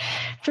character.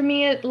 For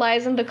me, it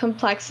lies in the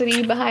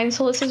complexity behind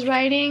Solis's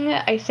writing.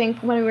 I think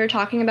when we were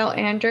talking about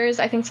Anders,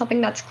 I think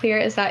something that's clear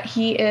is that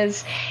he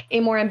is a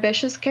more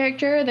ambitious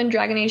character than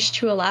Dragon Age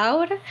 2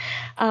 allowed.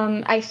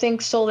 I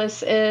think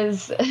Solis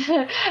is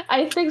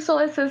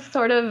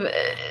sort of,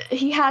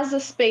 he has the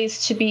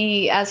space to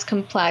be as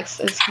complex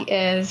as he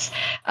is.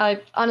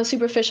 On a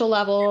superficial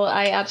level,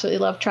 I absolutely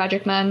love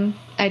Tragic Men.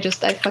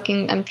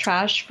 I'm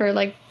trash for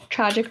like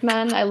tragic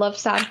men. I love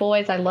sad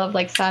boys. I love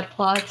like sad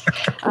plots.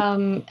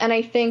 And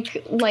I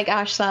think, like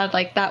Ash said,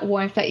 like that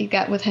warmth that you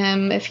get with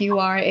him if you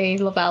are a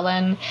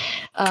Llewellyn,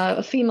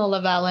 a female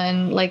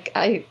Llewellyn,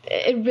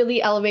 it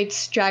really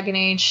elevates Dragon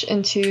Age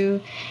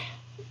into...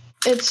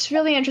 It's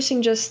really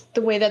interesting just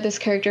the way that this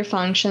character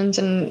functions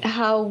and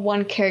how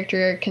one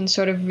character can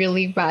sort of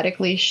really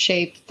radically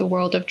shape the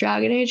world of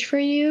Dragon Age for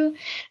you.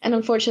 And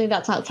unfortunately,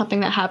 that's not something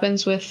that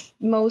happens with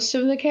most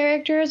of the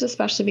characters,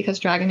 especially because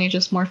Dragon Age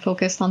is more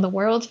focused on the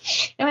world.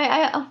 Anyway,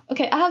 I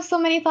have so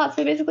many thoughts,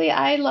 but basically,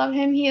 I love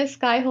him. He is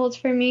Skyhold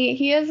for me.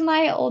 He is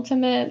my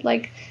ultimate,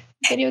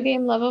 video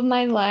game love of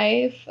my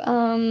life.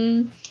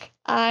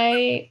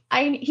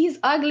 He's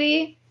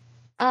ugly,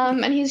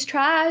 and he's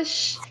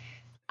trash.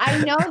 I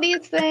know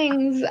these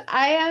things.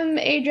 I am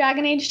a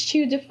Dragon Age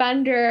 2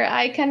 defender.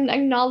 I can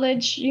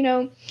acknowledge,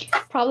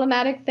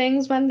 problematic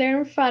things when they're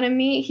in front of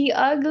me. He's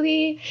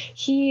ugly.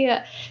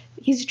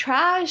 He's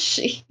trash.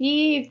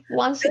 He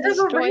wants to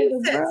destroy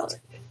the world.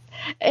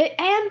 He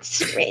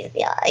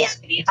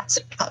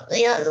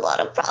has a lot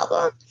of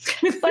problems.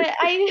 But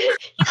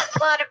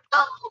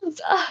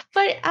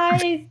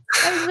I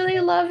really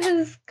love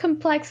his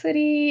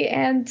complexity,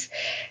 and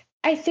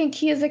I think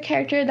he is a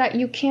character that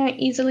you can't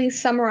easily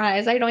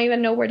summarize. I don't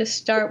even know where to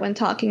start when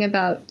talking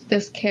about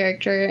this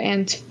character.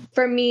 And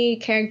for me,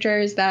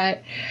 characters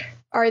that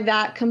are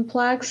that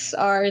complex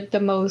are the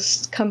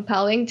most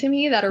compelling to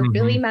me, that are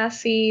really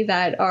messy,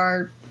 that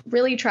are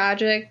really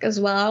tragic as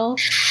well.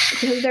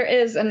 Because there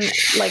is an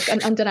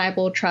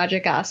undeniable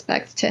tragic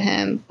aspect to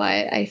him,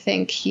 but I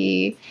think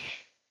he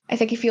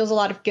feels a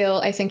lot of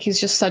guilt. I think he's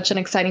just such an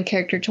exciting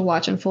character to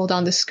watch unfold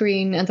on the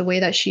screen, and the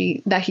way that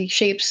he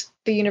shapes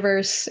the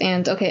universe.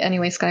 And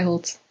anyway,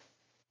 Skyhold.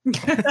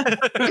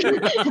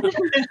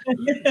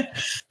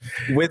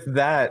 With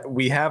that,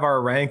 we have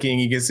our ranking.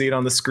 You can see it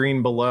on the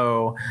screen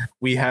below.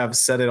 We have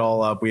set it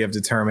all up. We have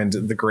determined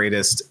the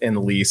greatest and the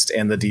least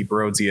and the deep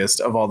roadsiest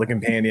of all the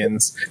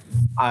companions.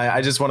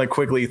 I just want to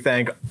quickly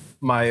thank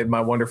my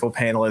wonderful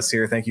panelists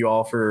here. Thank you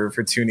all for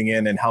tuning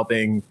in and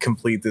helping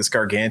complete this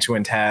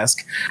gargantuan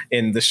task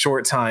in the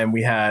short time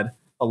we had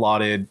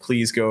allotted.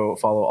 Please go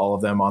follow all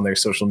of them on their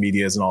social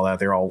medias and all that.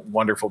 They're all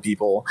wonderful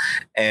people.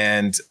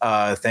 And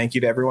thank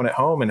you to everyone at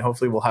home. And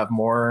hopefully we'll have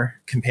more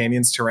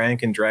companions to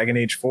rank in Dragon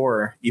Age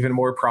 4, even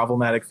more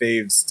problematic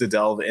faves to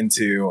delve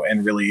into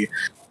and really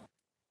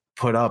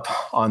put up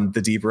on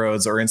the deep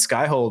roads or in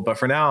Skyhold. But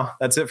for now,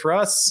 that's it for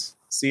us.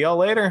 See y'all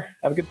later.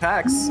 Have a good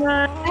PAX.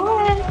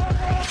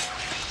 Bye.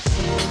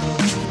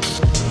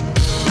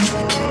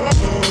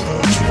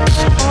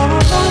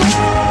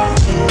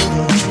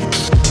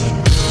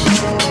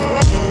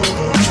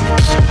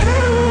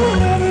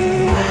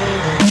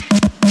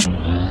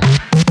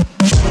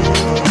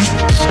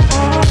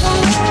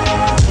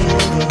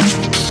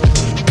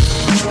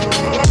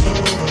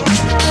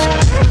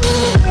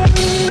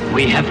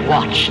 We have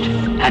watched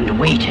and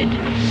waited